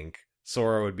think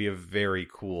Sora would be a very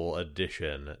cool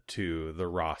addition to the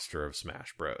roster of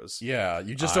Smash Bros. Yeah,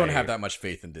 you just don't have that much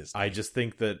faith in Disney. I just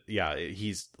think that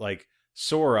he's like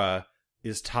Sora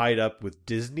is tied up with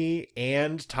Disney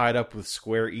and tied up with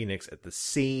Square Enix at the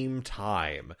same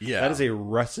time. Yeah. That is a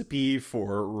recipe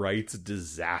for rights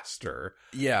disaster.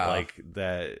 Yeah. Like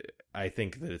that, I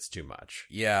think that it's too much.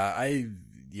 Yeah, I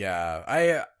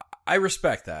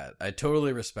respect that. I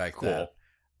totally respect that.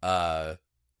 But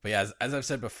yeah, as I've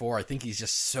said before, I think he's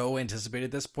just so anticipated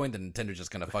at this point that Nintendo's just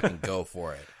gonna fucking go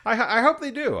for it. I hope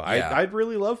they do. Yeah. I'd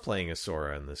really love playing as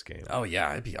Sora in this game. Oh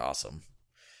yeah, it'd be awesome.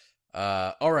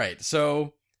 All right,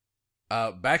 so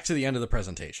back to the end of the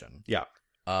presentation. Yeah.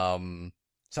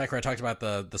 Sakurai talked about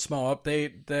the small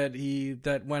update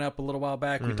that went up a little while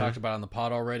back. We talked about it on the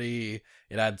pod already.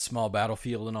 It had small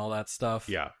battlefield and all that stuff.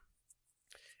 Yeah.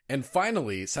 And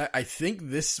finally, I think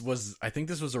this was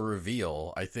a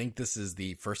reveal. I think this is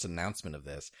the first announcement of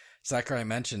this. Sakurai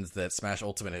mentions that Smash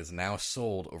Ultimate has now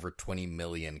sold over 20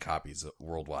 million copies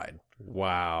worldwide.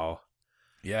 Wow.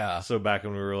 Yeah. So back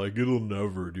when we were like, it'll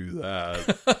never do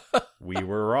that, we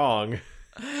were wrong.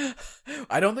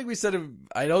 I don't think we said it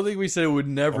would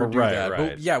never do that. Right.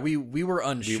 But yeah, we were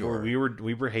unsure. We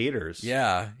were haters.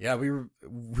 Yeah, we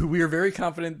were very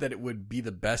confident that it would be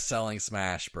the best selling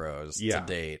Smash Bros. To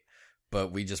date,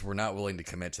 but we just were not willing to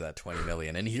commit to that 20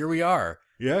 million. And here we are.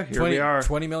 Yeah, we are.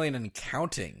 20 million and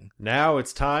counting. Now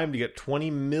it's time to get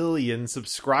 20 million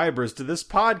subscribers to this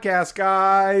podcast,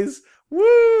 guys.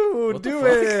 Woo! Do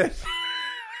it.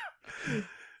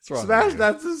 Smash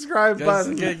that subscribe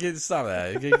button. Stop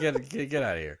that. Get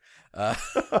out of here.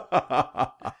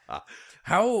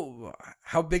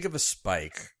 How big of a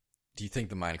spike do you think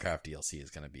the Minecraft DLC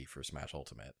is going to be for Smash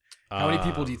Ultimate? How many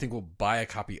people do you think will buy a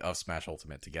copy of Smash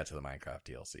Ultimate to get to the Minecraft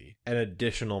DLC? An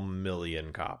additional 1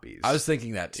 million copies. I was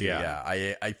thinking that too. Yeah.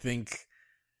 I think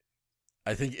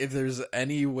if there's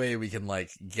any way we can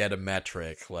like get a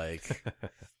metric, like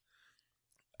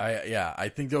I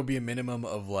think there'll be a minimum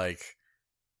of like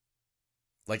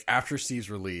after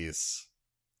Steve's release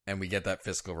and we get that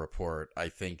fiscal report, I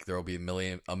think there will be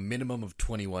a minimum of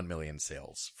 21 million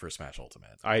sales for Smash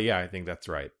Ultimate. I think that's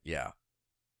right. Yeah.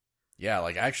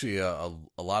 Like actually a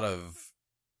lot of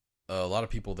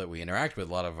people that we interact with,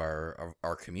 a lot of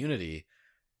our community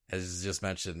has just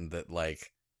mentioned that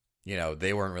like, you know,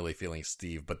 they weren't really feeling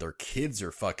Steve, but their kids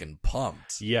are fucking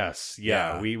pumped. Yes.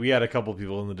 Yeah. We had a couple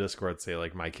people in the Discord say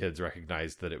like my kids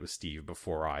recognized that it was Steve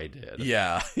before I did.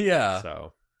 Yeah.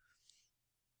 So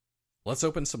let's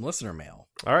open some listener mail.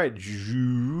 All right.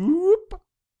 Zoop.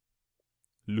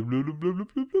 Loop, loop, loop,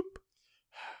 loop, loop, loop.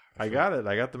 I got it.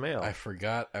 I got the mail. I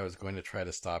forgot I was going to try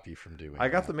to stop you from doing I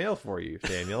got the mail for you,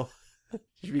 Daniel. You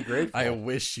should be grateful. I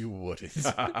wish you wouldn't.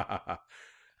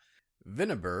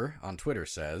 Vinaber on Twitter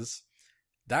says,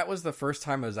 that was the first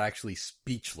time I was actually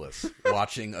speechless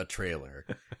watching a trailer.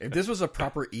 If this was a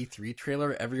proper E3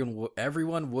 trailer,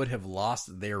 everyone would have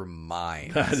lost their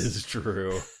minds. That is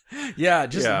true. Yeah,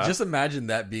 just imagine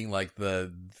that being like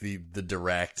the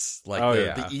direct, like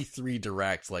the E3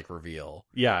 direct like reveal.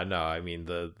 Yeah, no, I mean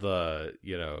the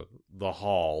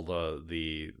hall,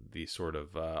 the sort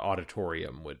of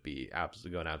auditorium would be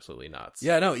going absolutely nuts.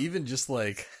 Yeah, no, even just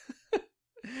like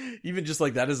Even just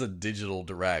like that is a digital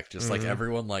direct, just like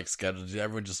everyone like scheduled,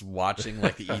 everyone just watching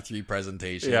like the E3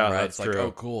 presentation, Yeah, right? that's It's like, true.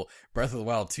 oh, cool, Breath of the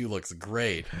Wild 2 looks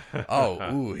great.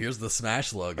 Oh, ooh, here's the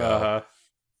Smash logo. Uh-huh.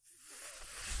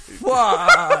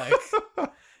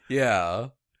 Fuck. Yeah.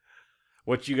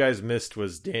 What you guys missed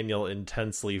was Daniel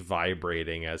intensely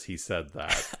vibrating as he said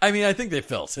that. I mean, I think they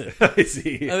felt it. I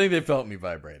see. I think they felt me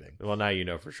vibrating. Well, now you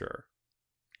know for sure.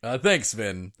 Thanks,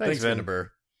 Vin. Thanks, Vin. Viniber.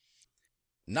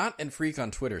 Not and Freak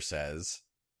on Twitter says,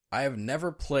 I have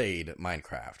never played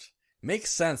Minecraft.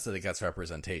 Makes sense that it gets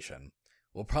representation.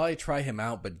 Will probably try him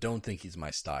out, but don't think he's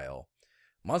my style.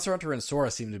 Monster Hunter and Sora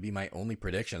seem to be my only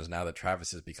predictions now that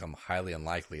Travis has become highly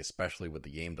unlikely, especially with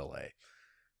the game delay.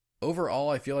 Overall,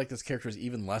 I feel like this character is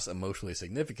even less emotionally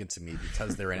significant to me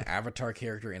because they're an avatar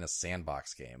character in a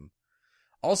sandbox game.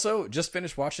 Also, just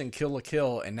finished watching Kill la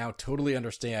Kill and now totally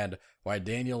understand why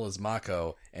Daniel is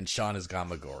Mako and Sean is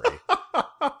Gamagori.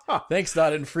 Thanks,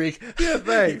 Not and Freak. Yeah,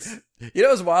 thanks. You know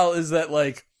what's wild is that,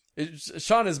 like,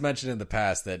 Sean has mentioned in the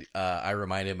past that I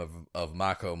remind him of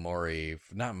Mako Mori,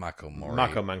 not Mako Mori.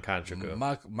 Mako Mankanchoku.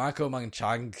 Mako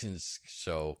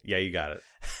Manchansho. Yeah, you got it.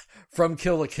 From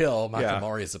Kill la Kill, Mako Yeah.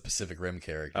 Mori is a Pacific Rim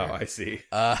character. Oh, I see.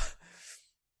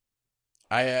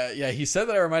 He said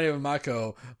that I reminded him of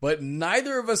Mako, but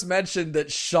neither of us mentioned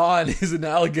that Sean is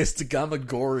analogous to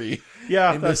Gamagori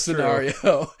Yeah, in that's this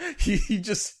scenario. He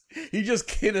just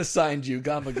kin assigned you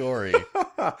Gamagori.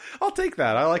 true. I'll take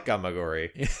that. I like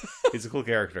Gamagori. He's a cool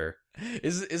character.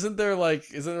 Isn't there like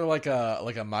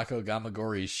a Mako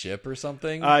Gamagori ship or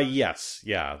something? Yes.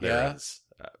 Yeah, there is.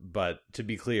 But to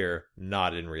be clear,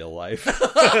 not in real life.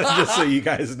 Just so you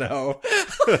guys know.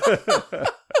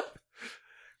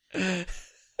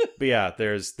 But yeah,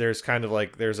 there's kind of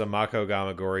like there's a Mako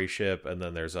Gamagori ship and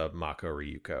then there's a Mako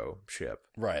Ryuko ship.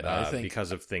 Right, I think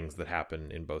because of things that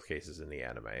happen in both cases in the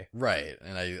anime. right,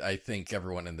 and I think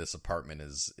everyone in this apartment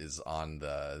is on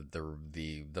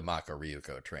the Mako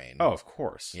Ryuko train. Oh, of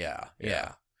course. yeah.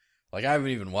 Yeah. Like I haven't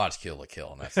even watched Kill la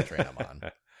Kill, and that's the train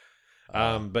I'm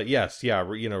on. But yes, yeah,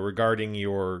 regarding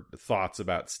your thoughts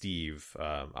about Steve,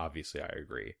 obviously I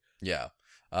agree. Yeah.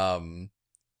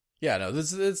 Yeah, no,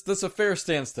 that's a fair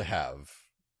stance to have,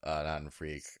 Not and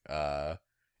Freak.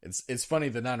 It's funny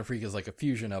that Not and Freak is like a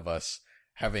fusion of us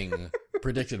having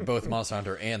predicted both Monster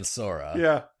Hunter and Sora.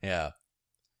 Yeah.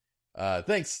 Yeah.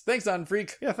 Thanks, Not and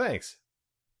Freak. Yeah, thanks.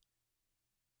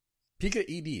 Pika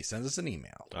ED sends us an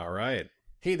email. All right.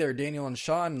 Hey there, Daniel and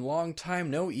Sean. Long time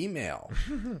no email.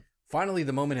 Finally,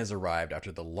 the moment has arrived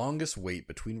after the longest wait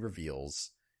between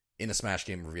reveals in a Smash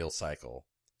game reveal cycle.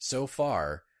 So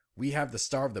far, we have the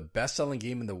star of the best-selling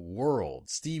game in the world,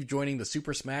 Steve joining the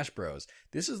Super Smash Bros.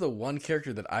 This is the one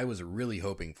character that I was really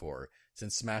hoping for,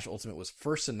 since Smash Ultimate was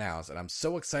first announced, and I'm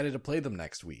so excited to play them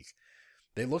next week.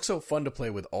 They look so fun to play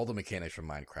with all the mechanics from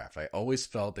Minecraft. I always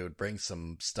felt they would bring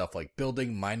some stuff like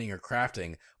building, mining, or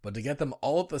crafting, but to get them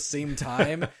all at the same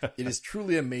time, it is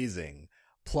truly amazing.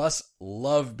 Plus,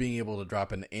 love being able to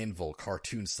drop an anvil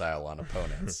cartoon style on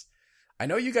opponents. I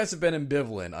know you guys have been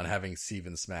ambivalent on having Steve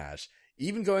in Smash,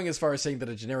 even going as far as saying that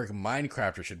a generic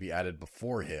Minecrafter should be added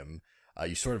before him.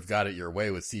 You sort of got it your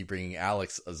way with Steve bringing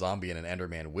Alex, a zombie, and an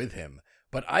Enderman with him.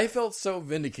 But I felt so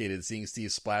vindicated seeing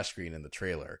Steve's splash screen in the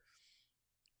trailer.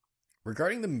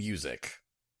 Regarding the music,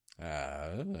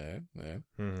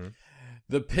 Mm-hmm.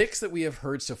 the picks that we have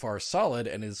heard so far are solid,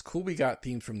 and it's cool we got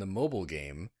themes from the mobile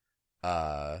game.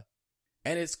 And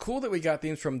it's cool that we got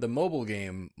themes from the mobile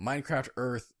game, Minecraft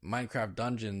Earth, Minecraft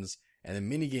Dungeons, and the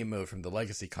minigame mode from the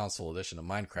Legacy Console Edition of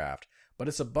Minecraft, but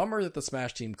it's a bummer that the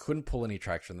Smash team couldn't pull any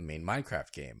tracks from the main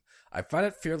Minecraft game. I find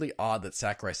it fairly odd that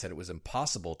Sakurai said it was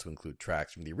impossible to include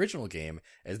tracks from the original game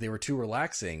as they were too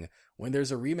relaxing, when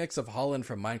there's a remix of Holland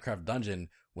from Minecraft Dungeon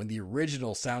when the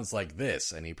original sounds like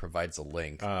this, and he provides a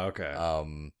link. Okay.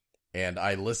 And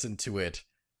I listened to it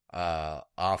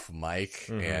off mic,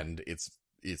 and it's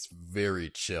very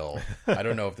chill. I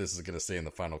don't know if this is going to stay in the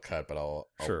final cut, but I'll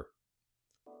Sure.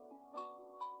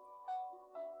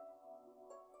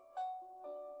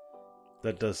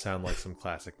 That does sound like some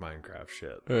classic Minecraft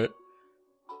shit. All right.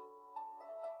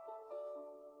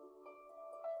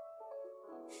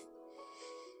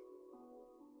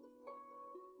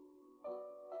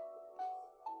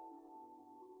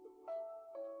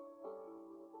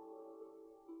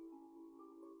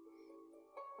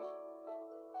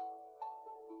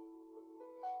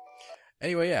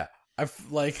 Anyway, yeah,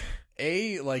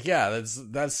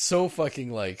 that's so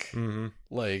fucking like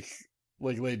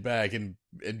laid back, and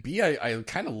B, I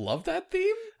kind of love that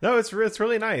theme. No, it's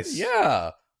really nice.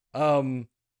 Yeah.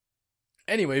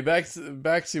 Anyway, back to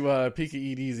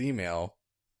Pika ED's email.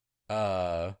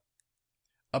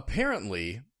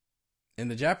 Apparently, In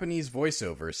the Japanese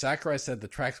voiceover, Sakurai said the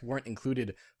tracks weren't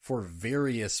included for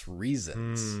various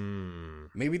reasons.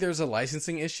 Maybe there's a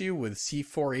licensing issue with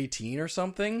C418 or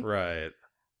something? Right.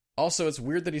 Also, it's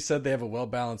weird that he said they have a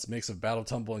well-balanced mix of battle,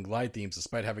 tumble, and glide themes,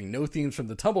 despite having no themes from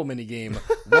the tumble minigame,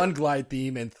 1 glide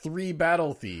theme, and 3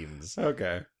 battle themes.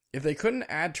 Okay. If they couldn't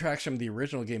add tracks from the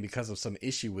original game because of some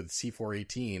issue with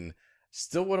C418,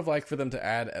 still would have liked for them to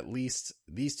add at least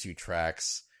these 2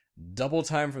 tracks, Double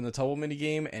Time from the tumble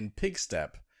minigame, and Pig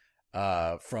Step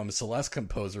from Celeste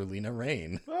composer Lena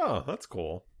Raine. Oh, that's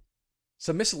cool.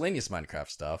 Some miscellaneous Minecraft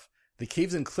stuff. The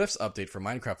Caves and Cliffs update for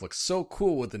Minecraft looks so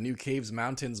cool with the new caves,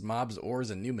 mountains, mobs,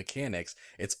 ores, and new mechanics.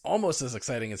 It's almost as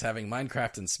exciting as having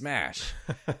Minecraft and Smash.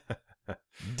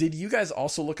 Did you guys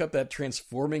also look up that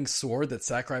transforming sword that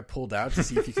Sakurai pulled out to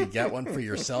see if you could get one for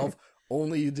yourself,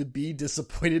 only to be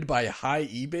disappointed by high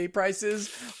eBay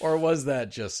prices? Or was that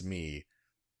just me?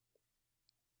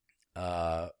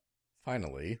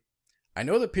 Finally, I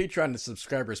know that Patreon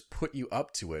subscribers put you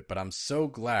up to it, but I'm so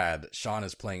glad Sean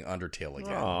is playing Undertale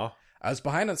again. Aww. I was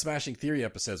behind on Smashing Theory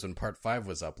episodes when part 5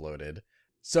 was uploaded,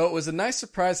 so it was a nice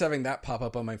surprise having that pop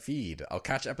up on my feed. I'll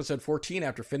catch episode 14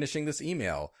 after finishing this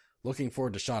email. Looking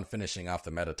forward to Sean finishing off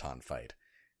the Mettaton fight.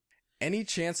 Any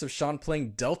chance of Sean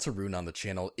playing Deltarune on the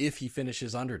channel if he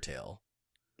finishes Undertale?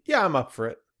 Yeah, I'm up for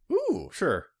it. Ooh.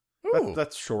 Sure. Ooh.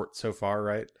 That's short so far,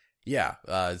 right? Yeah,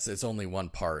 it's only 1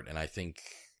 part, and I think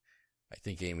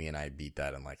Amy and I beat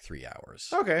that in like 3 hours.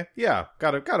 Okay, yeah.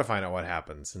 Gotta find out what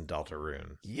happens in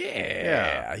Deltarune.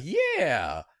 Yeah.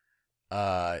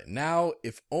 Now,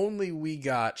 if only we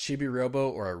got Chibi-Robo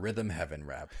or a Rhythm Heaven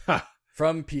rep.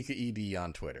 From Pika ED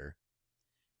on Twitter.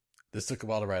 This took a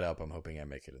while to write up. I'm hoping I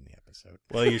make it in the episode.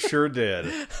 Well, you sure did.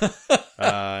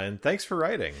 And thanks for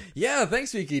writing. Yeah,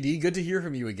 thanks, Pika ED. Good to hear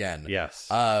from you again. Yes.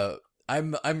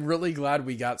 I'm really glad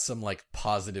we got some like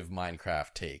positive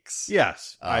Minecraft takes.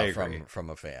 Yes, I agree. From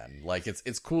a fan. Like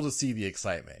it's cool to see the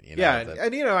excitement. You know, yeah,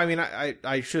 and you know, I mean,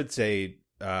 I should say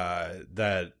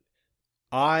that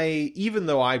even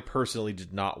though I personally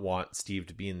did not want Steve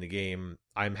to be in the game,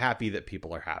 I'm happy that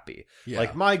people are happy. Yeah.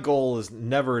 Like, my goal is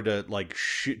never to like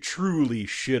truly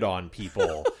shit on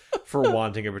people for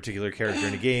wanting a particular character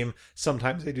in a game.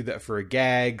 Sometimes I do that for a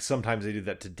gag. Sometimes I do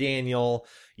that to Daniel,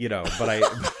 you know, but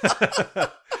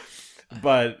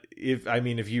but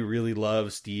if you really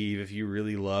love Steve, if you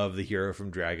really love the hero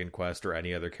from Dragon Quest or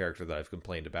any other character that I've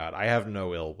complained about, I have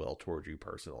no ill will towards you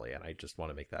personally, and I just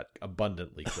want to make that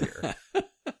abundantly clear.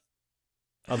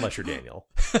 Unless you're Daniel.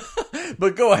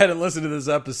 But go ahead and listen to this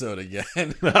episode again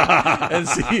and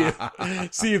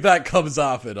see if that comes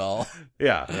off at all.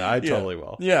 Yeah, I totally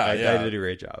will. Yeah, I yeah. did a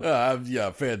great job.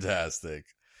 Yeah, fantastic.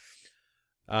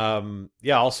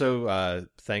 Yeah, also,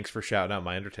 thanks for shouting out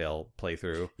my Undertale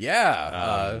playthrough.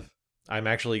 Yeah. I'm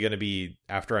actually going to be,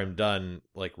 after I'm done,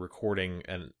 like, recording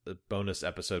a bonus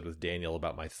episode with Daniel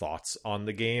about my thoughts on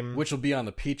the game. Which will be on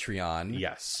the Patreon.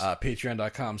 Yes.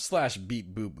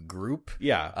 Patreon.com/beatboopgroup.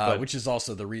 Yeah. Which is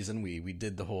also the reason we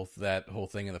did that whole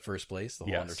thing in the first place, the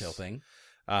whole Undertale thing.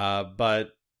 But,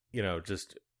 you know,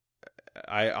 just,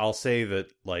 I'll say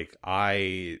that, like,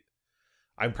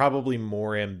 I'm probably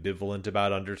more ambivalent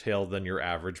about Undertale than your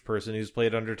average person who's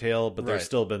played Undertale, but there's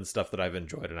still been stuff that I've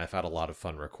enjoyed, and I've had a lot of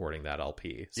fun recording that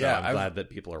LP. So yeah, I'm glad that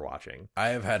people are watching. I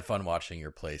have had fun watching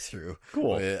your playthrough.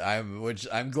 Cool.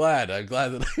 I'm glad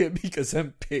that because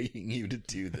I'm paying you to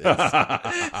do this.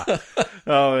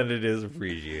 Oh, and it is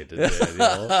appreciated,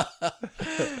 Daniel.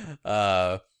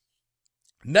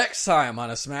 Next time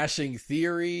on A Smashing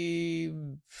Theory...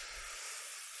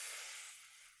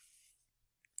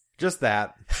 Just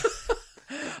that.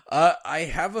 I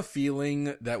have a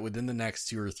feeling that within the next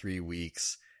 2 or 3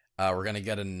 weeks, we're going to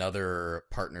get another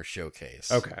partner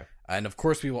showcase. Okay. And of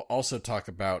course, we will also talk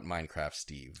about Minecraft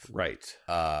Steve. Right.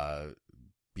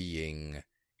 Being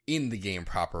in the game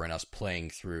proper and us playing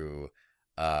through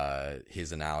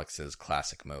his and Alex's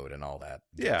classic mode and all that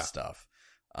good stuff.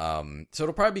 So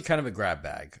it'll probably be kind of a grab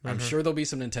bag. I'm sure there'll be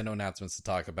some Nintendo announcements to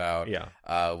talk about. Yeah.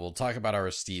 We'll talk about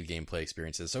our Steve gameplay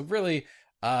experiences. So really...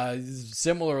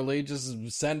 similarly,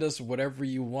 just send us whatever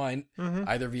you want,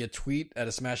 either via tweet at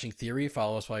A Smashing Theory,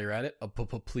 follow us while you're at it,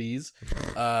 please,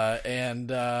 and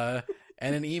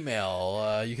an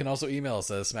email. You can also email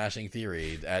us at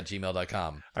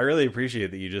smashingtheory@gmail.com. I really appreciate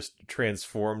that you just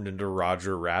transformed into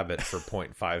Roger Rabbit for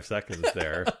 0.5 seconds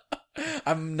there.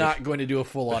 I'm not going to do a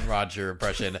full-on Roger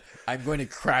impression. I'm going to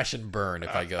crash and burn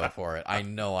if I go for it. I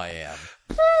know I am.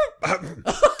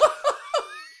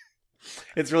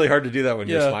 It's really hard to do that when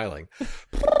you're smiling.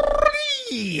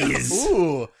 Please.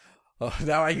 Ooh. Oh,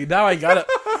 now I got it.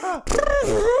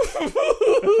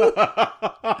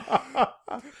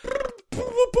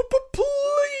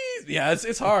 Yeah,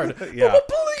 it's hard. Yeah.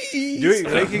 Please.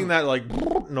 Making that like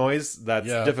noise, that's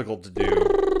difficult to do.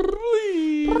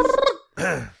 Please.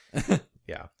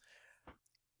 Yeah.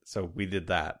 So we did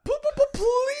that.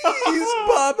 Please,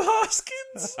 Bob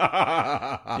Hoskins.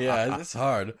 Yeah, it's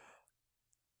hard.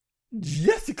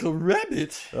 Jessica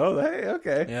Rabbit. Oh, hey,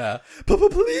 okay. Yeah.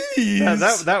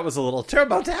 Please. That was a little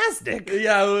turbotastic.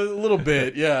 Yeah, a little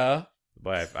bit, yeah.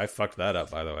 Boy, I fucked that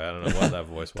up, by the way. I don't know what that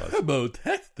voice was.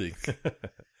 Turbotastic.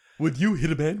 Would you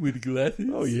hit a man with glasses?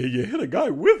 Oh, yeah, you hit a guy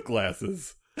with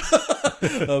glasses.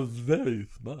 I'm very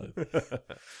smart.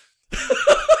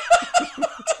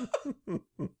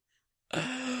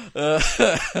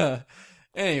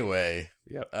 Anyway,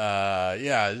 yep.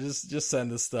 Yeah, just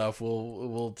send us stuff.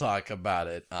 We'll talk about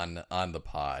it on the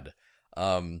pod.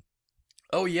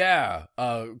 Oh yeah,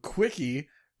 quickie.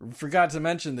 Forgot to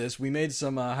mention this. We made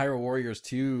some Hyrule Warriors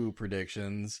 2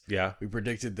 predictions. Yeah. We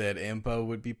predicted that Impa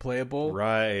would be playable.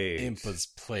 Right. Impa's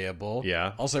playable.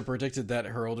 Yeah. Also predicted that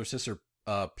her older sister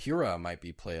Pura might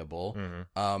be playable.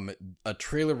 Mm-hmm. A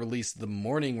trailer released the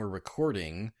morning we're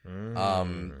recording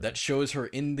that shows her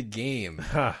in the game.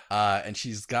 And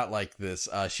she's got like this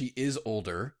she is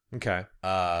older. Okay.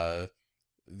 Kind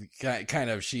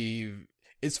of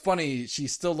it's funny, she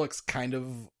still looks kind of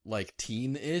like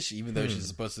teen-ish, even though she's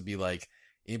supposed to be like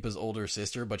Impa's older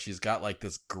sister, but she's got like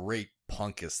this great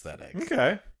punk aesthetic.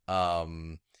 Okay.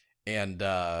 And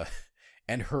her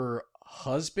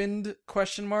husband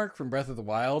from Breath of the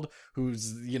Wild,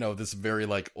 who's, you know, this very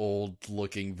like old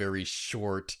looking, very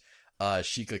short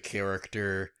Sheikah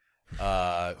character,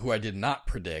 who I did not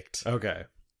predict. Okay.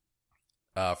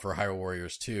 For Hyrule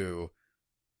Warriors 2.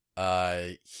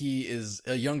 He is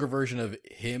a younger version of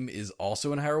him is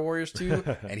also in Hyrule Warriors 2,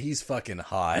 and he's fucking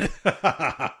hot.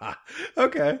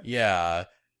 Okay. Yeah.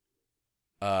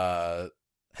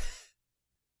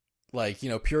 Like, you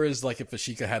know, Pure is like if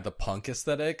Ashika had the punk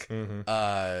aesthetic. Mm-hmm.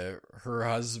 Her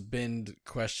husband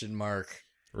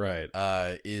right.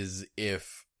 is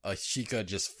if Ashika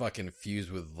just fucking fused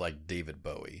with like David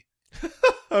Bowie.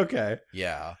 Okay.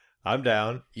 Yeah. I'm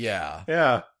down. Yeah.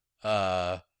 Yeah.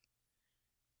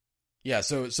 Yeah,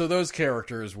 so those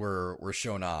characters were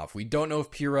shown off. We don't know if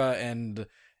Pyrrha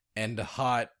and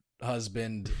hot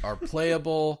husband are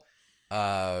playable,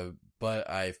 but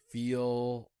I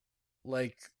feel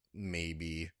like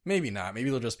maybe not. Maybe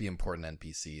they'll just be important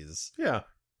NPCs. Yeah.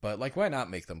 But like, why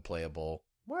not make them playable?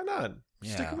 Why not?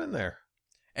 Stick them in there.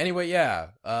 Anyway, yeah.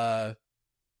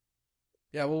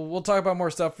 Yeah, we'll talk about more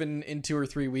stuff in 2 or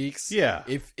 3 weeks. Yeah.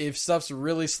 If stuff's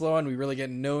really slow and we really get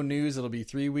no news, it'll be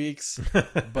 3 weeks.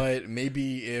 But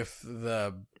maybe if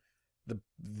the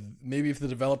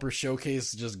developer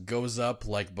showcase just goes up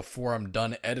like before I'm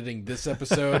done editing this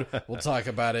episode, we'll talk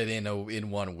about it in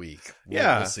 1 week.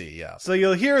 We'll see. Yeah. So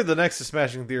you'll hear the next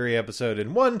Smashing Theory episode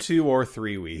in 1, 2, or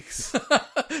 3 weeks.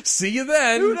 See you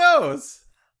then. Who knows?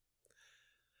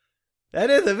 And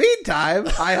in the meantime,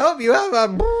 I hope you have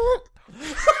a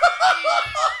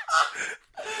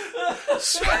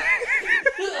smashing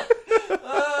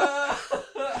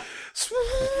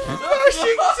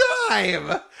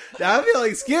time. Now, if you'll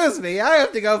excuse me, I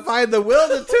have to go find the will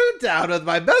to Toontown with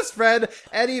my best friend,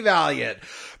 Eddie Valiant.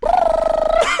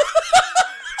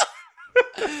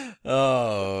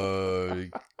 Oh,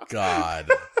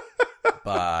 God.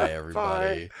 Bye,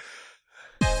 everybody. Bye.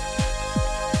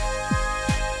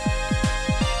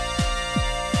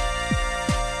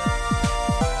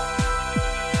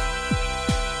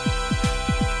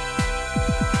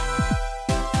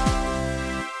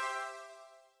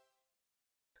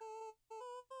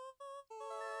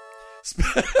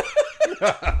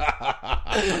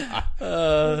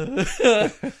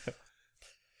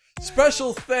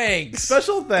 Special thanks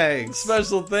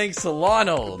to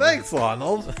Lonald. Thanks,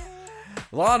 Lonald.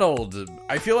 Lonald,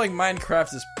 I feel like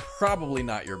Minecraft is probably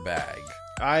not your bag.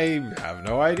 I have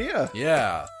no idea.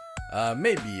 Yeah.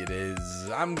 Maybe it is.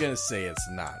 I'm gonna say it's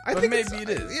not, but maybe it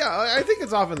is. Yeah, I think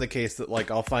it's often the case that, like,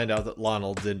 I'll find out that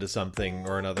Lonald's into something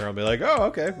or another. I'll be like, oh,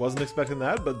 okay, wasn't expecting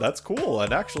that, but that's cool.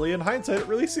 And actually, in hindsight, it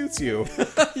really suits you.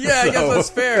 Yeah, I guess that's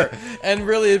fair. And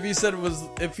really, if he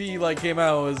came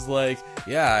out and was like,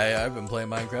 yeah, I've been playing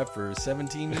Minecraft for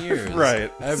 17 years.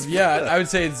 Right. I would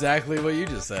say exactly what you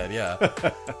just said, yeah.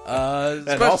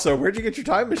 And also, where'd you get your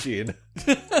time machine?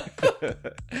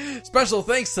 Special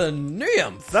thanks to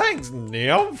Nymph. Thanks,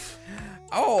 Nymph.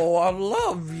 Oh, I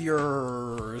love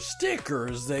your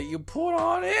stickers that you put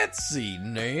on Etsy,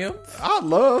 Nymph. I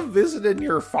love visiting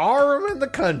your farm in the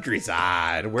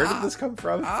countryside. Where did this come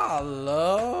from? I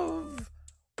love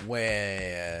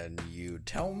when you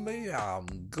tell me I'm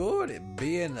good at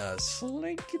being a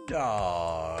slinky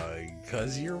dog,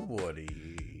 'cause you're Woody.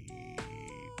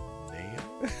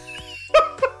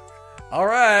 All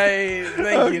right.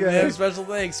 Thank you, Okay. Nib. Special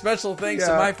thanks. Special thanks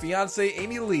to Yeah. my fiance,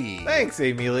 Amy Lee. Thanks,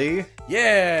 Amy Lee.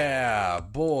 Yeah,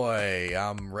 boy,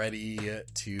 I'm ready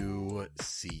to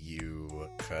see you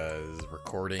because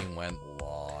recording went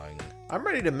long. I'm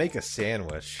ready to make a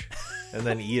sandwich and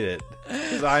then eat it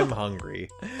because I'm hungry.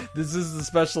 This is the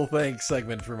special thanks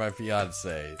segment for my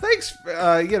fiance. Thanks,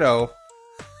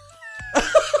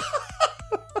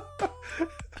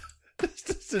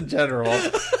 just in general.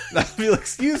 I feel,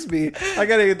 excuse me, I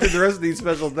gotta get through the rest of these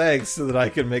special thanks so that I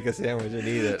can make a sandwich and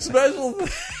eat it. Special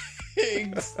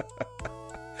thanks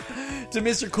to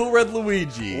Mr. Cool Red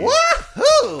Luigi.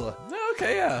 Woohoo!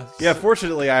 Okay, yeah. Yeah,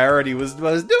 fortunately, I already was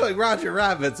doing Roger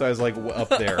Rabbit, so I was like up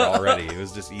there already. It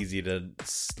was just easy to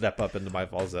step up into my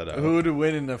falsetto. Who to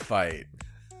win in a fight?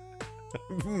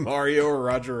 Mario or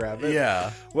Roger Rabbit?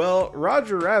 Yeah. Well,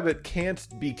 Roger Rabbit can't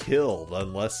be killed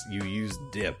unless you use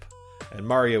dip, and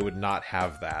Mario would not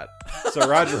have that. So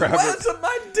Roger Rabbit, What's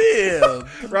my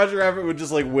dip? Roger Rabbit would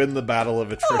just like win the battle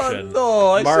of attrition.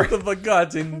 Oh no, I Mar- should have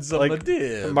forgotten some Like,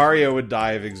 dip. Mario would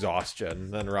die of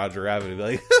exhaustion. Then Roger Rabbit would be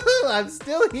like, "I'm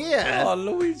still here." Oh,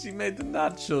 Luigi made the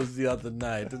nachos the other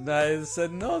night, and I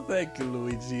said, "No, thank you,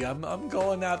 Luigi. I'm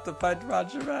going out to fight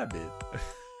Roger Rabbit."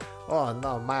 Oh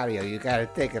no, Mario, you gotta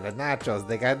take the nachos.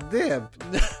 They got dip.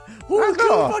 Who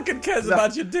know. fucking cares No.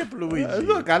 about your dip, Luigi?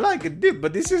 Look, I like a dip,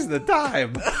 but this is the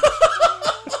time.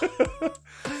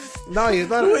 No, you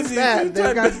don't Luigi, understand. you They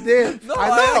tried got to- dip. No, I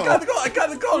know. I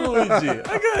gotta go, Luigi.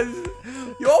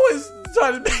 You always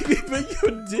try to make me bring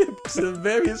your dip to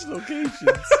various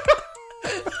locations.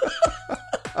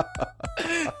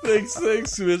 Thanks,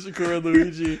 Mr. Cora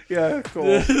Luigi. Yeah,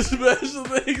 cool. Special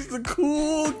thanks to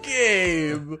Cool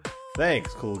Gabe.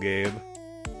 Thanks, cool Gabe.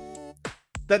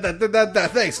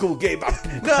 Thanks, cool Gabe.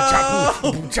 No!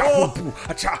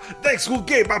 Thanks, cool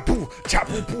Gabe.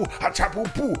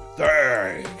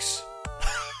 Thanks.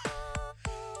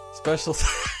 Special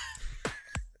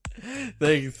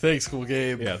thanks, Cool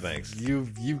Gabe. Yeah, thanks.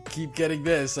 You keep getting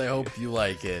this. I hope you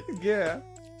like it. Yeah.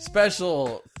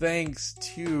 Special thanks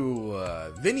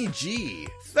to Vinny G.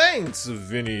 Thanks,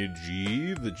 Vinny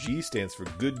G. The G stands for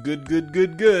good,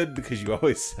 because you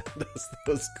always send us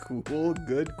those cool,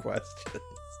 good questions.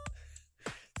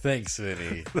 Thanks,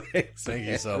 Vinny. Thanks, Thank you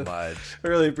man. so much. I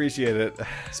really appreciate it.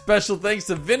 Special thanks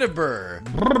to Viniber.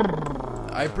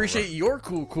 I appreciate your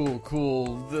cool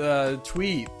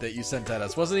tweet that you sent at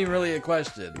us. Wasn't even really a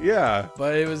question. Yeah.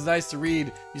 But it was nice to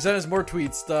read. You sent us more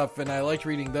tweet stuff, and I liked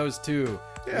reading those too.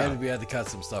 Yeah. We had to cut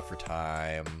some stuff for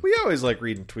time. We always like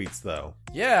reading tweets, though.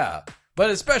 Yeah, but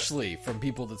especially from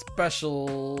people that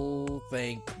special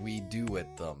think we do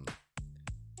at them.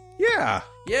 Yeah.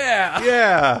 Yeah.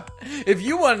 Yeah. If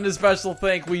you wanted a special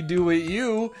thank we do at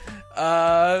you,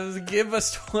 give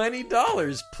us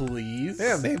 $20, please.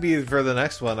 Yeah, maybe for the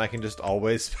next one, I can just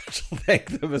always special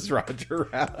thank them as Roger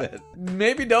Rabbit.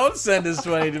 Maybe don't send us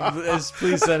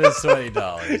please send us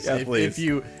 $20. Yeah, please.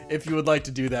 If you would like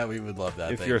to do that, we would love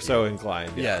that. If Thank you're you. so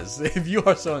inclined. Yeah. Yes, if you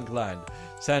are so inclined,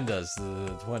 send us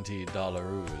the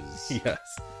 $20.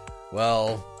 Yes.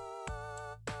 Well,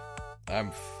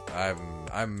 I'm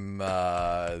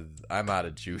out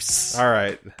of juice. All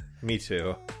right. Me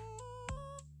too.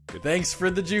 Thanks for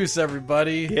the juice,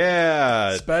 everybody.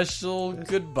 Yeah. Special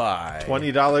goodbye.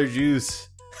 $20 juice.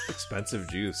 Expensive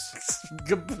juice.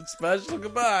 Special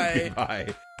goodbye.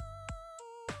 Goodbye.